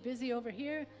just stayed busy over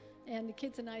here, and the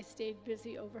kids and I stayed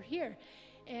busy over here.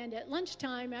 And at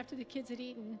lunchtime, after the kids had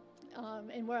eaten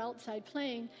and were outside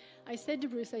playing, I said to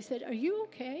Bruce, I said, "Are you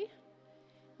okay?"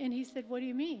 And he said, "What do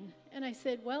you mean?" And I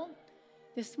said, "Well,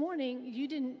 this morning you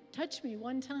didn't touch me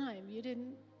one time. You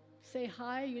didn't say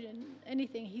hi. You didn't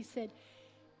anything." He said,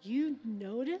 "You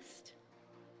noticed?"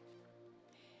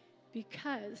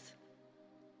 Because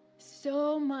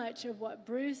so much of what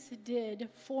Bruce did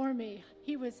for me,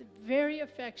 he was very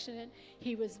affectionate,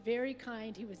 he was very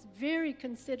kind, he was very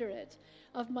considerate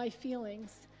of my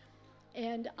feelings,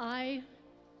 and I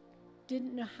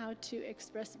didn't know how to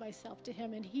express myself to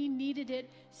him, and he needed it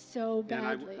so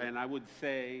badly. And I would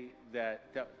say that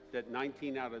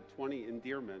 19 out of 20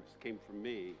 endearments came from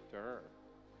me to her.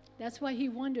 That's why he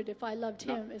wondered if I loved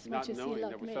him as much as he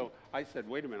loved me. So I said,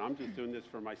 wait a minute, I'm just doing this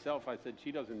for myself. I said,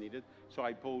 she doesn't need it. So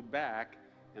I pulled back,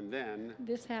 and then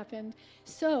this happened.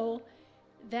 So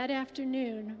that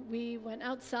afternoon, we went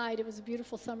outside. It was a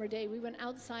beautiful summer day. We went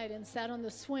outside and sat on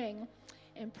the swing,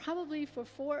 and probably for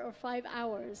 4 or 5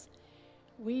 hours,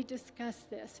 we discussed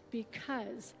this,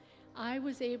 because I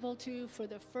was able to, for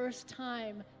the first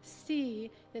time,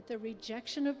 see that the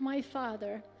rejection of my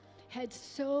father had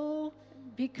so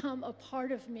become a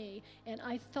part of me, and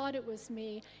I thought it was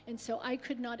me, and so I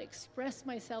could not express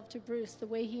myself to Bruce the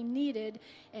way he needed,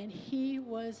 and he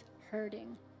was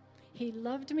hurting. He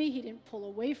loved me, he didn't pull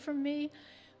away from me,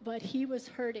 but he was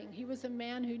hurting. He was a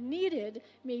man who needed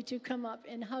me to come up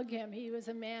and hug him. He was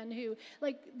a man who,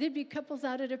 like, there'd be couples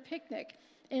out at a picnic,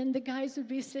 and the guys would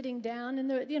be sitting down, and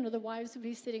the wives would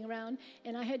be sitting around,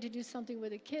 and I had to do something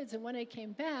with the kids, and when I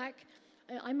came back,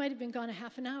 I might have been gone a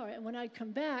half an hour, and when I'd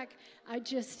come back, I'd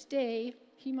just stay.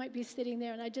 He might be sitting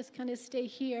there, and I'd just kind of stay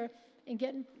here and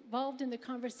get involved in the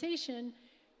conversation,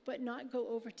 but not go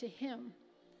over to him.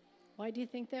 Why do you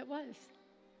think that was?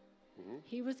 Mm-hmm.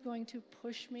 He was going to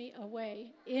push me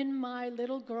away in my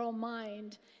little girl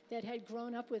mind that had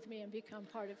grown up with me and become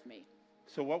part of me.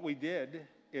 So what we did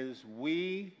is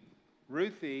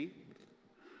Ruthie,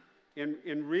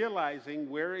 in realizing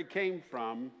where it came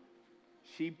from,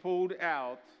 she pulled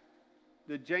out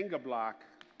the Jenga block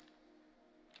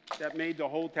that made the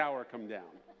whole tower come down.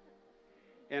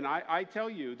 And I tell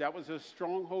you, that was a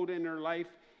stronghold in her life.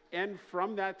 And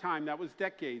from that time, that was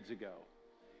decades ago.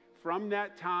 From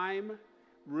that time,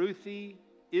 Ruthie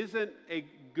isn't a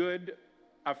good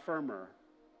affirmer.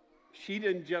 She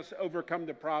didn't just overcome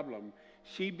the problem.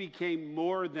 She became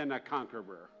more than a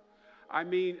conqueror. I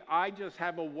mean, I just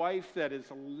have a wife that is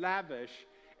lavish,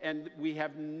 and we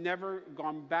have never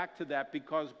gone back to that,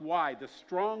 because why? The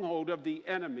stronghold of the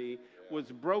enemy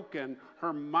was broken.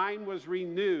 Her mind was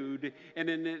renewed, and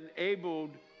it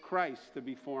enabled Christ to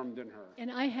be formed in her.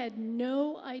 And I had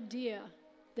no idea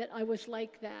that I was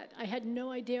like that. I had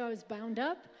no idea I was bound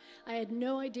up. I had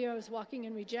no idea I was walking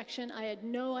in rejection. I had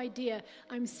no idea.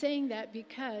 I'm saying that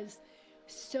because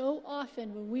so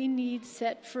often when we need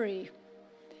set free,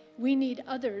 we need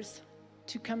others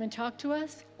to come and talk to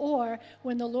us, or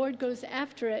when the Lord goes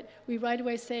after it, we right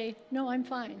away say, "No, I'm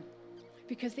fine."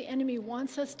 Because the enemy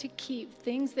wants us to keep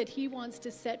things that he wants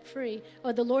to set free,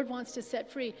 or the Lord wants to set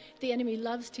free. The enemy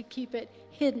loves to keep it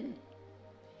hidden.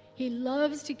 He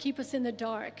loves to keep us in the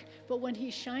dark. But when he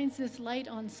shines his light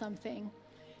on something,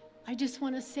 I just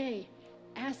want to say,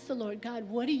 ask the Lord, God,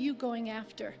 what are you going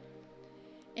after?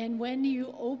 And when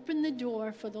you open the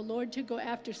door for the Lord to go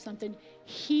after something,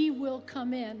 he will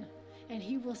come in, and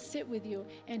he will sit with you,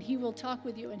 and he will talk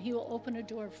with you, and he will open a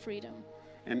door of freedom.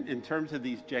 And in terms of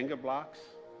these Jenga blocks,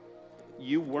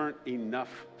 you weren't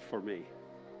enough for me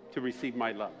to receive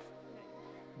my love.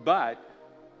 But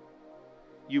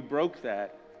you broke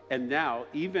that, and now,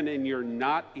 even in your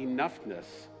not enoughness,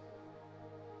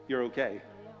 you're okay.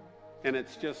 And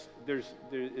it's just,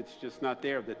 it's just not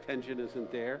there. The tension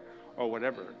isn't there, or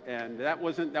whatever. And that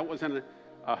wasn't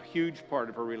a huge part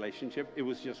of our relationship. It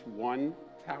was just one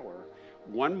tower.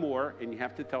 One more, and you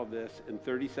have to tell this in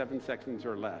 37 seconds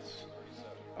or less.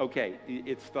 Okay,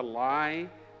 it's the lie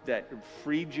that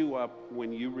freed you up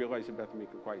when you realized about the meek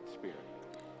and quiet spirit.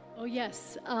 Oh,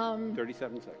 yes.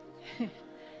 37 seconds.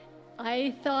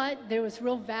 I thought there was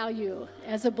real value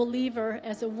as a believer,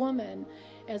 as a woman,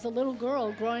 as a little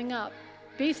girl growing up,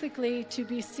 basically to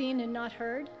be seen and not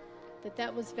heard,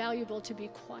 that was valuable, to be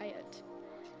quiet.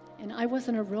 And I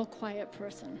wasn't a real quiet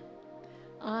person.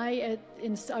 I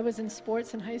was in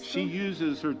sports in high school. She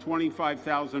uses her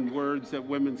 25,000 words that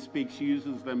women speak. She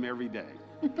uses them every day.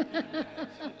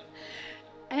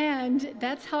 And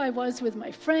that's how I was with my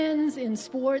friends in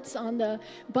sports, on the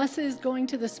buses going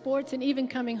to the sports, and even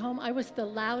coming home. I was the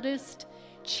loudest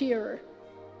cheerer.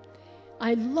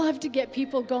 I loved to get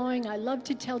people going. I loved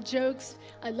to tell jokes.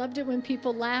 I loved it when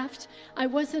people laughed. I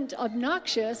wasn't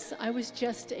obnoxious. I was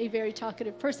just a very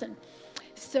talkative person.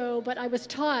 So, but I was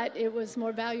taught it was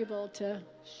more valuable to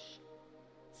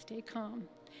stay calm.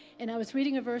 And I was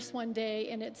reading a verse one day,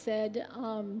 and it said,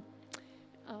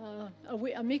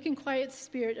 a meek and quiet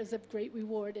spirit is of great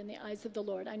reward in the eyes of the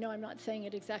Lord. I know I'm not saying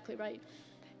it exactly right.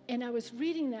 And I was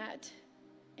reading that,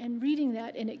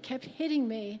 and it kept hitting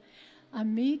me, a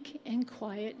meek and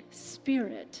quiet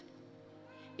spirit.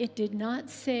 It did not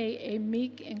say a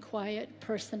meek and quiet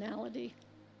personality.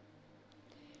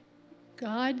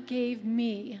 God gave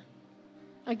me,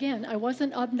 again, I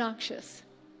wasn't obnoxious.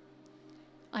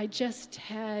 I just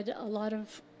had a lot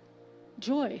of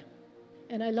joy.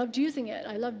 And I loved using it.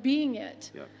 I loved being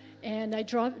it. Yeah. And I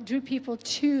drew people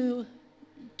to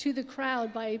the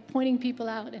crowd by pointing people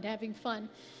out and having fun.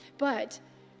 But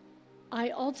I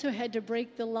also had to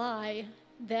break the lie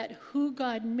that who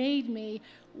God made me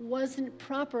wasn't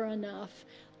proper enough.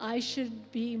 I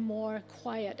should be more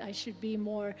quiet. I should be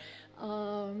more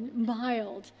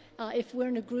mild. If we're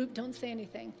in a group, don't say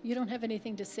anything. You don't have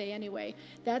anything to say anyway.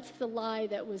 That's the lie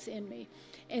that was in me.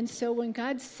 And so when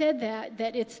God said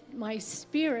that it's my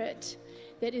spirit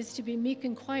that is to be meek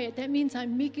and quiet, that means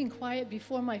I'm meek and quiet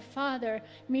before my Father,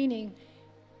 meaning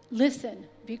listen,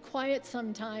 be quiet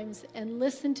sometimes and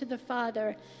listen to the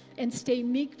Father and stay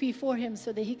meek before him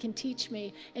so that he can teach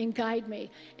me and guide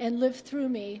me and live through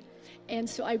me. And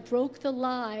so I broke the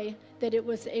lie that it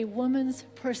was a woman's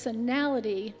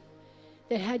personality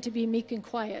that had to be meek and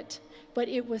quiet, but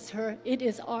it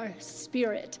is our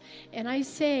spirit. And I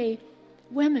say,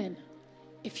 women,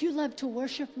 if you love to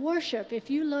worship, worship. If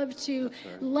you love to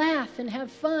laugh and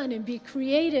have fun and be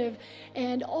creative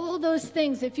and all those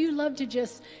things, if you love to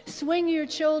just swing your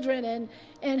children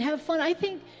and have fun. I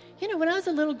think, when I was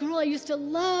a little girl, I used to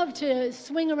love to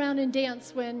swing around and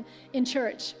dance in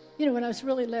church, when I was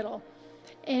really little.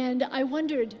 And I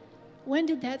wondered, when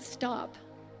did that stop?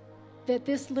 That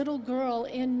this little girl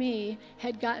in me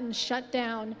had gotten shut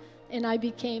down and I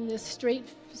became this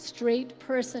straight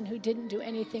person who didn't do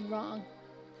anything wrong.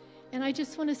 And I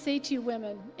just want to say to you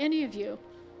women, any of you,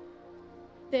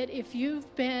 that if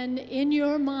you've been in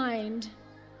your mind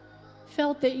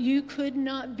felt that you could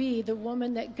not be the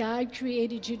woman that God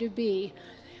created you to be,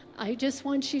 I just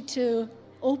want you to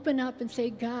open up and say,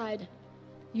 God,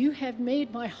 you have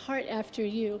made my heart after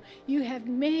you. You have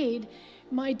made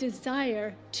my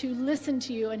desire to listen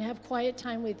to you and have quiet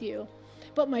time with you.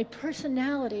 But my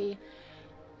personality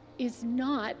is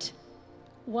not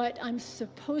what I'm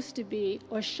supposed to be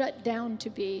or shut down to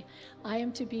be. I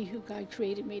am to be who God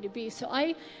created me to be. So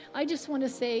I just want to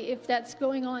say, if that's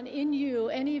going on in you,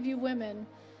 any of you women,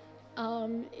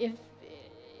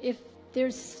 if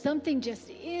there's something just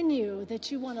in you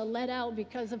that you want to let out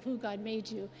because of who God made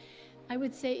you, I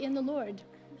would say in the Lord,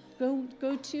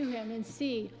 go to him and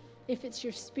see if it's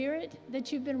your spirit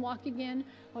that you've been walking in,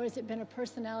 or has it been a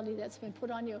personality that's been put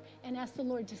on you, and ask the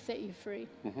Lord to set you free.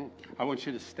 Mm-hmm. I want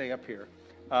you to stay up here.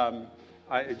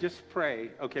 I just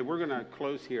pray. Okay, we're going to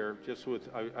close here just with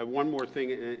one more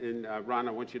thing, and Ron,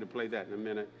 I want you to play that in a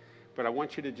minute, but I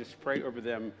want you to just pray over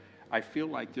them. I feel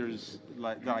like there's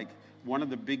like one of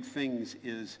the big things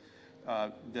is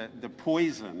the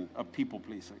poison of people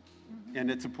pleasing,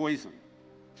 and it's a poison.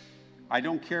 I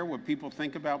don't care what people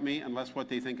think about me unless what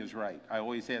they think is right. I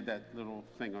always add that little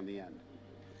thing on the end.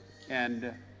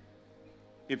 And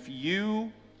if you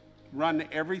run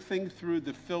everything through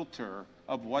the filter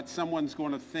of what someone's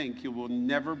going to think, you will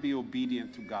never be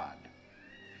obedient to God.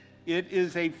 It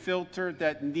is a filter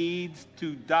that needs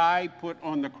to die, put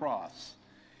on the cross.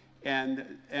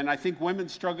 And I think women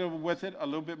struggle with it a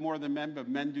little bit more than men, but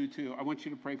men do too. I want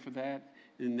you to pray for that.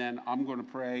 And then I'm going to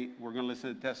pray. We're going to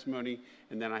listen to testimony.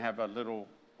 And then I have a little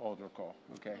altar call.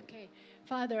 Okay? Okay.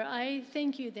 Father, I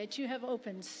thank you that you have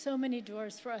opened so many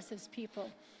doors for us as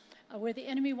people. Where the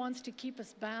enemy wants to keep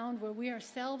us bound, where we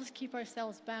ourselves keep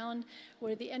ourselves bound,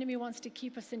 where the enemy wants to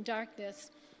keep us in darkness,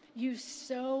 you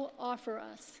so offer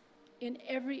us. In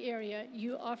every area,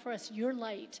 you offer us your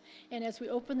light. And as we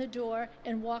open the door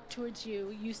and walk towards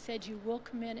you, you said you will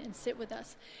come in and sit with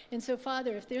us. And so,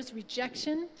 Father, if there's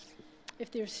rejection, if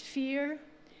there's fear,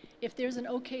 if there's an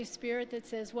okay spirit that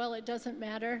says, well, it doesn't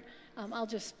matter, I'll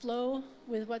just flow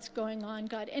with what's going on,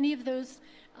 God. Any of those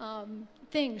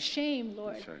things, shame,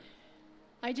 Lord, That's right.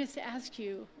 I just ask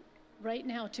you right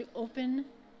now to open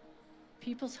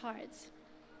people's hearts,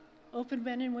 open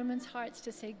men and women's hearts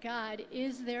to say, God,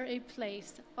 is there a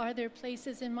place, are there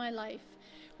places in my life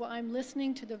where I'm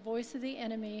listening to the voice of the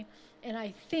enemy and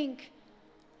I think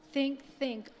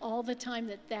all the time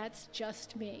that that's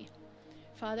just me?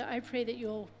 Father, I pray that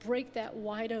you'll break that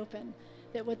wide open,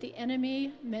 that what the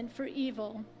enemy meant for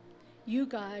evil, you,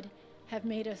 God, have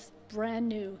made us brand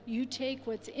new. You take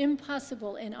what's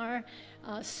impossible in our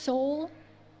soul,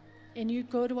 and you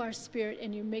go to our spirit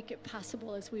and you make it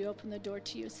possible as we open the door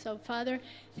to you. So, Father,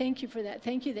 thank you for that.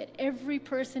 Thank you that every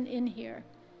person in here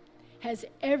has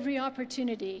every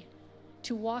opportunity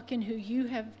to walk in who you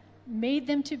have made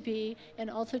them to be, and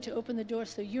also to open the door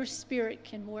so your spirit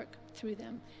can work through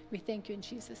them. We thank you in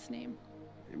Jesus' name.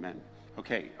 Amen.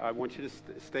 Okay, I want you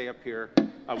to stay up here.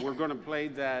 We're going to play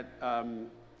that,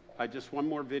 just one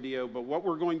more video, but what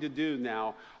we're going to do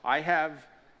now, I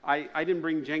didn't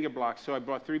bring Jenga blocks, so I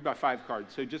brought 3x5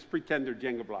 cards, so just pretend they're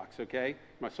Jenga blocks, okay?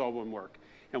 My saw won't work.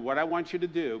 And what I want you to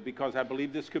do, because I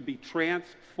believe this could be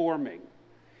transforming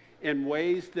in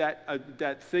ways that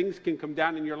that things can come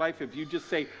down in your life if you just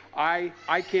say, I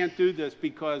can't do this,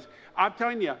 because I'm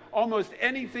telling you, almost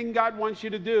anything God wants you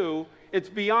to do, it's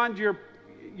beyond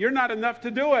you're not enough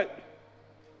to do it.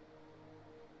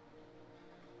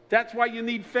 That's why you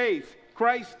need faith.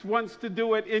 Christ wants to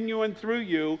do it in you and through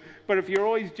you, but if you're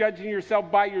always judging yourself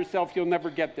by yourself, you'll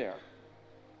never get there.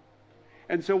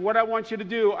 And so what I want you to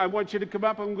do, I want you to come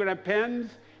up. I'm going to have pens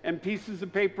and pieces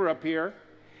of paper up here.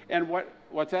 And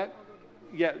what's that?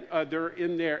 Yeah, they're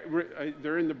in there.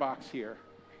 They're in the box here.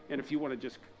 And if you want to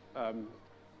just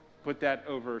put that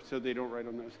over so they don't write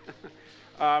on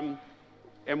those.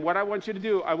 And what I want you to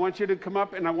do, I want you to come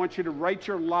up and I want you to write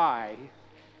your lie.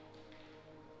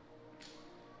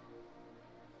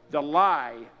 The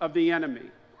lie of the enemy,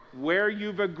 where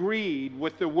you've agreed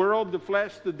with the world, the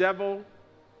flesh, the devil,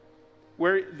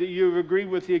 where you've agreed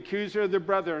with the accuser of the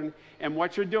brethren, and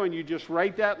what you're doing, you just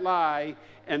write that lie,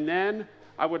 and then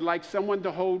I would like someone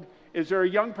to hold. Is there a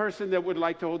young person that would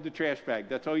like to hold the trash bag?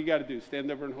 That's all you got to do.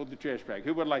 Stand over and hold the trash bag.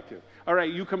 Who would like to? All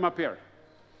right, you come up here.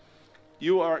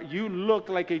 You look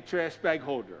like a trash bag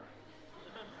holder.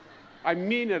 I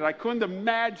mean it. I couldn't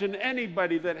imagine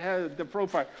anybody that has the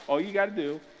profile. All you got to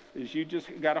do is you just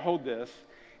got to hold this,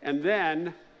 and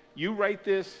then you write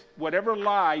this, whatever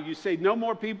lie, you say, no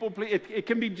more people, please. It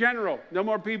can be general. No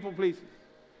more people, please.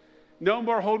 No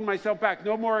more holding myself back.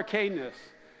 No more okayness.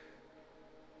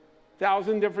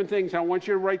 1,000 different things. I want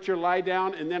you to write your lie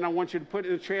down, and then I want you to put it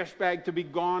in a trash bag to be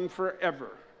gone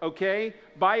forever, okay?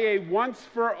 By a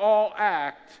once-for-all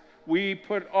act, we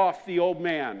put off the old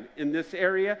man in this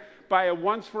area. By a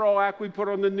once-for-all act, we put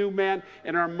on the new man,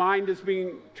 and our mind is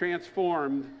being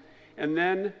transformed. And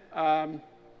then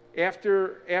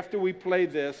after we play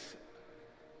this,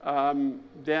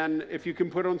 then if you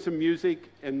can put on some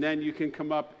music, and then you can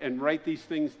come up and write these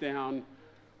things down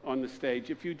on the stage.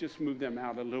 If you just move them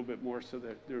out a little bit more so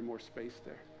that there's more space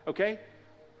there. Okay?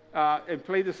 And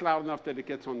play this loud enough that it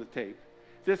gets on the tape.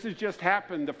 This has just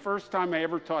happened the first time I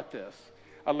ever taught this.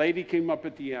 A lady came up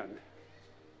at the end.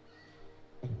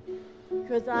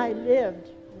 Because I lived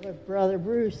what Brother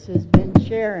Bruce has been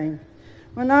sharing.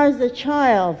 When I was a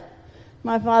child,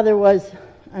 my father was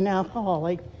an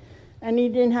alcoholic, and he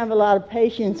didn't have a lot of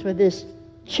patience with his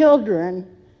children,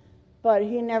 but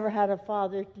he never had a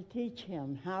father to teach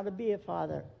him how to be a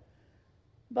father.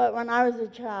 But when I was a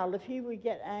child, if he would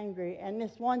get angry, and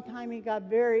this one time he got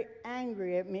very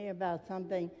angry at me about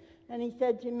something, and he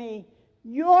said to me,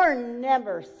 "You're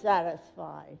never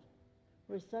satisfied,"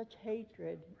 with such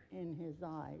hatred in his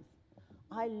eyes.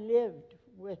 I lived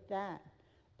with that.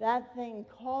 That thing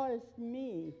caused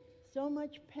me so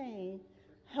much pain,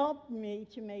 helped me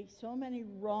to make so many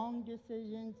wrong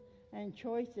decisions and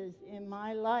choices in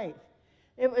my life.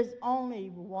 It was only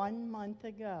 1 month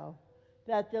ago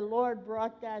that the Lord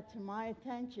brought that to my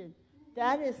attention.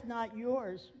 That is not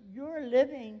yours. You're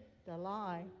living the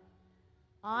lie.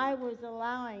 I was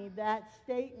allowing that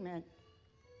statement,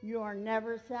 "You are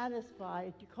never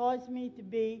satisfied," to cause me to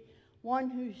be one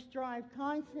who strived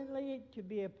constantly to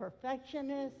be a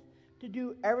perfectionist, to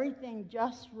do everything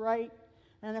just right.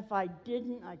 And if I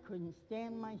didn't, I couldn't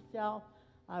stand myself.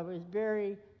 I was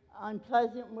very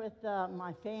unpleasant with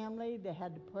my family. They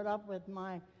had to put up with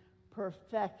my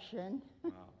perfection.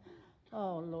 Wow.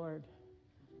 Oh, Lord.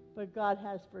 But God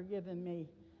has forgiven me.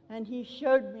 And he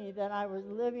showed me that I was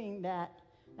living that,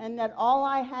 and that all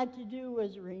I had to do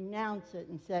was renounce it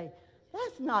and say,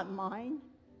 "That's not mine.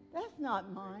 That's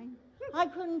not mine. I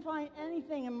couldn't find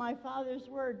anything in my Father's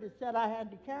word that said I had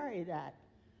to carry that.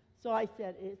 So I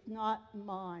said, it's not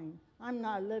mine. I'm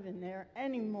not living there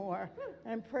anymore.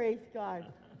 And praise God,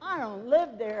 I don't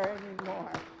live there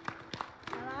anymore.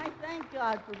 And I thank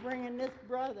God for bringing this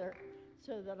brother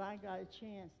so that I got a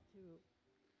chance to.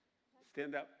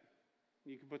 Stand up.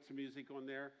 You can put some music on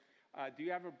there. Do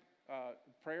you have a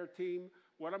prayer team?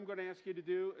 What I'm going to ask you to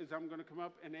do is I'm going to come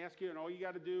up and ask you, and all you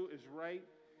got to do is write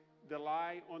the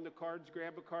lie on the cards.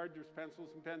 Grab a card. There's pencils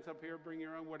and pens up here. Bring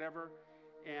your own, whatever.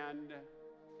 And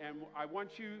I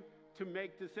want you to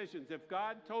make decisions. If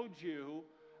God told you,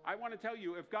 I want to tell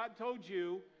you, if God told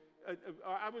you,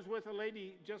 I was with a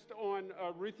lady just on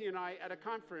Ruthie and I at a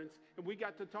conference, and we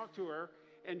got to talk to her,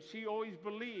 and she always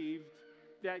believed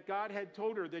that God had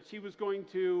told her that she was going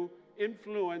to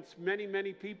influence many,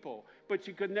 many people, but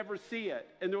she could never see it.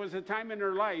 And there was a time in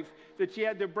her life that she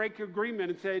had to break agreement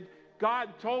and said, God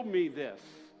told me this.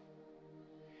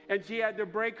 And she had to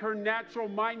break her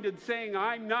natural-minded saying,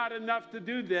 I'm not enough to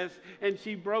do this, and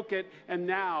she broke it, and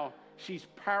now she's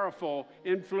powerful,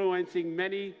 influencing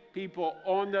many people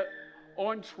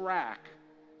on track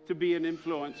to be an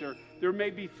influencer. There may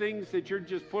be things that you're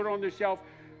just put on the shelf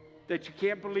that you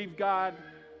can't believe God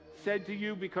said to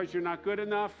you because you're not good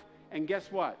enough. And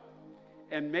guess what?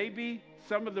 And maybe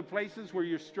some of the places where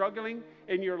you're struggling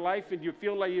in your life and you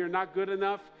feel like you're not good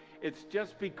enough, it's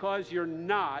just because you're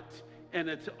not, and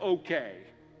it's okay.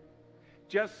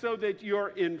 Just so that you're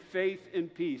in faith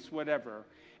and peace, whatever.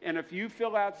 And if you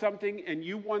fill out something and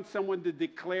you want someone to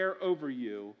declare over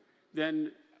you,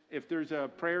 then if there's a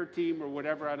prayer team or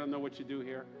whatever, I don't know what you do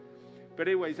here. But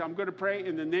anyways, I'm going to pray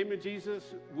in the name of Jesus.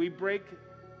 We break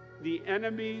the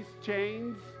enemy's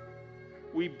chains.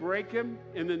 We break him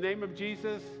in the name of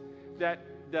Jesus, that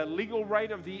the legal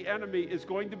right of the enemy is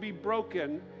going to be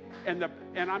broken. And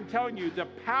I'm telling you, the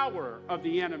power of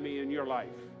the enemy in your life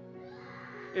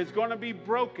is going to be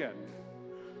broken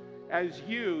as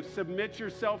you submit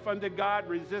yourself unto God,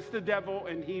 resist the devil,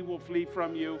 and he will flee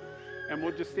from you. And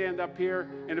we'll just stand up here.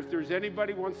 And if there's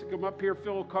anybody who wants to come up here,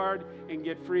 fill a card, and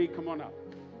get free, come on up.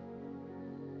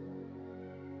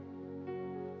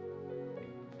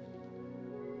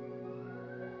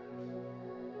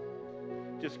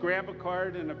 Just grab a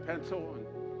card and a pencil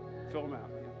and fill them out.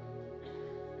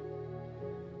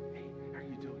 Hey, how are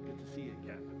you doing? Good to see you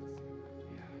again.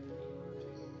 Yeah.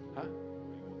 Huh?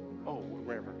 Oh,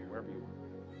 wherever you want.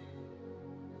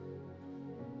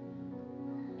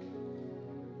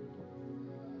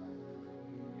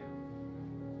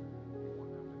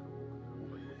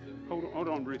 Hold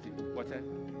on, Ruthie. What's that?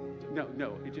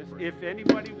 No. It just, if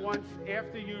anybody wants,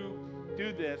 after you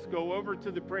do this, go over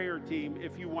to the prayer team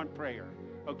if you want prayer.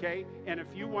 Okay? And if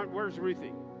you want, where's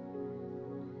Ruthie?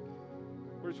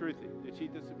 Where's Ruthie? Did she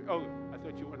disappear? Oh, I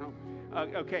thought you went home.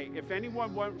 Okay, if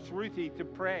anyone wants Ruthie to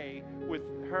pray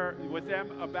with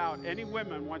them about, any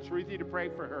women wants Ruthie to pray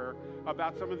for her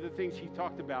about some of the things she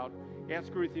talked about,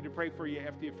 ask Ruthie to pray for you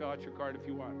after you fill out your card if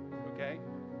you want. Okay?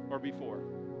 Or before.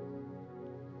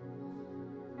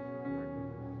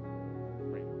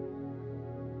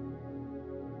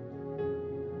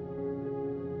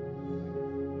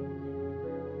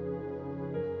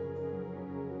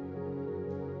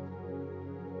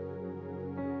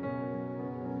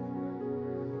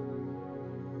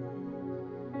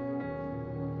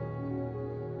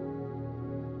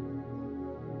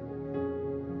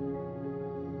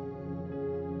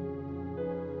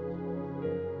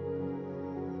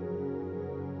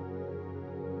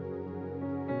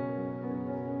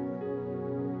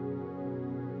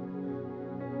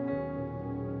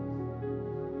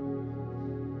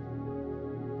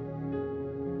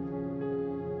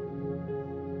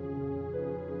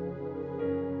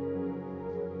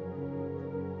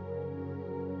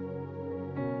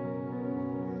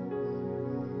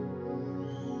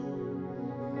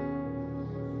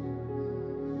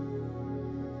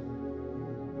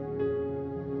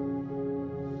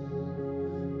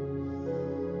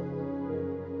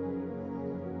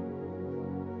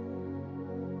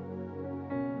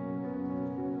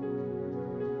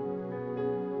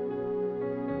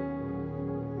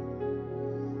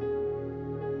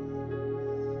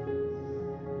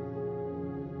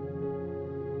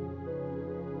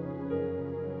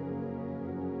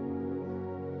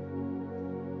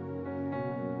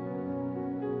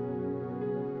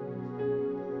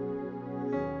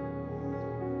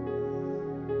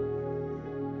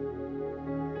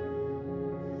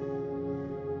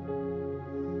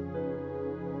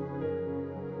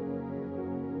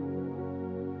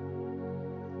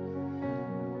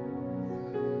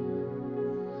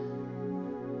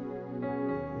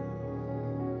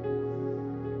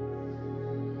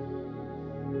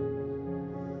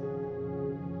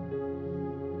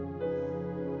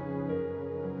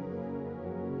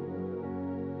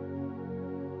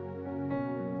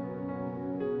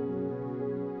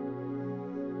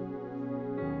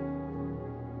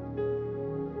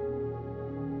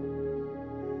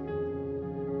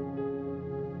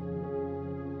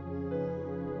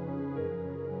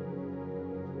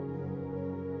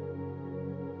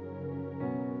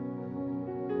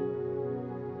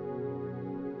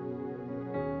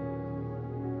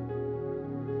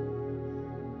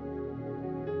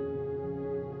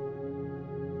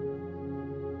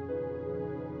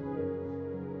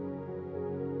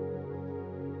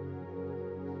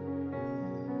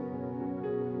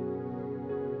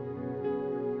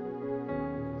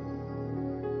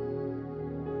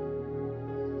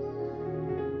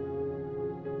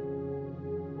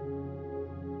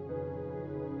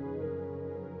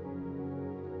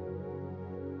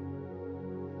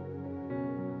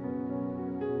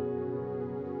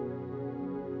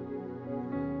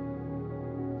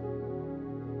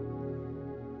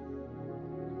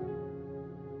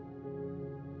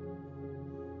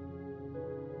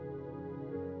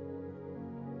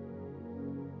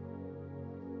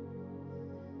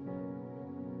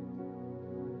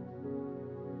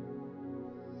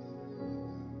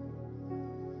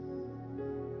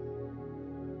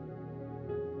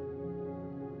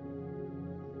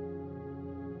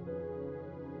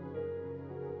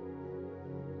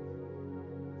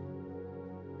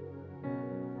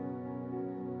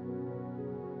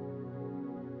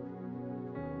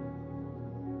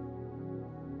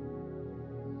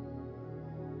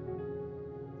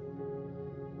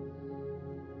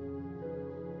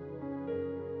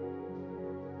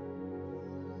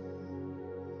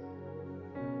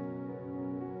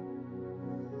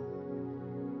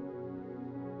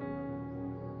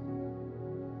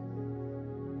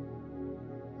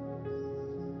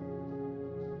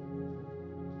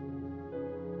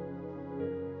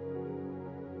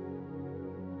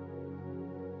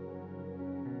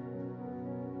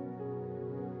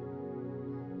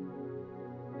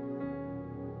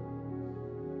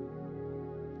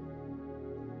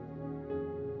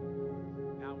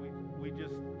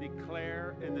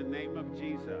 declare in the name of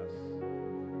Jesus,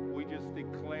 we just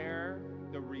declare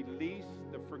the release,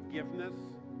 the forgiveness,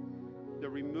 the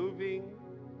removing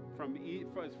from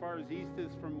as far as east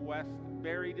is from west,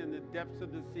 buried in the depths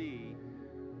of the sea,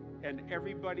 and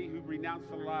everybody who renounced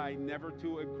the lie never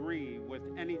to agree with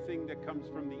anything that comes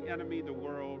from the enemy, the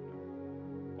world,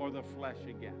 or the flesh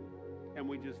again. And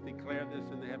we just declare this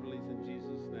in the heavenlies in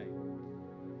Jesus' name.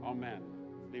 Amen.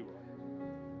 Leroy.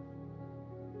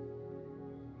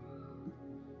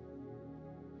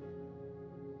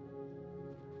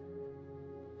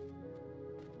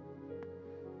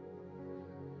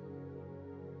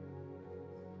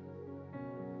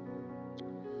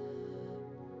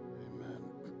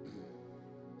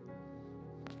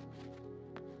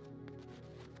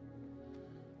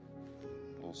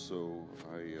 Also,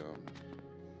 I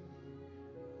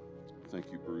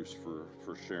thank you, Bruce, for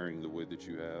sharing the way that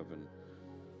you have and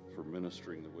for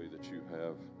ministering the way that you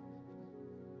have.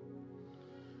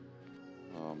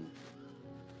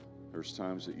 There's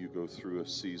times that you go through a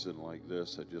season like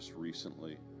this. I just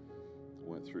recently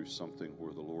went through something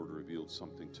where the Lord revealed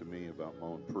something to me about my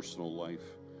own personal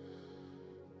life,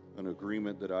 an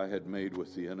agreement that I had made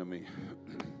with the enemy.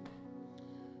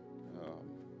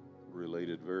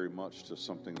 Related very much to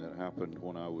something that happened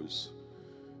when I was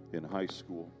in high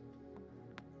school,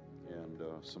 and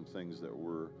some things that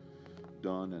were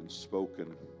done and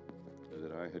spoken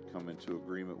that I had come into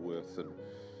agreement with and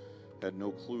had no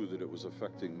clue that it was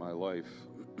affecting my life.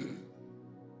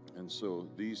 And so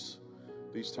these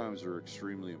times are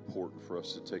extremely important for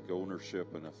us to take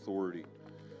ownership and authority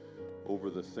over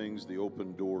the things, the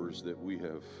open doors that we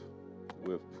have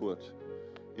put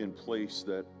in place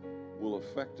that will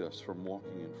affect us from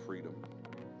walking in freedom.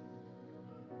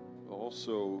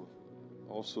 Also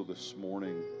this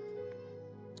morning,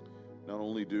 not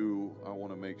only do I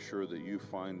want to make sure that you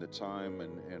find the time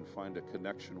and find a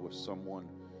connection with someone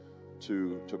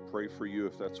to pray for you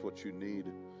if that's what you need,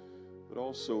 but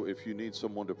also if you need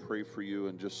someone to pray for you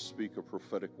and just speak a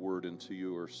prophetic word into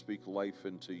you or speak life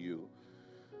into you,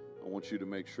 I want you to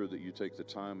make sure that you take the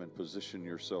time and position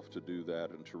yourself to do that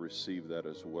and to receive that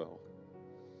as well.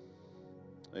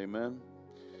 Amen.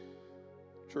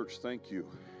 Church, thank you.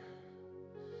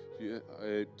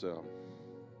 I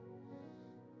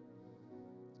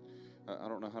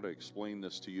don't know how to explain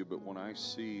this to you, but when I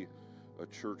see a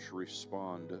church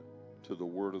respond to the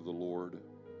word of the Lord,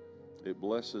 it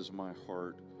blesses my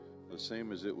heart the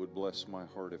same as it would bless my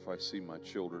heart if I see my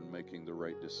children making the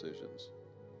right decisions.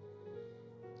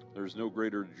 There's no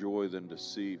greater joy than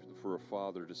for a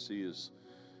father to see his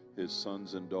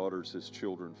sons and daughters, his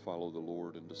children, follow the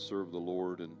Lord and to serve the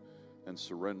Lord and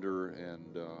surrender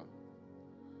and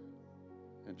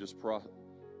just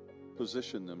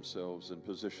position themselves and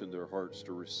position their hearts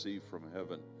to receive from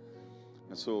heaven.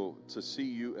 And so to see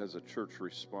you as a church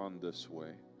respond this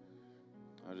way,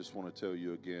 I just want to tell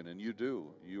you again, and you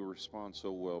respond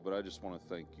so well, but I just want to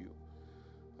thank you.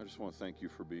 I just want to thank you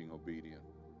for being obedient.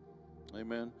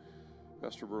 Amen.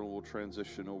 Pastor Vernon will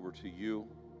transition over to you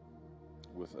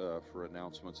for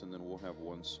announcements, and then we'll have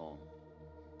one song.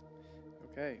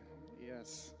 Okay.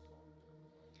 Yes.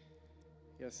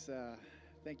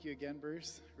 Thank you again,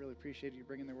 Bruce. Really appreciate you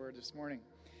bringing the word this morning.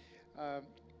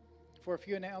 For a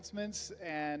few announcements,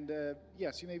 and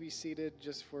yes, you may be seated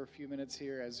just for a few minutes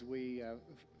here as we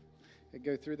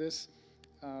go through this.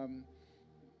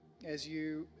 As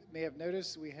you may have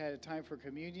noticed, we had a time for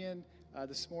communion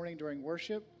this morning during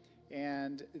worship.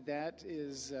 And that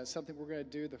is something we're going to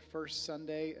do the first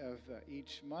Sunday of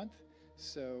each month.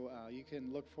 So you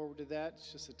can look forward to that.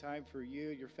 It's just a time for you,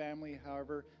 your family,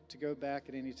 however, to go back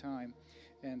at any time.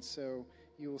 And so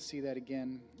you will see that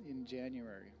again in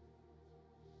January.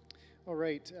 All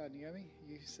right, Naomi,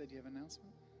 you said you have an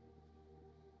announcement?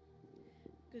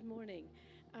 Good morning.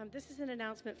 This is an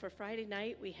announcement for Friday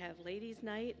night. We have Ladies'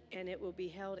 Night, and it will be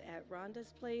held at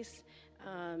Rhonda's Place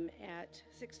at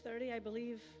 6:30, I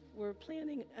believe. We're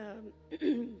planning,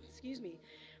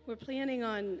 we're planning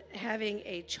on having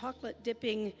a chocolate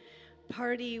dipping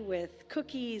party with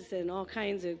cookies and all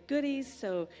kinds of goodies.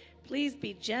 So please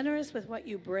be generous with what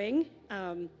you bring.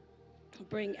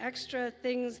 Bring extra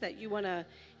things that you want to,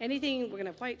 anything. We're going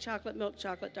to have white chocolate, milk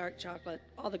chocolate, dark chocolate,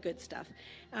 all the good stuff.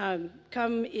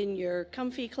 Come in your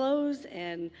comfy clothes,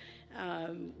 and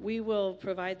we will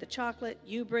provide the chocolate.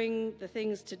 You bring the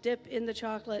things to dip in the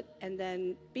chocolate, and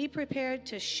then be prepared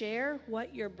to share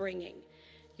what you're bringing.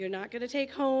 You're not going to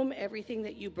take home everything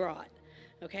that you brought,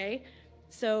 okay?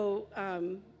 So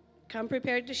come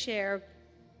prepared to share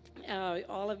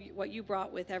all of what you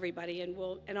brought with everybody,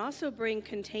 and also bring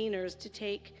containers to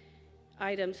take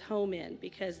items home in,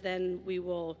 because then we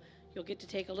will you'll get to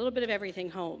take a little bit of everything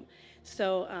home.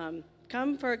 So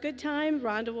come for a good time.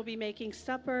 Rhonda will be making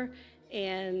supper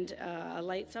and a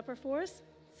light supper for us.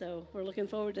 So we're looking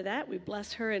forward to that. We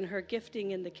bless her in her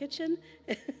gifting in the kitchen.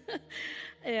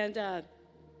 And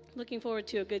looking forward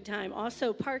to a good time.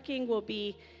 Also, parking will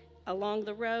be along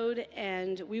the road,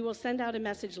 and we will send out a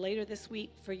message later this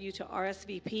week for you to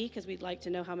RSVP, because we'd like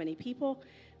to know how many people,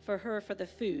 for the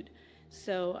food.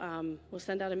 So we'll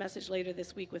send out a message later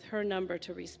this week with her number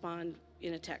to respond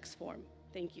in a text form.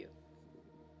 Thank you.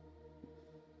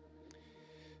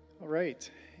 All right.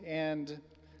 And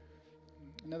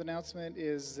another announcement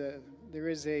is there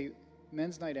is a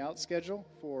men's night out schedule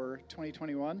for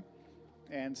 2021.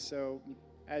 And so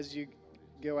as you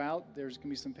go out, there's going to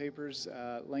be some papers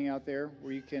laying out there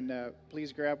where you can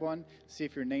please grab one, see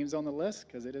if your name's on the list,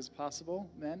 because it is possible,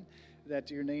 men,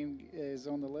 that your name is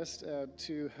on the list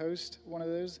to host one of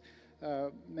those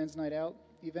men's night out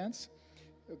events.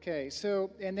 Okay,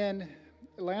 so, and then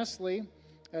lastly,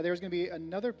 there's going to be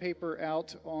another paper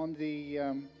out on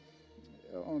the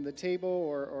table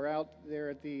or out there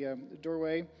at the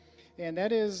doorway, and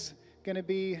that is going to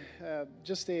be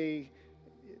just a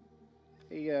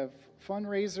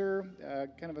fundraiser,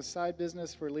 kind of a side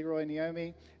business for Leroy and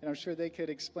Naomi, and I'm sure they could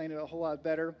explain it a whole lot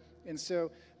better. And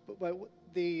so, but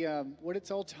what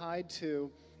it's all tied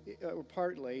to, or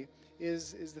partly,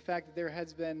 is the fact that there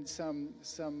has been some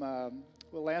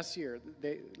well, last year,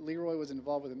 Leroy was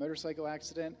involved with a motorcycle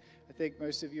accident. I think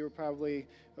most of you are probably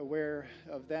aware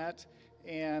of that.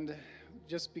 And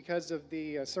just because of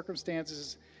the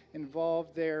circumstances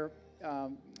involved there,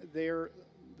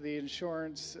 the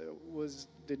insurance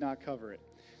did not cover it.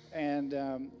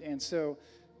 And so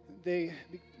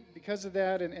because of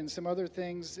that and some other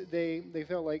things, they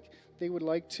felt like they would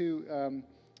like to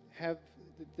have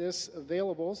this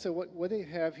available. So what they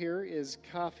have here is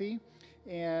coffee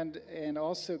and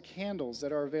also candles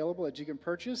that are available that you can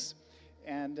purchase.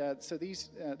 And so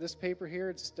this paper here,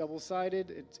 it's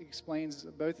double-sided. It explains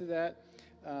both of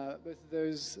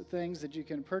those things that you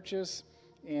can purchase.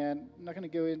 And I'm not going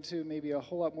to go into maybe a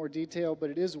whole lot more detail, but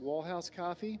it is Wallhouse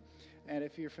coffee. And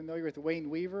if you're familiar with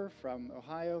Wayne Weaver from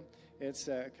Ohio, it's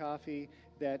a coffee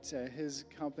that his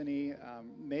company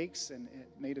makes and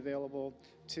made available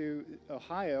to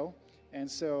Ohio. And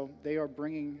so they are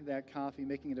bringing that coffee,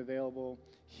 making it available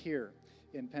here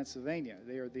in Pennsylvania.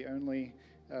 They are the only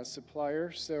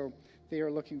supplier, so they are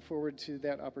looking forward to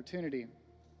that opportunity.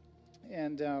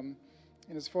 And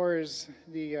as far as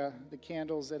the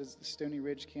candles, that is the Stony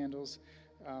Ridge candles,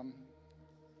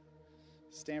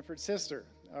 Stanford's sister.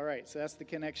 All right, so that's the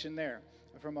connection there.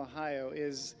 From Ohio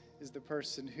is the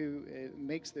person who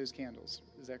makes those candles.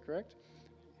 Is that correct?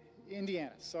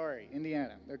 Indiana.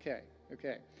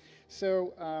 Okay.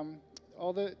 So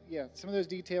some of those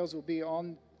details will be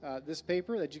on this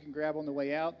paper that you can grab on the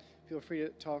way out. Feel free to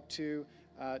talk to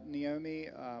Naomi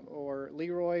or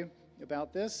Leroy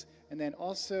about this. And then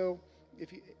also,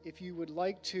 if you would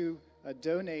like to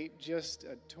donate just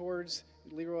towards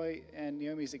Leroy and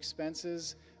Naomi's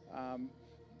expenses,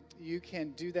 you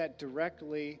can do that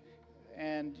directly,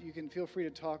 and you can feel free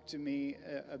to talk to me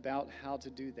about how to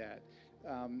do that.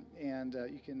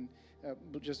 You can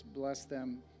just bless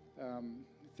them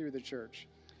through the church.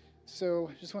 So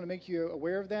just want to make you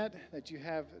aware of that you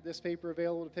have this paper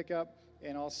available to pick up,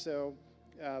 and also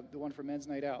the one for Men's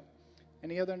Night Out.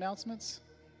 Any other announcements?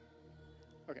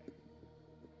 Okay.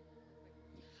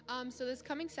 So this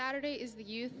coming Saturday is the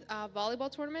youth volleyball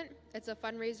tournament. It's a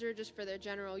fundraiser just for their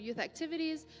general youth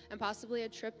activities and possibly a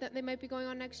trip that they might be going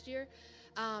on next year.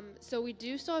 So we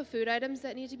do still have food items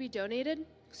that need to be donated.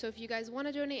 So if you guys want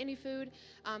to donate any food,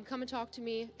 come and talk to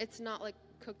me. It's not like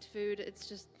cooked food. It's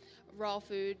just raw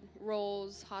food,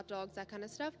 rolls, hot dogs, that kind of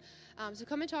stuff. So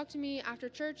come and talk to me after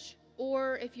church,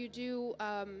 or if you do,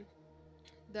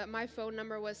 my phone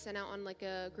number was sent out on like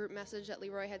a group message that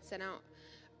Leroy had sent out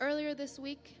earlier this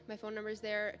week. My phone number is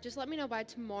there. Just let me know by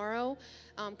tomorrow,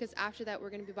 because after that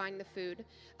we're going to be buying the food.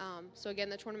 So again,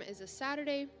 the tournament is this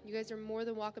Saturday. You guys are more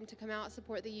than welcome to come out,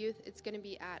 support the youth. It's going to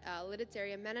be at Lidditz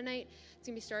Area Mennonite. It's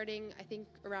going to be starting, I think,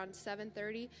 around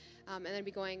 7:30, and then be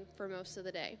going for most of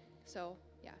the day. So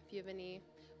yeah, if you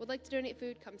would like to donate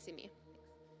food, come see me.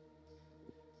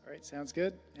 All right, sounds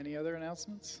good. Any other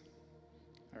announcements?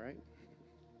 All right.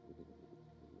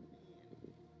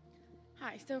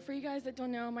 Hi, so for you guys that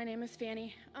don't know, my name is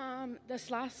Fanny.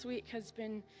 This last week has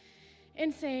been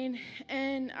insane,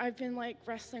 and I've been like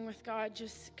wrestling with God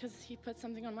just because he put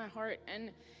something on my heart, and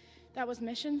that was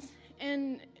missions.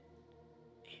 And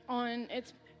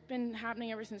it's been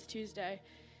happening ever since Tuesday.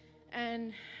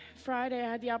 And Friday I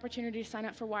had the opportunity to sign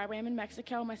up for YWAM in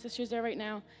Mexico. My sister's there right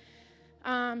now.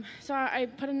 So I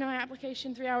put in my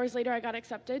application. 3 hours later, I got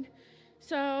accepted.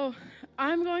 So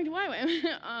I'm going to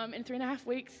YWAM in 3.5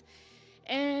 weeks,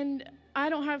 and I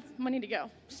don't have money to go.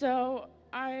 So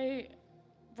right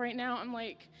now, I'm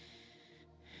like,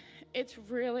 it's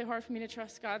really hard for me to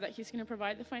trust God that he's going to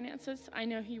provide the finances. I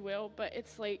know he will, but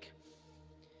it's like,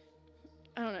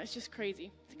 I don't know, it's just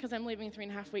crazy because I'm leaving in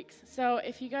 3.5 weeks. So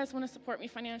if you guys want to support me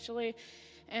financially,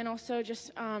 and also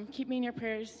just keep me in your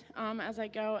prayers as I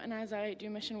go and as I do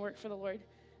mission work for the Lord,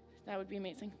 that would be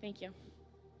amazing. Thank you.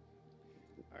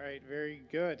 All right, very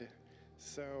good.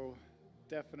 So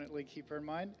definitely keep her in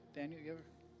mind. Daniel, you ever?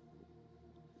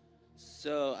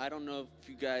 So I don't know if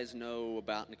you guys know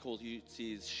about Nicole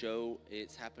Hutze's show.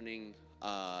 It's happening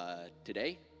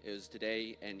today. It was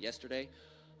today and yesterday.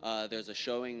 There's a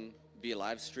showing via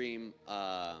live stream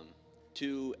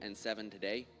 2 and 7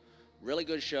 today. Really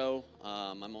good show.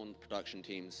 I'm on the production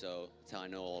team, so that's how I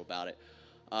know all about it.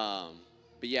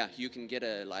 But yeah, you can get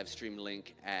a live stream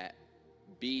link at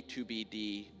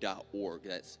b2bd.org.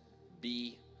 That's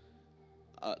B,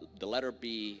 the letter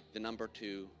B, the number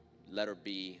 2, letter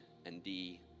B, and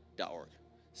D.org.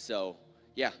 So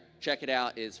yeah, check it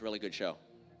out. It's a really good show.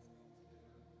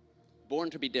 Born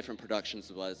to Be Different Productions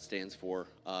is what it stands for.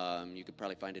 You could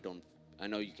probably find it on, I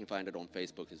know you can find it on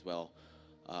Facebook as well.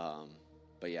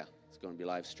 But yeah, it's going to be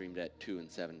live streamed at 2 and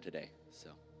 7 today. So.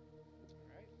 All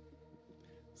right.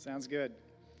 Sounds good.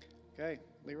 Okay,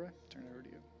 Leroy, turn it over to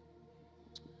you.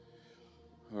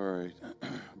 All right.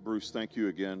 Bruce, thank you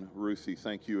again. Ruthie,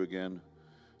 thank you again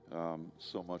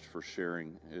so much for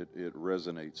sharing. It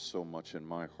resonates so much in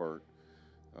my heart.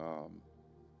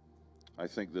 I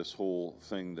think this whole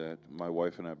thing that my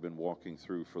wife and I have been walking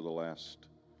through for the last,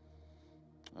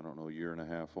 I don't know, year and a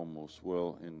half almost.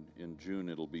 Well, in June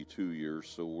it'll be 2 years,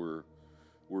 so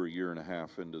we're a year and a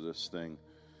half into this thing.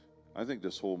 I think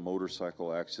this whole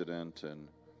motorcycle accident and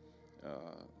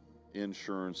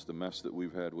insurance, the mess that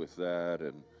we've had with that,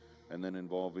 and then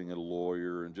involving a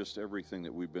lawyer and just everything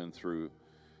that we've been through,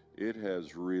 it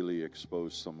has really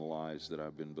exposed some lies that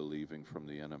I've been believing from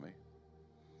the enemy.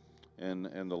 And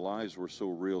the lies were so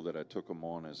real that I took them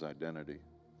on as identity.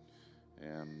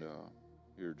 And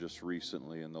here just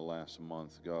recently in the last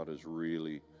month, God has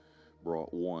really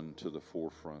brought one to the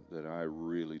forefront that I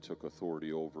really took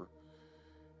authority over.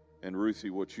 And Ruthie,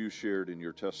 what you shared in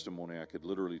your testimony, I could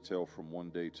literally tell from one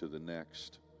day to the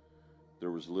next.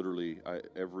 There was literally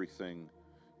everything,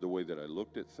 the way that I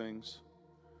looked at things,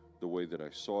 the way that I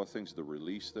saw things, the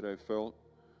release that I felt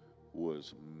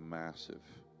was massive.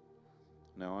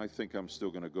 Now, I think I'm still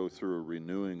going to go through a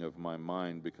renewing of my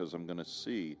mind because I'm going to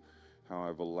see how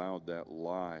I've allowed that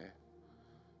lie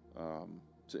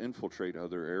to infiltrate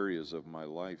other areas of my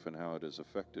life and how it has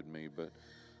affected me. But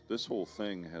this whole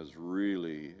thing has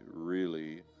really,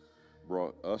 really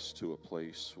brought us to a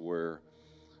place where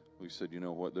we said, you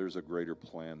know what, there's a greater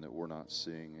plan that we're not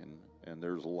seeing, and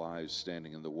there's lies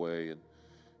standing in the way.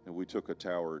 And we took a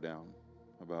tower down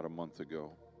about a month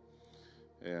ago.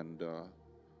 And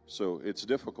so it's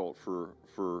difficult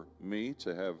for me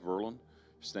to have Verlin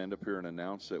stand up here and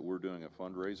announce that we're doing a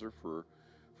fundraiser for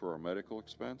our medical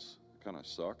expense. It kind of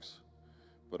sucks.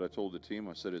 But I told the team,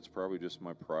 I said, it's probably just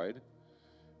my pride.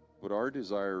 But our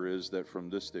desire is that from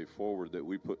this day forward that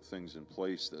we put things in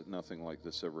place that nothing like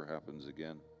this ever happens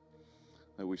again.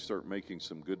 That we start making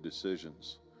some good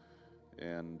decisions.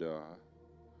 And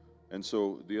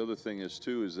so the other thing is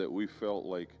too is that we felt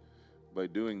like by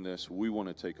doing this, we want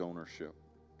to take ownership.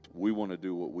 We want to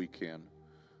do what we can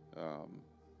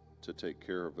to take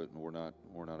care of it, and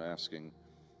we're not asking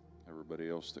everybody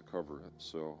else to cover it.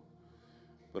 So,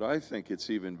 but I think it's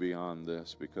even beyond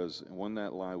this, because when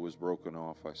that lie was broken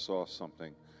off, I saw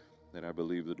something that I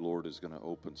believe the Lord is going to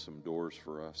open some doors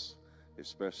for us,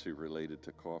 especially related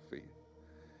to coffee.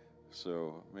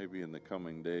 So maybe in the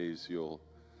coming days you'll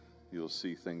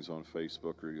see things on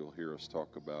Facebook or you'll hear us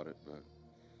talk about it. But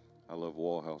I love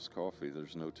Wallhouse Coffee.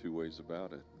 There's no two ways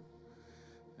about it.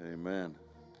 Amen.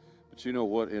 But you know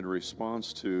what? In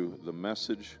response to the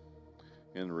message,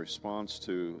 in response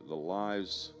to the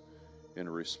lies, in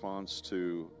response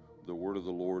to the word of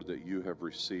the Lord that you have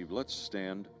received, let's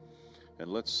stand and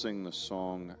let's sing the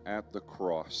song At the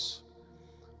Cross.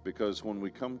 Because when we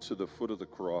come to the foot of the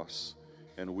cross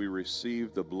and we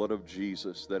receive the blood of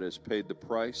Jesus that has paid the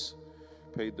price,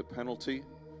 paid the penalty,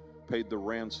 paid the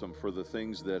ransom for the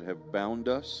things that have bound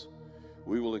us,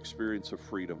 we will experience a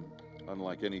freedom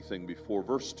unlike anything before.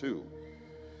 Verse 2.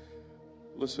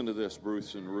 Listen to this,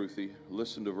 Bruce and Ruthie.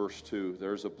 Listen to verse 2.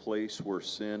 There's a place where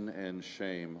sin and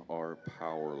shame are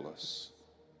powerless.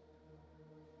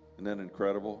 Isn't that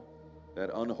incredible? That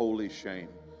unholy shame.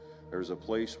 There's a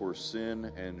place where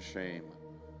sin and shame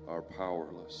are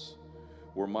powerless,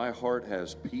 where my heart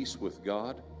has peace with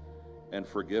God and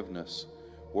forgiveness,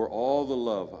 where all the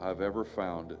love I've ever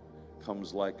found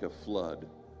comes like a flood,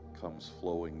 comes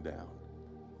flowing down.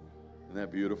 Isn't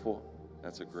that beautiful?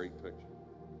 That's a great picture.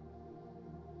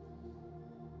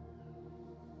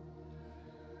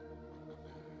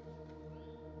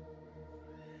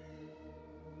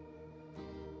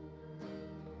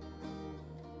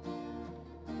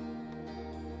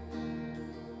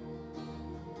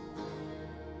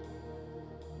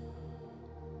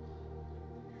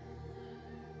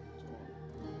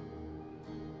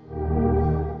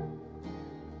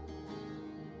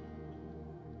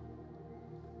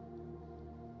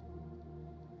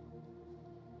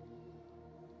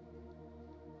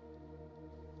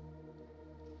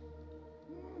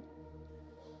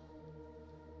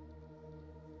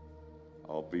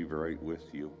 I'll be right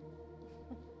with you.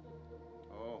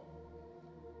 Oh,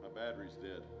 my battery's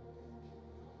dead.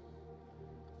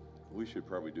 We should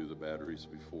probably do the batteries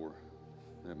before.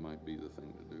 That might be the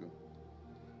thing to do.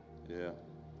 Yeah.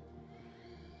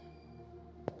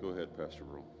 Go ahead, Pastor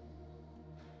Burl.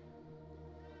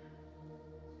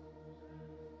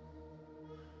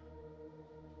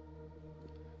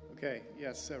 Okay,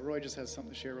 yes, Roy just has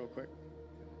something to share real quick.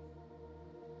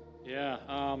 Yeah,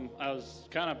 I was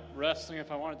kind of wrestling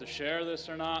if I wanted to share this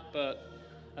or not, but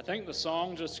I think the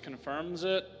song just confirms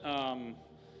it,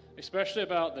 especially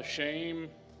about the shame.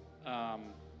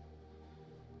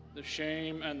 The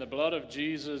shame and the blood of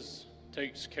Jesus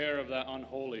takes care of that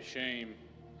unholy shame.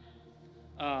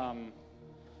 I'm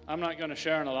not going to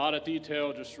share in a lot of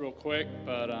detail, just real quick,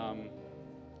 but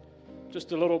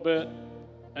just a little bit,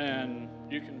 and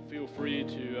you can feel free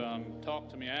to talk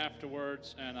to me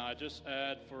afterwards. And I just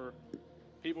add for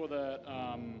people that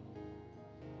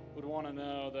would want to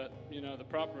know that, you know, the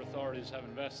proper authorities have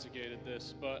investigated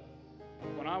this. But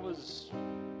when I was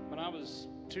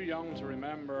too young to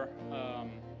remember,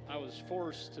 I was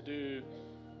forced to do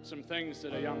some things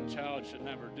that a young child should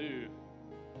never do.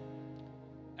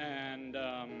 And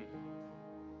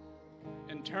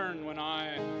in turn, when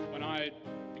I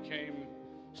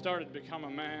started to become a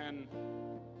man,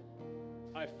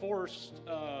 I forced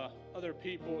other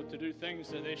people to do things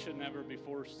that they should never be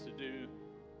forced to do.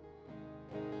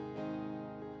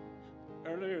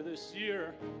 Earlier this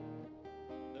year,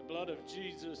 the blood of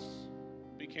Jesus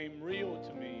became real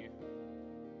to me.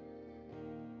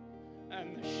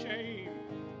 And the shame,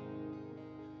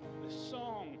 the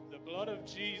song, the blood of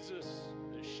Jesus,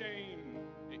 the shame,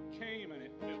 it came and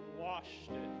it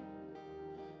washed it.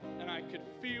 And I could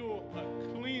feel a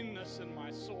cleanness in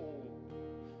my soul,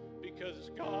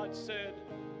 because God said,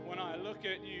 when I look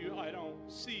at you, I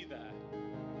don't see that.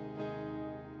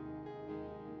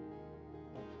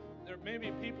 There may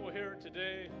be people here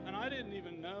today, and I didn't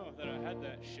even know that I had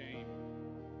that shame.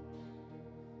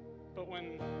 But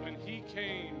when He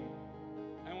came,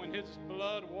 and when His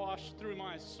blood washed through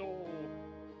my soul,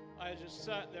 I just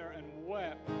sat there and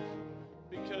wept,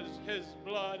 because His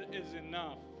blood is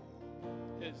enough.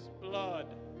 His blood.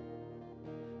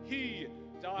 He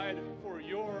died for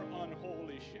your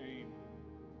unholy shame.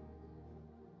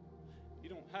 You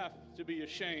don't have to be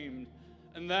ashamed.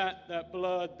 And that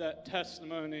blood, that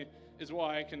testimony is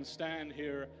why I can stand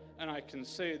here and I can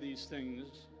say these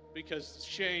things, because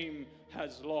shame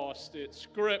has lost its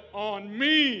grip on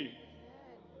me.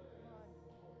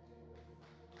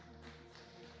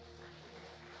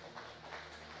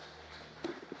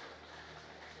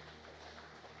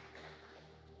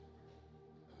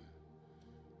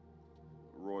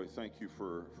 Roy, thank you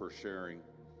for sharing.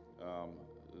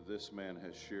 This man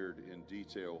has shared in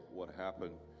detail what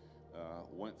happened,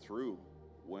 went through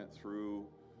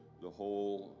the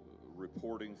whole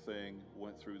reporting thing,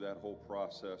 went through that whole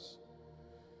process,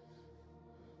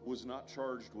 was not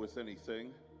charged with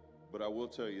anything, but I will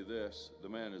tell you this, the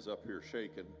man is up here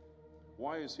shaking.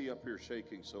 Why is he up here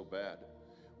shaking so bad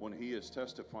when he is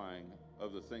testifying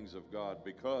of the things of God?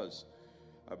 Because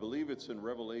I believe it's in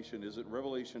Revelation. Is it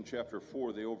Revelation chapter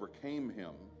 4? They overcame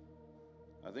him.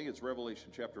 I think it's Revelation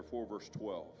chapter 4, verse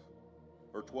 12.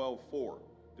 Or 12:4.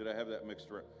 Did I have that mixed?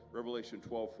 Revelation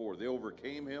 12:4. They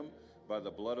overcame him by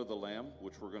the blood of the Lamb,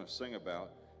 which we're going to sing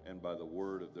about, and by the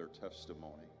word of their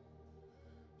testimony.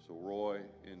 So Roy,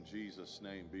 in Jesus'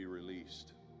 name, be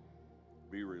released.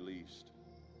 Be released.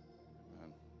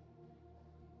 Amen.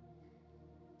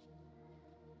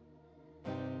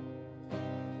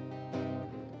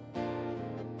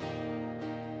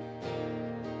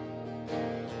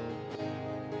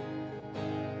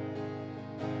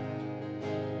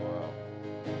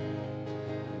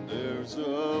 There's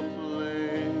a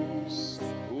place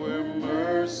where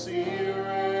mercy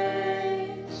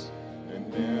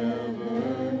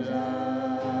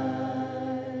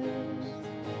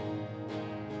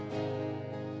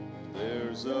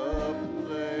There's a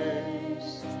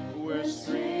place where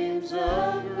streams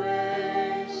of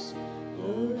grace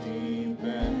flow deep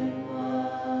and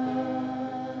wide,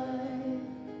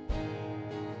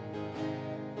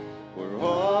 where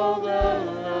all the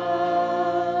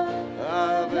love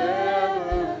I've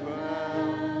ever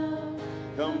found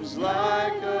comes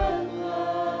like a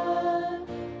flood,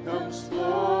 comes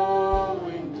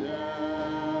flowing down.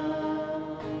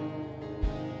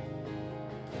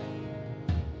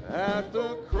 At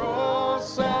the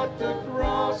cross,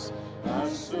 I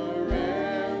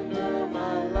surrender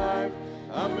my life.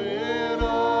 I'm in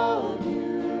all of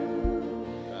you.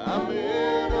 I'm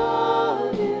in all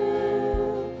of you.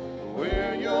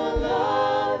 Where your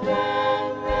love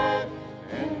ran red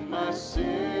and my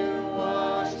sin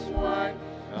washed white,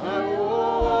 I owe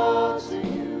all to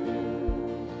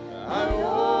you. I owe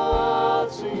all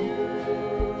to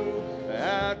you.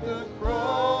 At the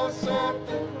cross,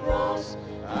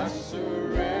 I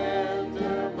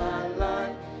surrender my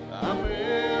life. I'm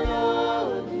in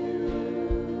all of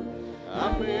you.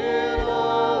 I'm in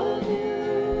all of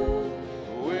you.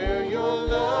 Where your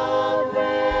love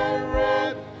ran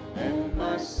red and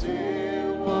my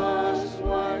sin washed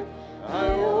white, I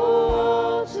owe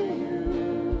all to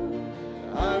you.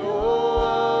 I owe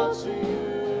all to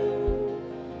you,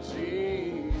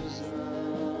 Jesus.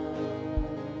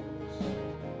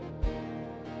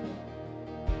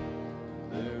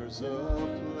 There's a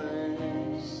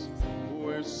place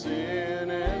where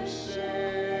sin and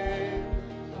shame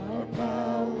are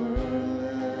powerless.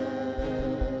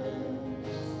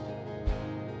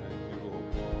 Thank you, Lord.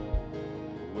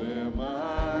 Where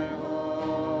my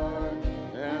heart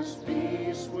has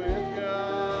peace with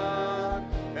God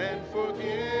and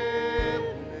forgiveness.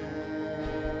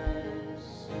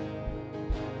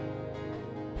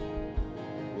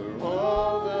 Where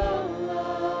all the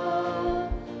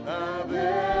love I've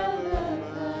ever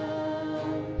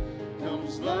found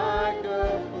comes like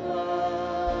a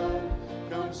flood,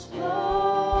 comes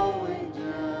flowing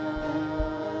down.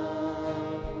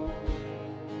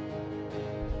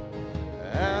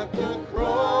 At the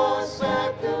cross,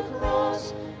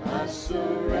 I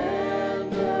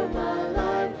surrender my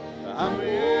life. I'm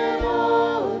in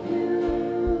all of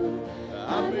you.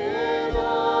 I'm in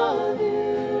all of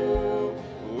you.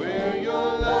 Where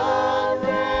your love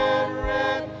ran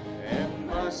red and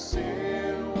my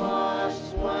sin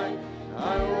washed white,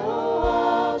 I owe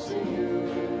all to you.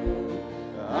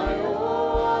 I owe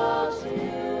all to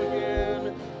you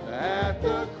again. At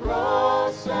the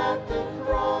cross,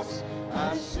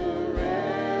 I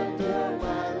surrender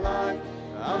my life.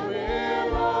 I'm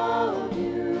in all of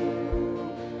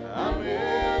you. I'm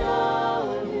in all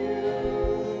of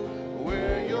you.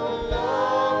 Where your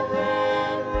love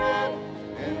ran red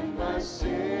and my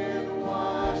sin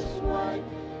washed white,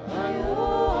 I owe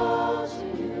all to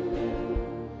you.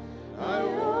 I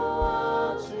owe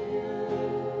all to you,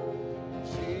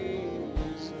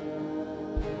 Jesus.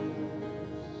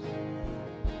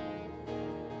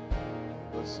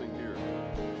 Let's sing here.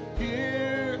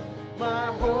 Here, my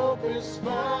hope is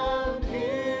found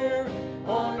here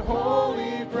on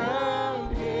holy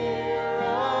ground. Here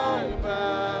I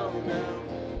bow down.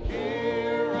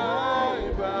 Here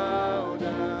I bow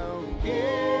down.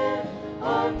 Here,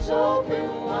 arms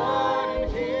open wide.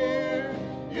 Here,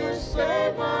 you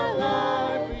save my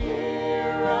life.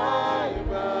 Here I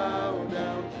bow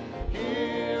down.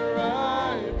 Here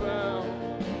I bow.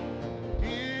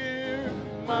 Here,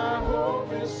 my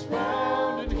hope is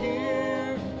found, and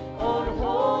here on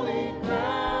holy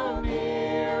ground,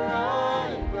 here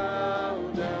I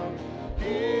bow down.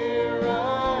 Here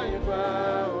I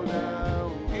bow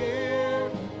down.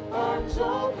 Here, arms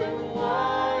open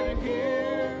wide.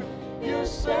 Here, you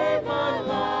save my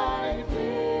life.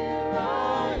 Here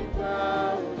I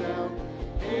bow down.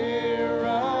 Here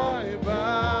I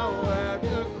bow. At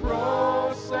the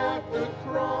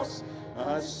cross,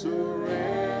 I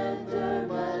surrender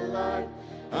my life.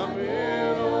 I'm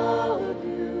in all of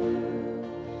you.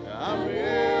 I'm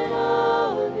in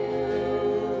all of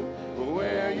you.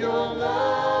 Where your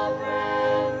love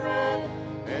ran red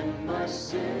and my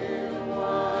sin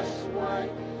washed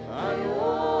white, I owe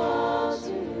all to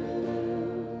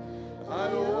you. I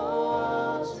owe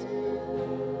all to you,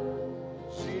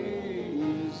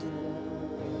 Jesus.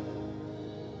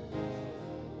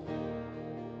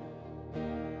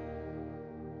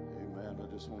 Amen. I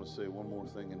just want to say one more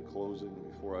thing in closing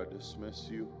before I dismiss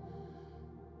you.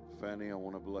 Fanny, I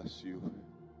want to bless you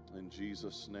in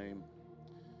Jesus' name.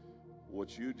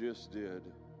 What you just did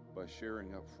by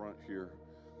sharing up front here,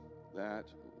 that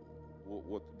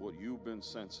what you've been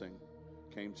sensing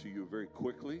came to you very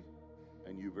quickly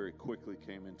and you very quickly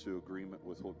came into agreement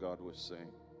with what God was saying.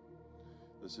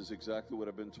 This is exactly what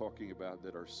I've been talking about,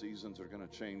 that our seasons are going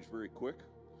to change very quick,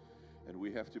 and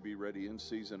we have to be ready in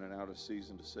season and out of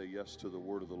season to say yes to the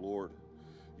word of the Lord.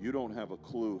 You don't have a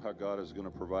clue how God is going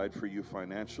to provide for you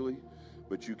financially,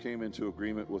 but you came into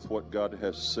agreement with what God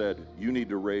has said. You need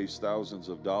to raise thousands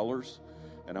of dollars,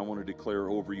 and I want to declare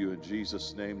over you in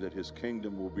Jesus' name that his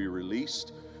kingdom will be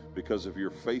released because of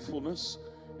your faithfulness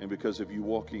and because of you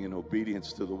walking in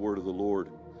obedience to the word of the Lord.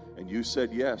 And you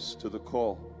said yes to the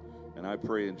call. And I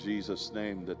pray in Jesus'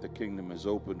 name that the kingdom is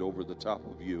opened over the top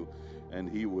of you, and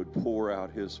he would pour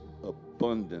out his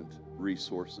abundant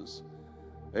resources.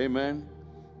 Amen.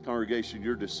 Congregation,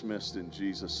 you're dismissed in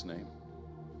Jesus' name.